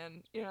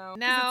Kardashian? You know,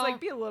 now it's like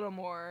be a little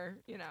more,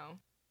 you know.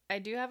 I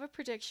do have a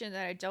prediction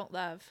that I don't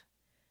love.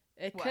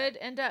 It could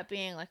end up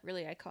being like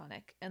really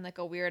iconic in like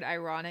a weird,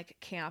 ironic,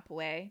 camp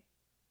way.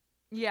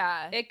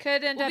 Yeah, it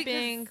could end up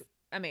being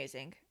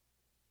amazing,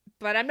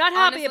 but I'm not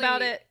happy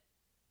about it.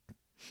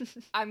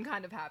 I'm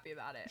kind of happy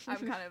about it. I'm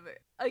kind of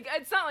like,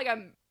 it's not like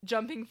I'm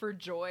jumping for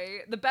joy.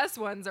 The best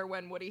ones are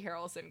when Woody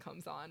Harrelson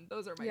comes on.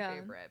 Those are my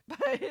favorite.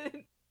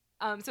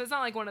 But so it's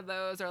not like one of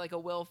those or like a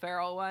Will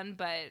Ferrell one,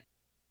 but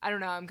I don't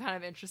know. I'm kind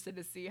of interested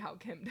to see how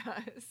Kim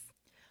does.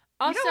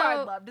 Also, you know what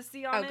I'd love to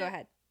see on it? Oh, go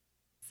ahead.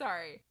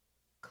 Sorry.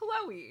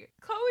 Chloe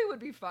would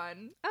be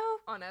fun. Oh,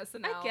 on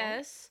SNL. I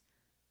guess.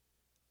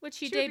 Would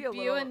she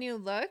debut a new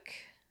look?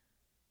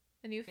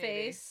 A new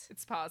face?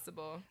 It's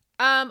possible.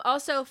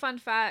 Also, fun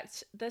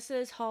fact, this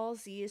is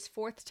Halsey's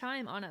 4th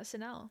time on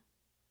SNL.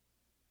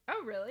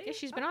 Oh, really? Yeah,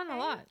 she's been on a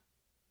lot.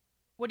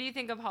 What do you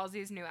think of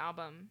Halsey's new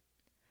album?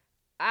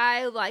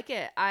 I like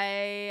it.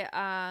 I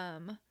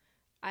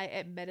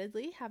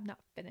admittedly have not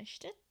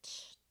finished it.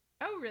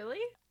 Oh, really?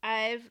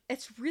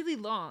 It's really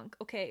long.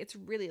 Okay, it's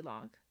really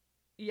long.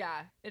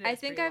 Yeah, it is. I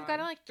think I've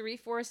gotten like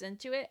 3/4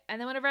 into it, and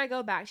then whenever I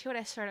go back to it,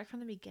 I start it from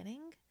the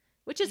beginning,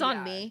 which is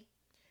on me.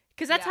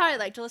 Because that's how I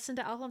like to listen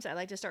to albums. I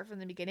like to start from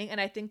the beginning. And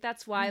I think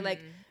that's why,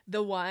 like,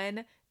 The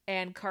One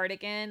and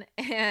Cardigan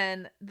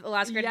and The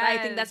Last Great Night, I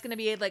think that's going to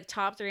be, like,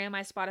 top 3 on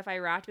my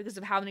Spotify Wrapped because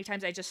of how many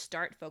times I just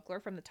start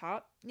Folklore from the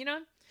top, you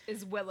know?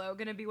 Is Willow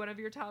going to be one of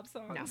your top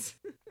songs?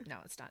 No,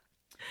 it's not.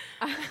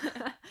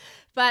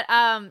 But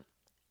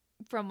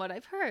from what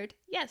I've heard,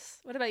 yes.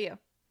 What about you?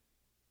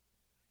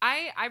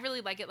 I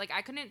really like it. Like,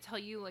 I couldn't tell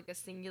you, like, a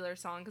singular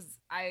song because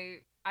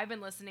I've been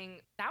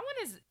listening. That one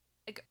is,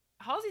 like,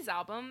 Halsey's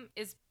album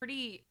is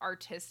pretty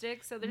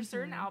artistic, so there's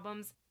certain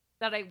albums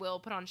that I will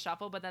put on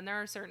shuffle, but then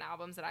there are certain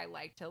albums that I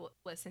like to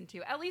listen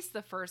to at least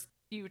the first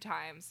few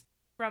times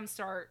from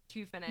start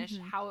to finish,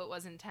 how it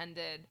was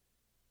intended.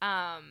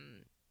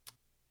 And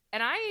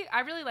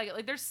I really like it.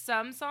 Like, there's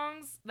some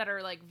songs that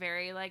are like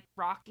very like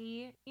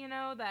rocky, you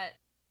know, that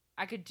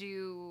I could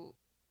do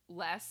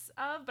less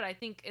of, but I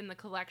think in the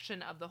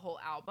collection of the whole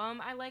album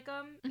I like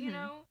them, you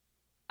know.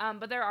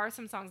 But there are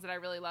some songs that I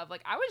really love.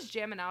 Like, I was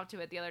jamming out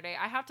to it the other day.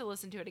 I have to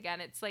listen to it again.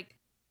 It's like,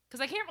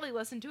 because I can't really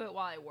listen to it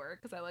while I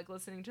work, because I like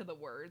listening to the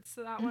words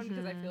to that one,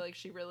 because I feel like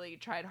she really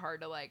tried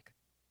hard to, like,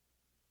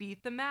 be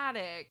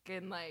thematic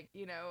and, like,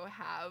 you know,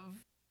 have,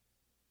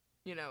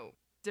 you know,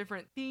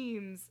 different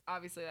themes.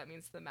 Obviously, that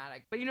means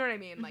thematic. But you know what I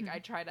mean? Like, I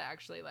try to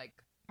actually, like,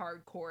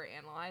 hardcore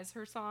analyze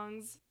her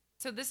songs.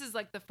 So this is,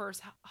 like, the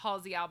first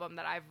Halsey album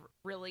that I've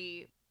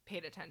really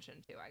paid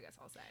attention to, I guess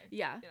I'll say.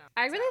 Yeah. You know,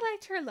 I really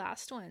liked her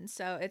last one,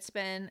 so it's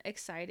been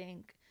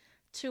exciting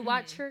to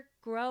watch her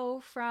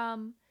grow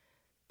from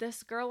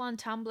this girl on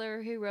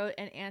Tumblr who wrote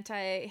an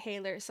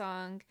anti-Haylor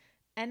song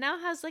and now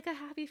has like a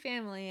happy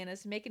family and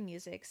is making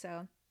music,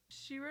 so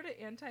She wrote an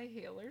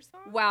anti-Haler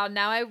song? Wow,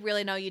 now I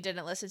really know you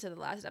didn't listen to the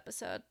last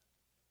episode.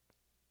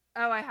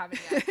 Oh, I haven't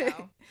yet,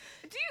 no.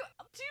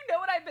 Do you know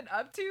what I've been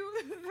up to?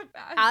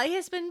 Allie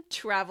has been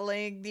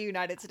traveling the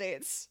United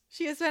States.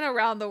 She has been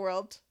around the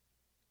world.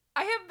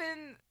 I have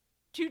been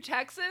to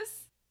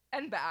Texas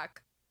and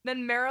back,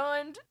 then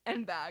Maryland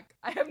and back.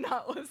 I have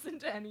not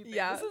listened to anything.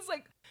 Yeah. This is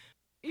like,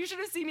 you should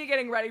have seen me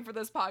getting ready for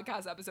this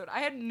podcast episode. I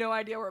had no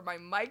idea where my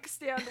mic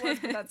stand was,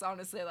 but that's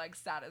honestly like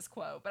status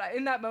quo. But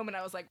in that moment,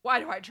 I was like, why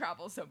do I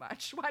travel so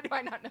much? Why do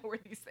I not know where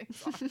these things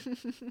are?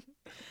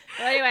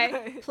 Well,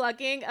 anyway,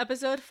 plugging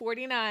episode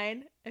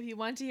 49. If you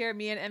want to hear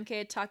me and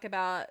MK talk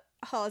about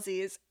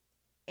Halsey's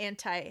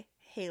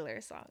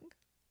anti-Haler song.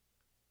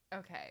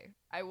 Okay,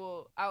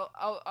 I'll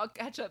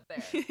catch up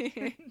there.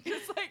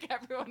 Just like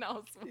everyone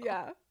else will.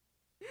 Yeah.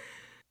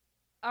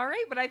 All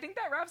right, but I think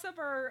that wraps up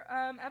our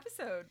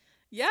episode.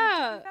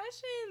 Yeah.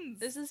 Confessions.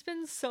 This has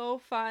been so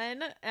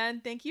fun.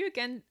 And thank you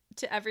again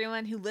to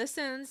everyone who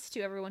listens,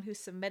 to everyone who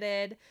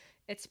submitted.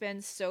 It's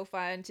been so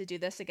fun to do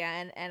this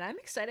again. And I'm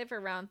excited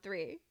for round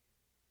 3.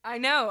 I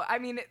know. I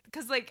mean,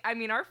 because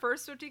our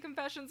first Swiftie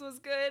Confessions was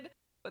good.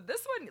 But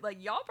this one,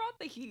 like, y'all brought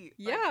the heat.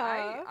 Like,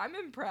 Yeah. I'm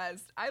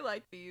impressed. I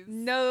like these.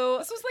 No.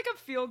 This was like a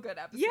feel-good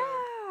episode.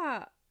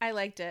 Yeah. I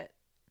liked it.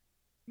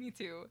 Me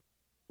too.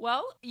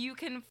 Well, you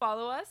can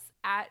follow us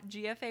at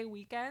GFA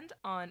Weekend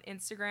on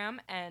Instagram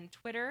and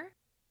Twitter.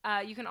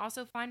 You can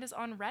also find us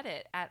on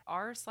Reddit at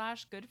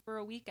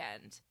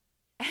r/goodforaweekend.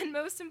 And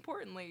most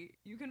importantly,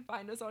 you can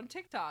find us on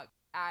TikTok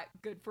at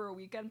Good for a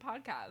Weekend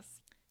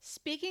Podcast.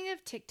 Speaking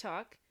of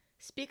TikTok,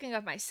 speaking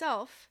of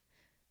myself,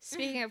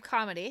 speaking of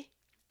comedy,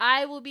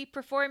 I will be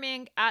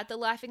performing at the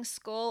Laughing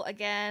Skull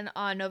again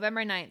on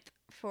November 9th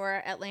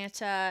for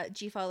Atlanta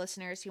GFA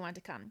listeners who want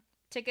to come.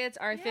 Tickets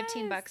are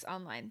 $15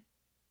 online.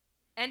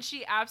 And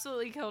she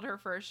absolutely killed her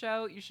first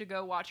show. You should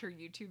go watch her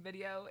YouTube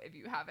video if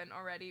you haven't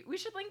already. We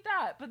should link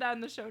that. Put that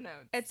in the show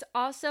notes. It's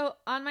also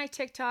on my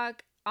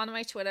TikTok, on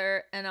my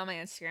Twitter, and on my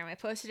Instagram. I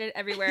posted it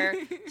everywhere.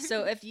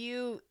 So if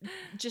you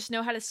just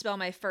know how to spell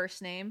my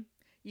first name,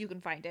 you can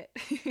find it.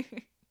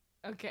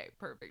 Okay,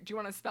 perfect. Do you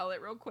want to spell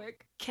it real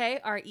quick?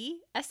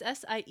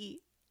 KRESSIE.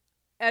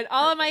 And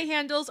all of my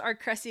handles are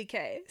Cressy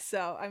K.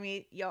 So, I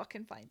mean, y'all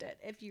can find it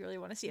if you really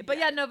want to see it. But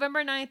yeah,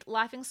 November 9th,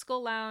 Laughing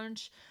Skull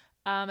Lounge.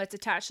 It's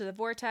attached to the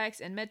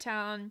Vortex in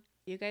Midtown.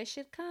 You guys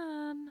should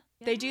come.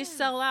 Yes. They do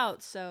sell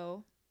out,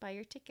 so buy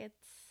your tickets.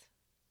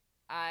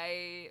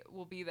 I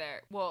will be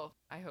there. Well,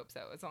 I hope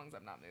so, as long as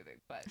I'm not moving.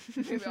 But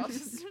maybe I'll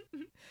just...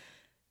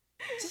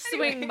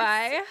 swing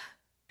by.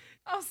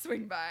 I'll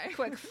swing by.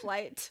 Quick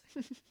flight.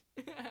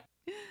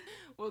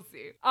 We'll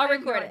see. I'll I have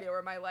record no idea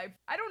where my life...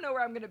 I don't know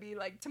where I'm going to be,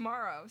 like,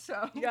 tomorrow,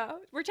 so... Yeah,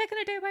 we're taking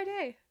it day by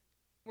day.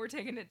 We're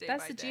taking it day by day.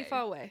 That's the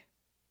GFA way.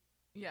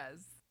 Yes.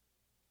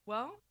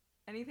 Well,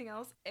 anything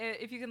else?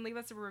 If you can leave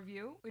us a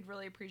review, we'd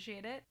really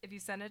appreciate it. If you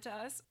send it to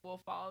us, we'll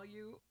follow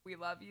you. We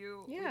love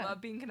you. Yeah. We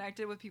love being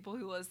connected with people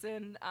who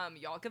listen.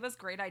 Y'all give us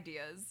great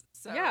ideas.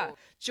 So yeah.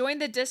 Join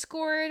the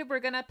Discord.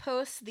 We're going to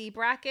post the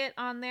bracket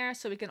on there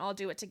so we can all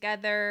do it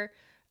together.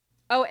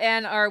 Oh,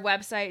 and our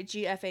website,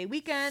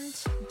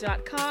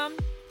 gfaweekend.com.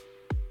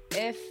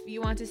 If you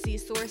want to see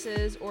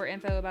sources or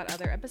info about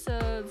other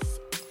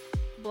episodes,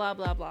 blah,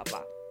 blah, blah,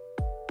 blah.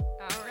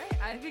 All right.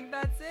 I think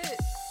that's it.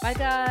 Bye,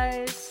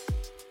 guys.